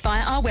touch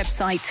via our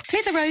website,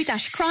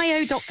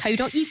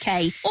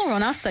 clitheroe-cryo.co.uk, or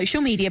on our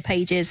social media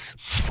pages.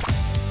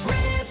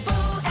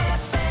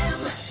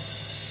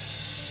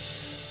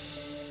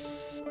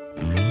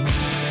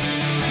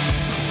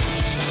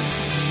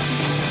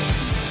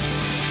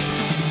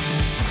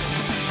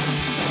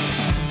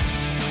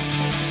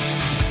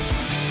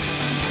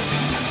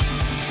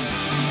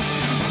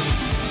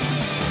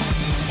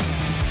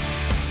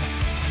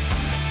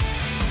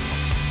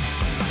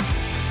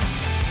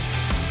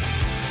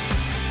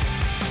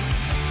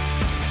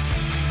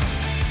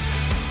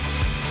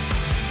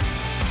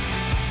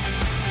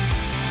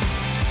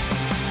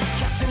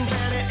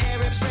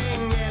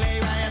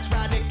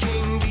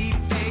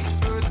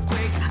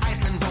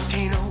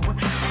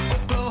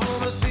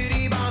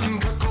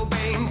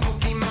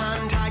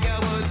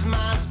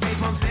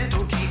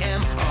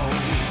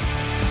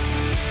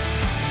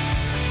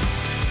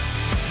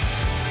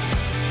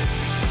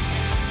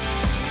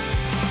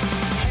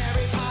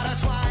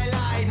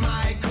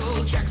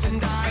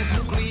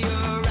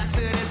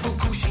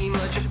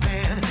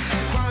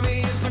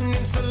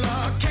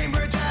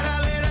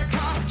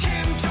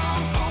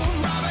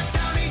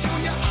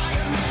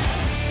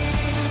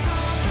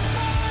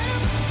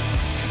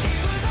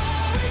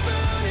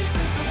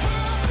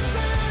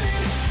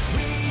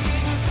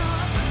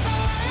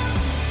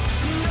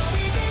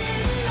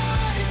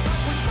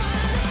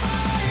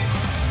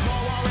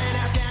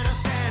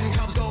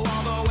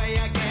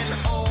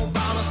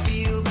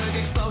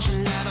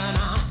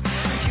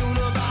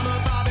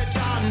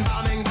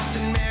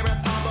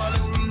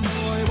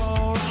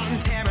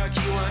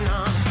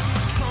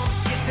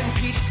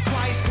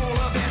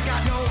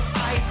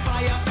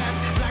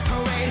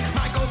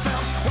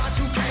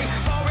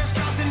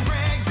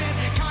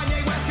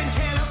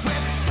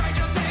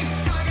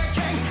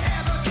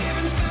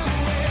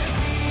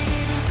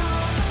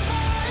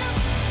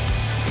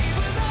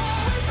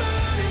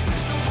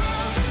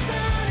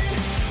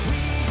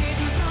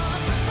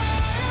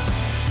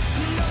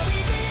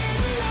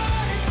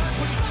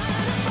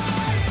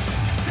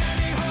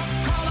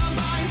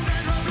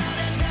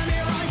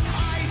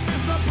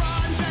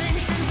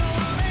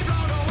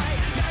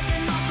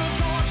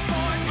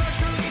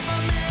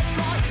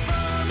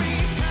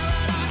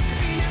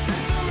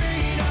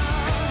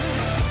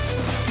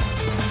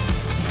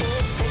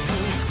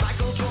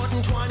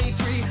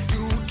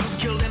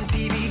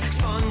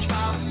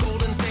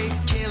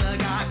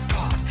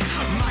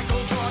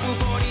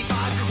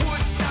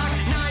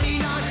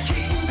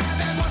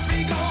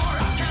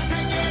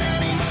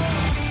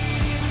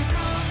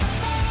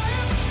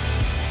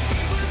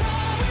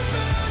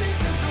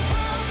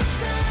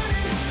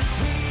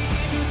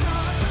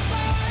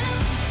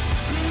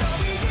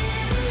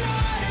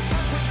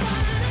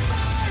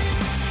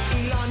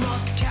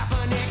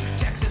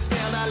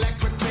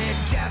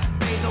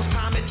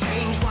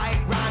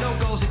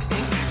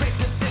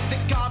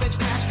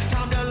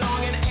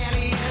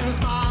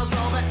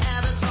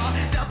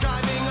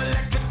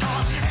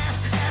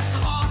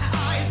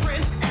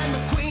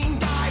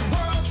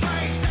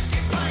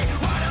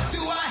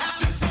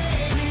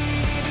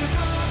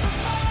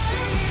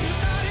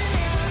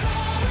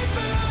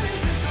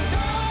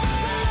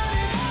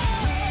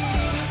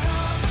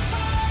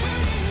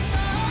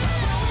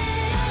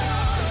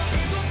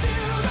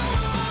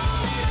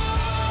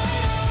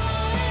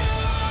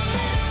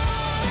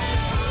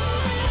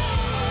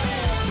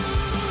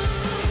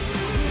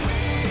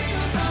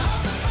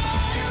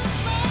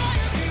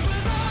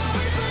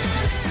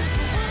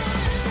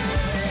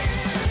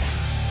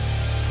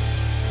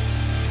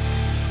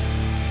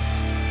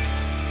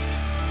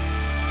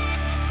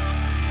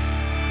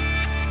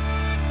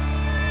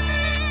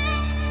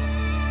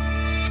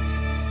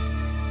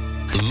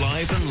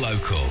 Live and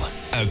local,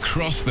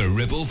 across the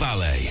Ribble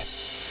Valley.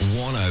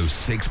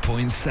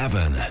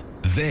 106.7.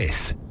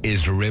 This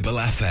is Ribble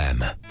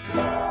FM.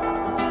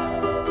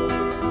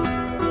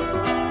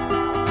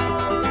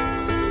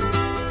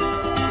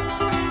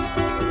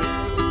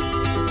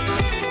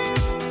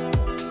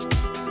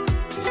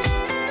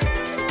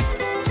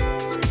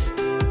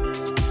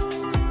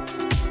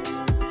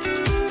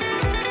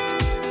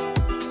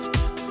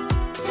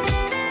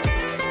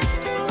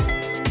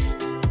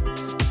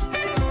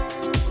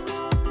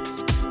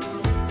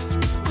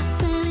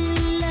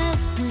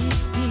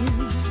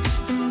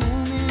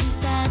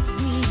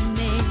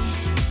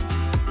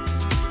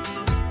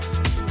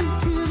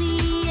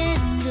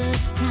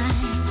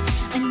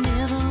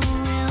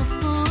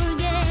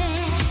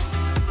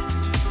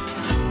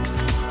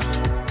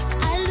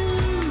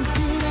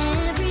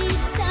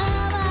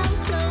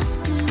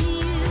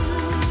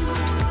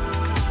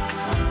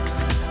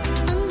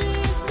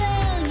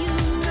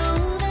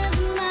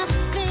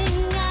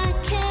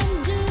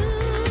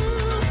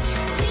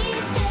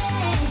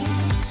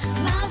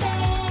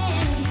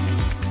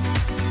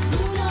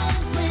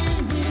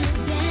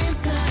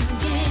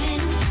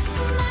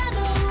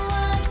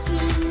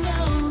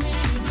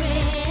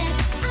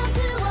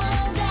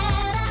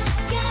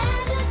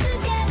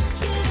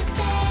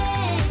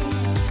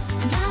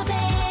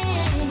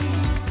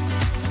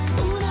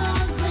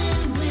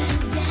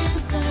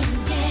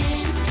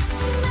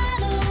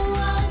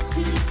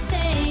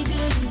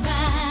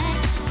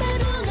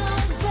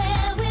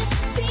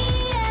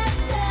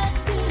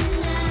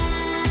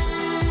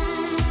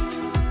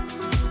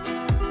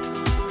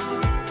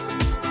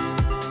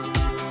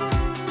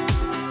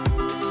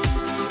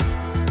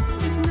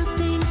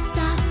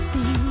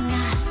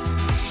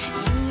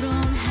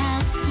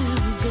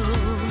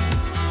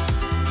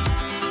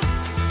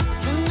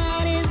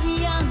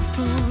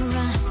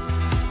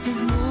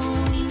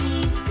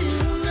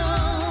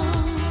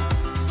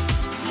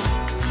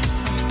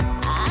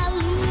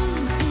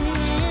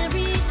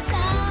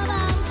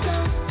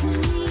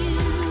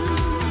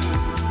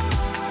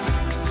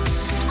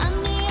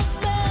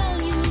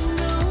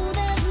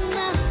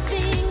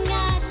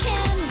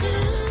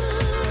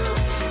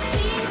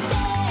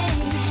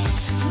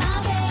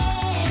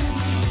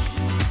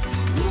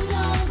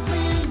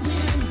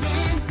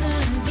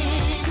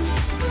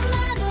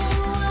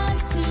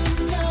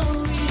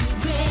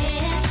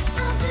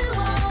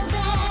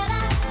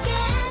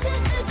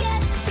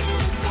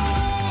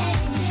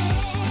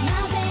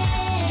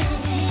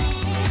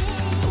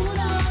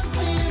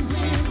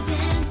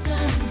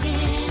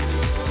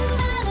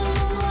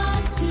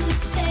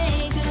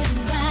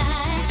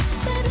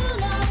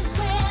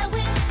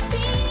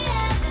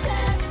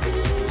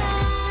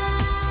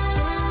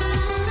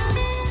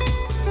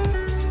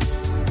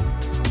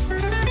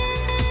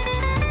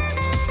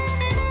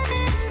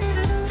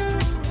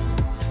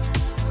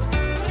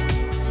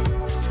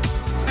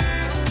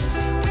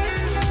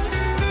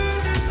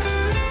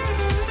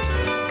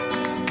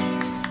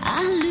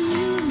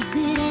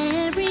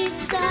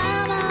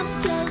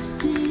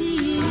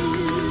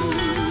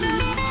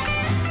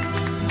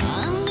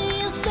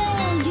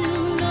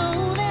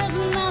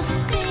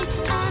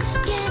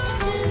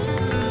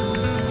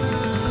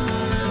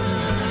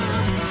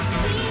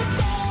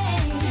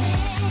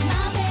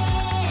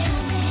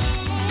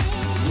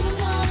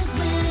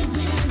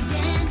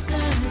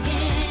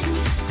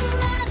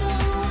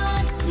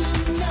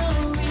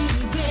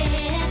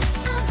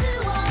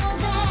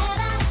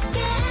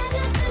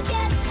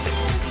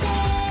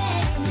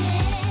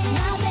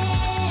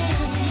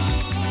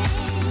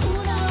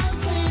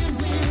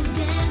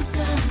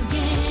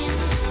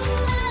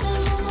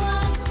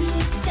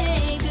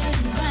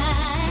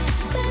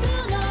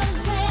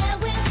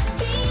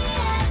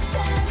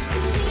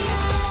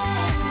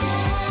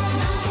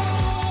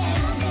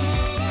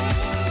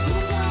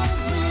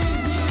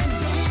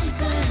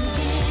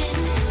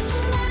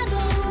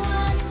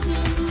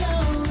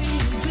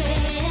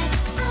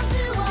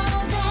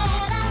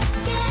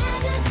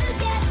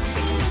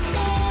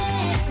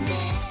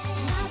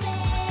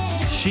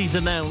 She's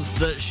announced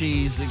that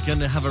she's going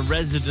to have a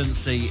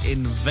residency in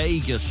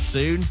Vegas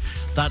soon.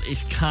 That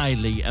is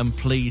Kylie, and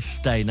please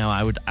stay. Now,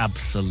 I would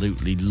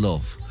absolutely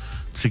love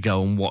to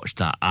go and watch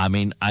that. I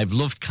mean, I've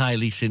loved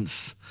Kylie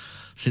since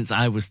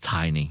I was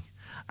tiny.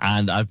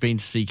 And I've been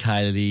to see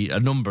Kylie a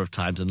number of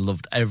times and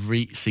loved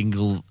every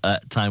single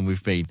time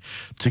we've been.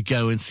 To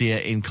go and see her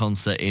in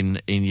concert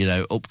in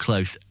up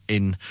close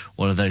in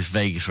one of those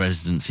Vegas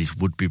residencies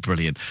would be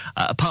brilliant.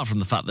 Apart from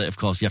the fact that, of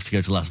course, you have to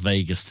go to Las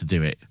Vegas to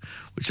do it.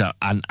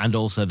 And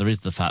also there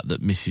is the fact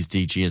that Mrs.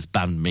 DG has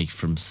banned me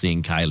from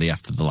seeing Kylie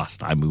after the last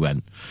time we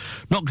went.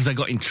 Not because I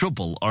got in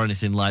trouble or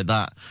anything like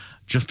that,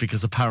 just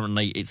because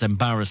apparently it's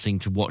embarrassing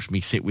to watch me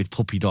sit with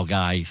puppy dog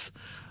eyes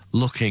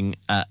looking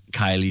at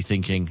Kylie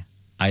thinking,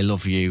 I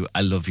love you,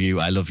 I love you,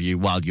 I love you,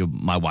 while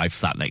my wife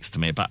sat next to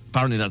me. But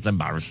apparently that's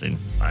embarrassing.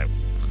 So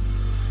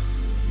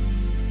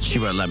she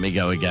won't let me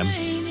go again.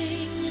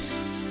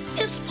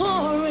 It's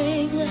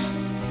pouring.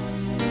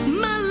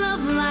 My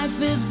love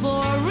life is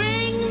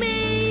boring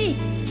me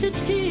to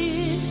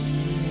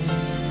tears.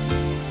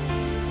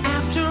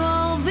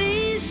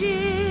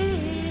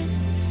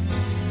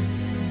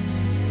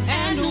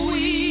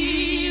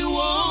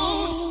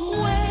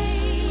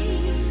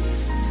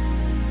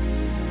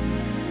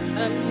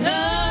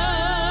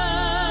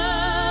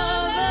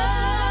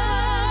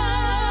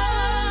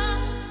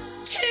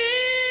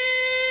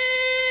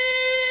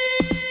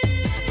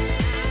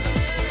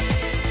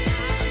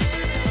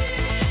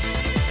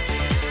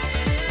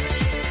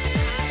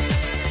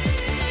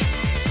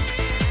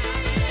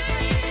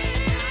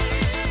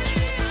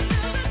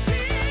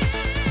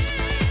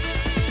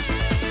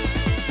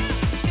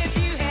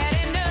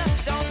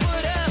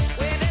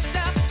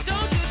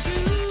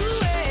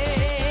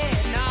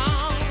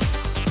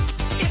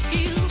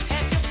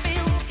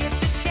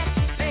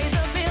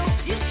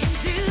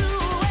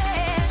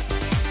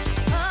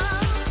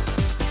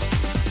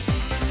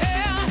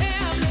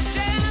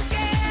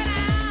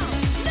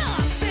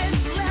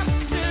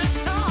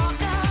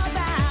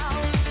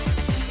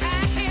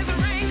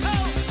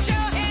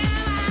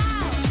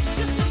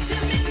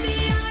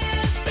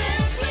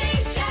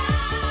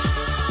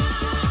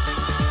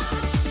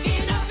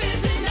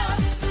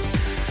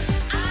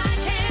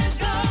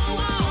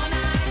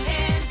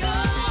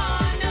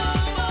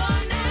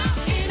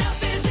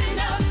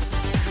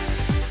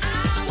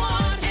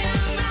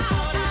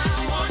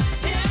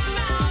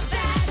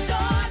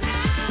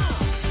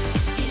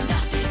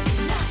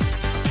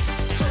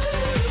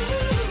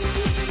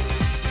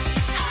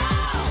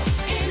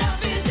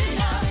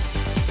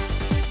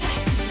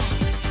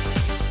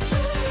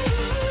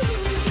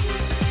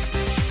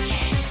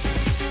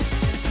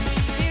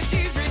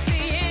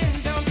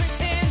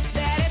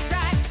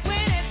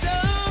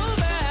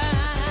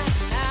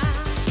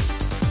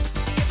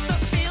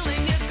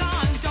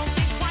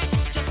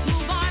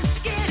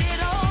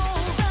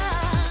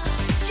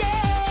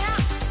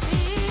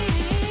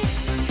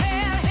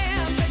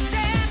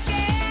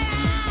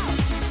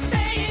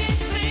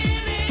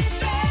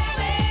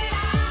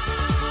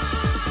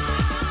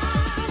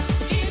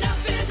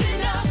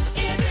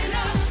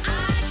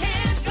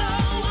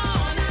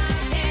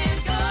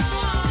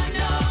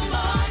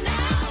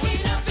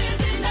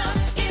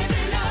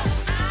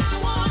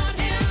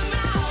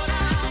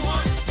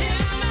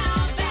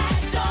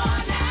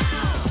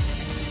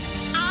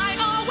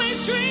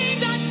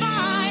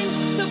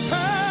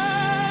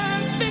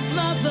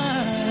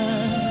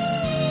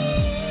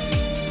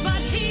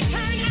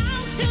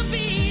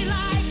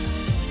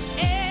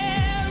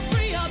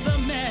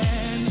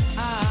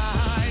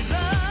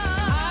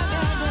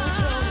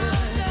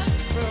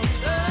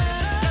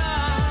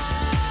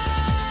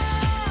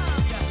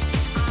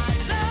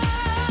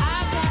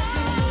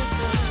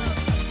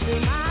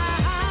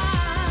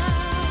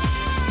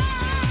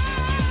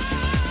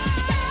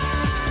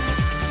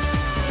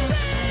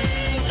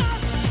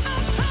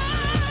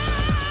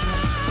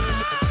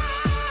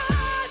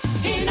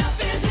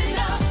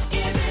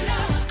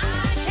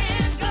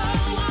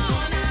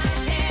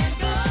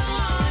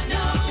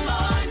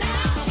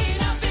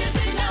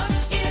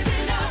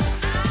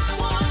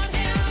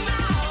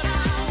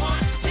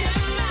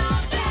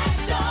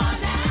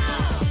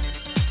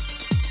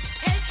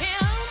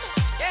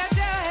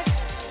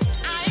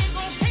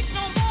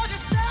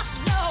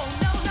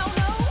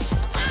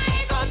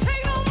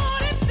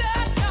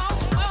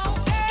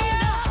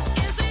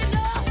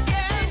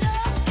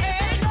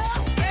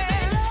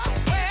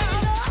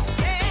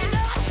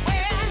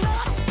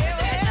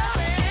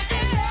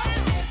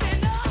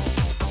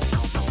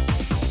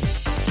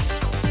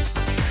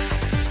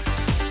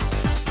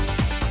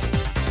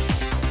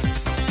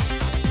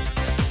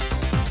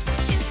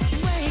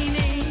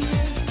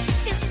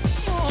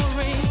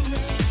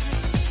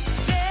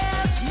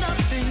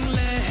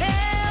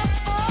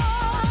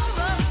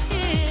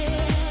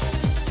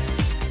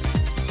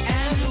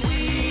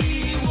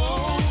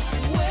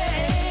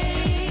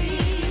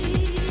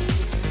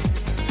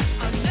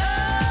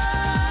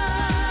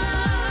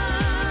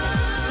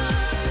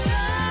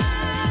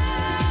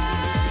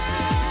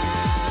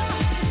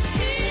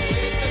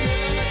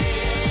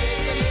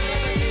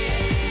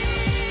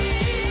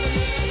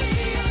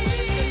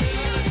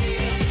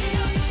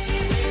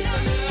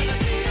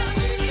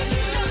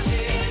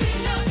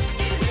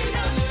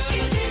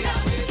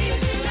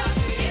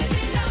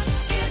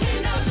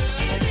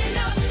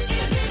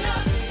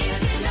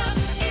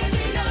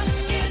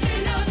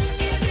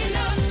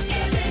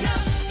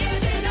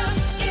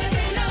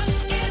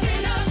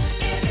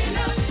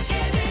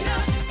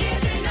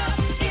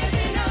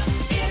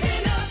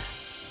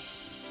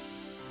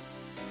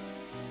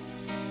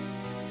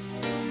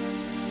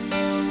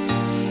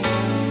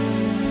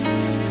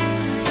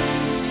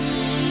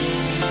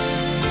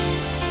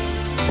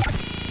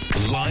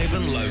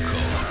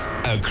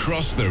 local.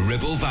 Across the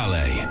Ribble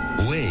Valley,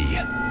 we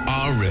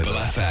are Ribble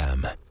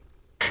FM.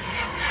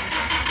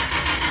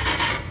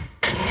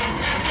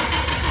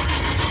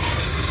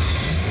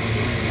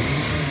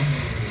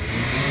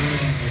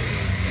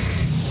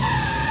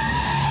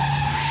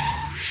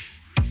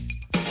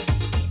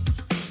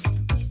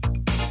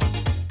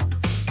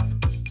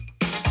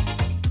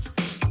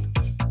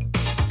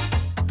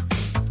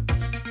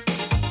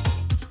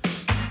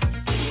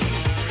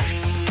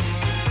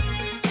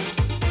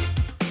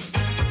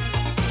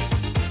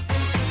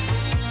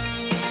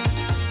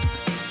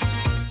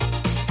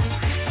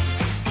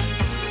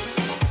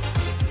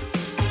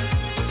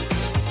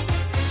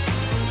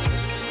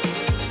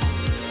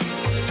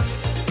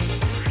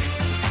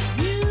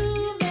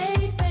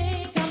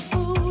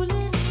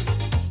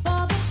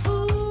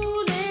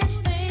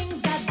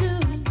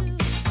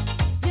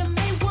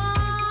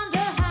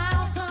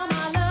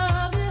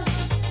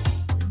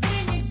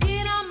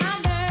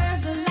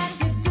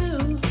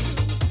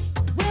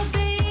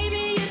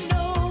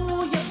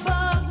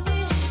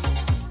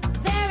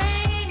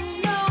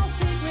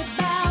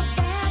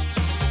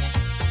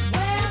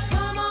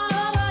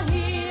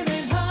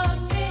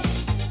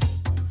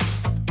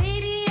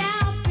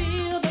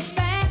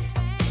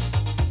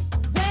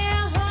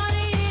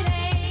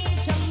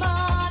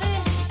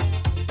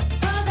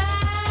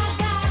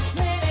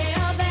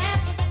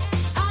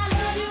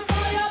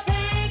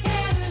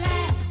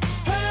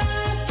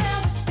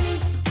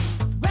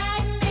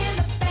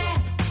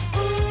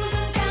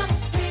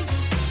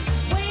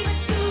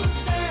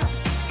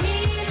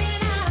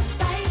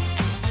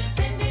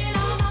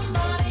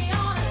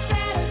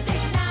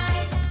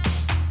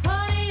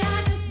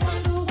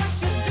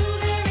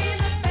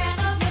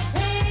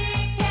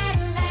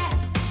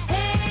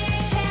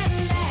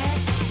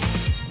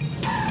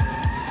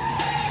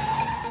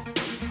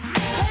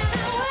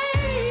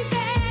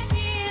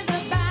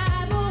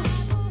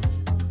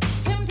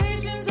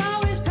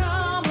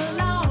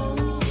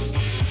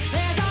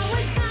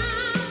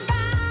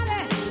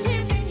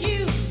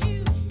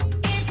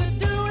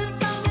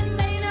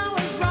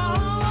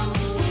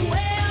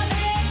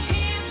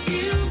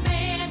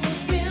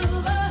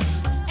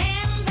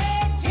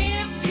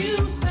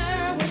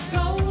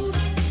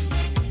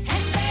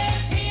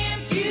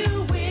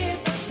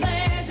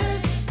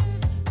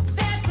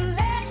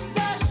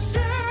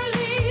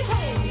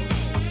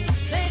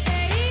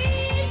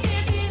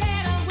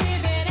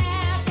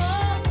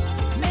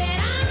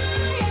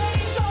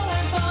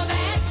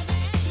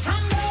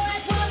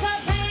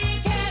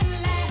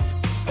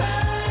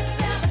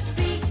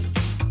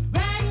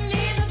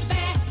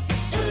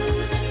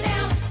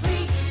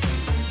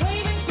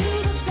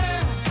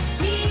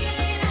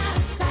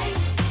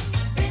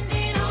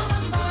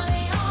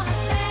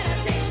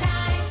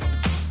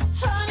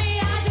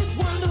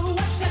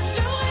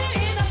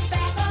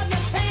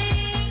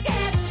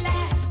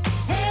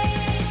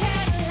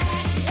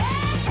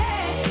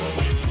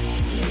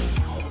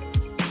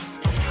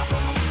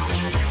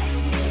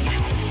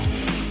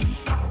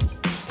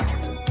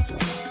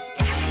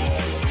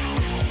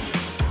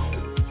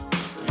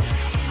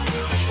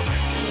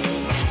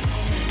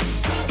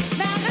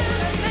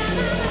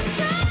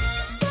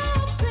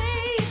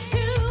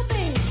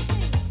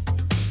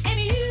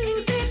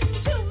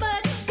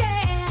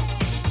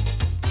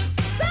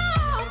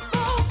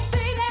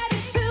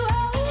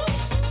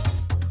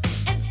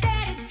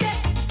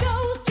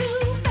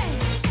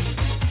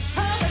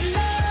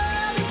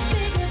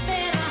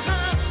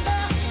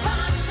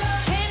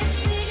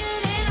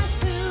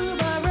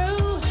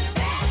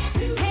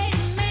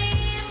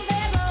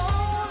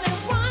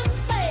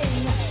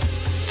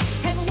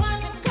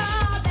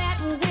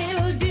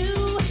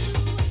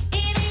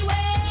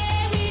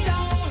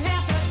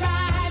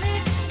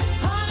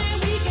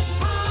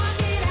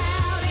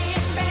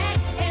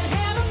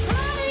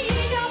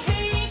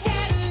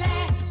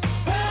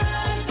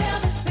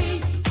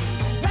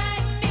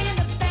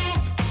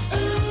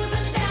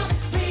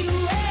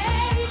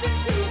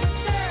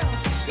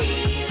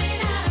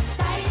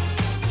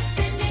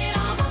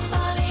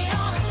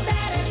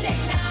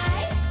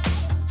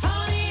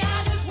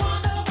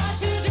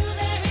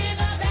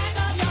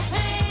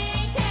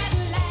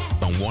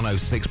 On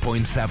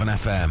 106.7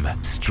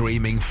 FM,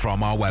 streaming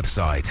from our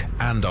website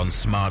and on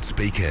smart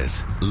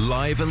speakers.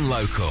 Live and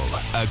local,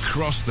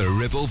 across the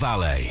Ribble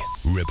Valley.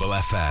 Ribble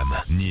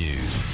FM News.